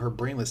it into her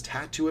brain. Let's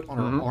tattoo it on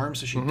her arm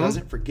so she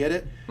doesn't forget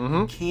it.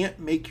 You can't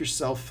make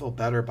yourself feel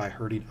better by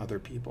hurting other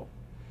people.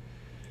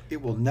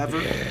 It will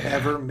never,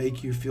 ever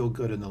make you feel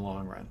good in the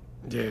long run.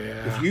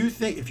 Yeah.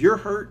 If you're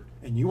hurt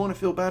and you want to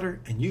feel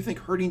better and you think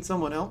hurting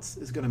someone else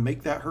is going to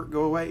make that hurt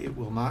go away, it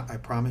will not. I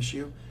promise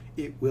you,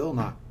 it will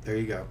not. There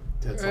you go.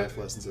 Ted's life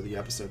lessons of the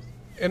episode.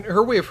 And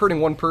her way of hurting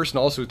one person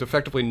also is to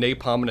effectively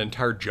napalm an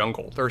entire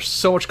jungle. There's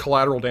so much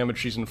collateral damage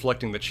she's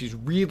inflicting that she's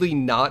really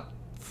not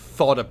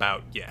thought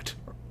about yet.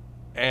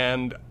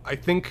 And I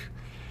think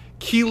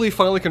Keeley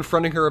finally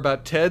confronting her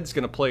about Ted's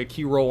going to play a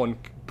key role in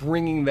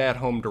bringing that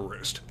home to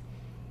roost.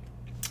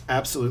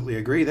 Absolutely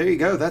agree. There you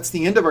go. That's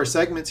the end of our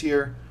segments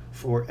here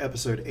for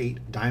episode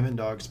 8, Diamond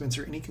Dog.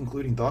 Spencer, any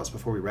concluding thoughts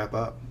before we wrap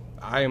up?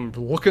 I am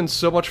looking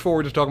so much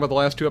forward to talking about the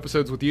last 2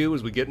 episodes with you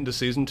as we get into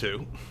season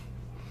 2.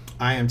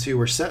 I am too.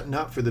 We're setting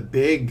up for the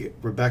big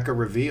Rebecca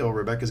reveal.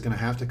 Rebecca's going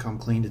to have to come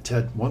clean to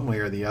Ted one way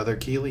or the other.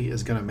 Keeley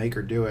is going to make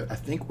her do it. I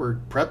think we're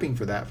prepping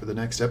for that for the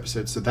next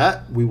episode. So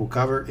that we will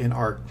cover in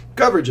our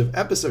coverage of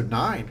episode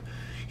 9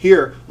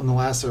 here on the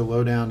Lasso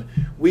Lowdown.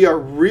 We are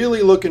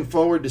really looking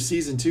forward to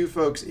season 2,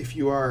 folks. If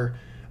you are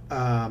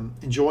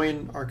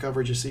enjoying our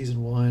coverage of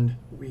season 1,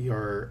 we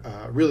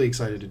are really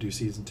excited to do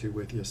season 2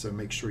 with you. So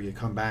make sure you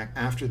come back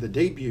after the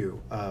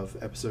debut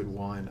of episode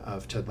 1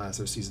 of Ted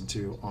Lasso season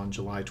 2 on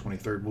July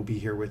 23rd. We'll be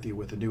here with you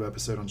with a new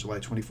episode on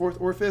July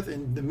 24th or 5th.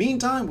 In the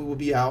meantime, we will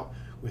be out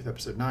with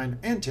episode 9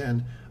 and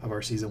 10 of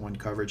our season 1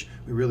 coverage.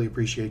 We really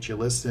appreciate you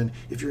listening.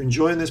 If you're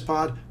enjoying this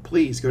pod,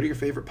 please go to your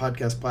favorite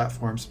podcast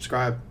platform,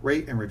 subscribe,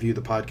 rate, and review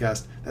the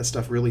podcast. That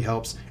stuff really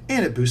helps,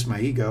 and it boosts my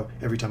ego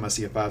every time I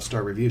see a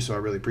 5-star review, so I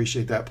really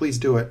appreciate that. Please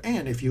do it.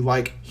 And if you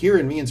like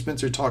hearing me and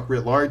Spencer talk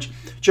writ large,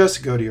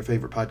 just go to your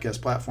favorite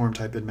podcast platform,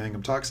 type in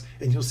Mangum Talks,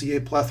 and you'll see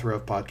a plethora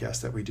of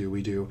podcasts that we do.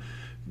 We do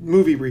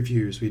movie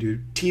reviews, we do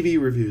TV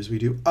reviews, we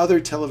do other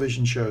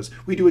television shows,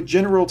 we do a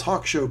general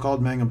talk show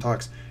called Mangum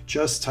Talks.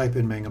 Just type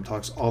in Mangum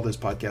Talks, all those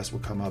podcasts will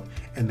come up,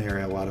 and they are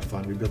a lot of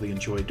fun. We really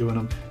enjoy doing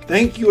them.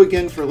 Thank you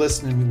again for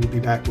listening. We will be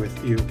back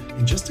with you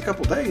in just a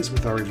couple days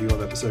with our review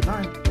of episode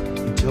 9.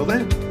 Until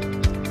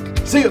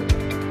then, see you.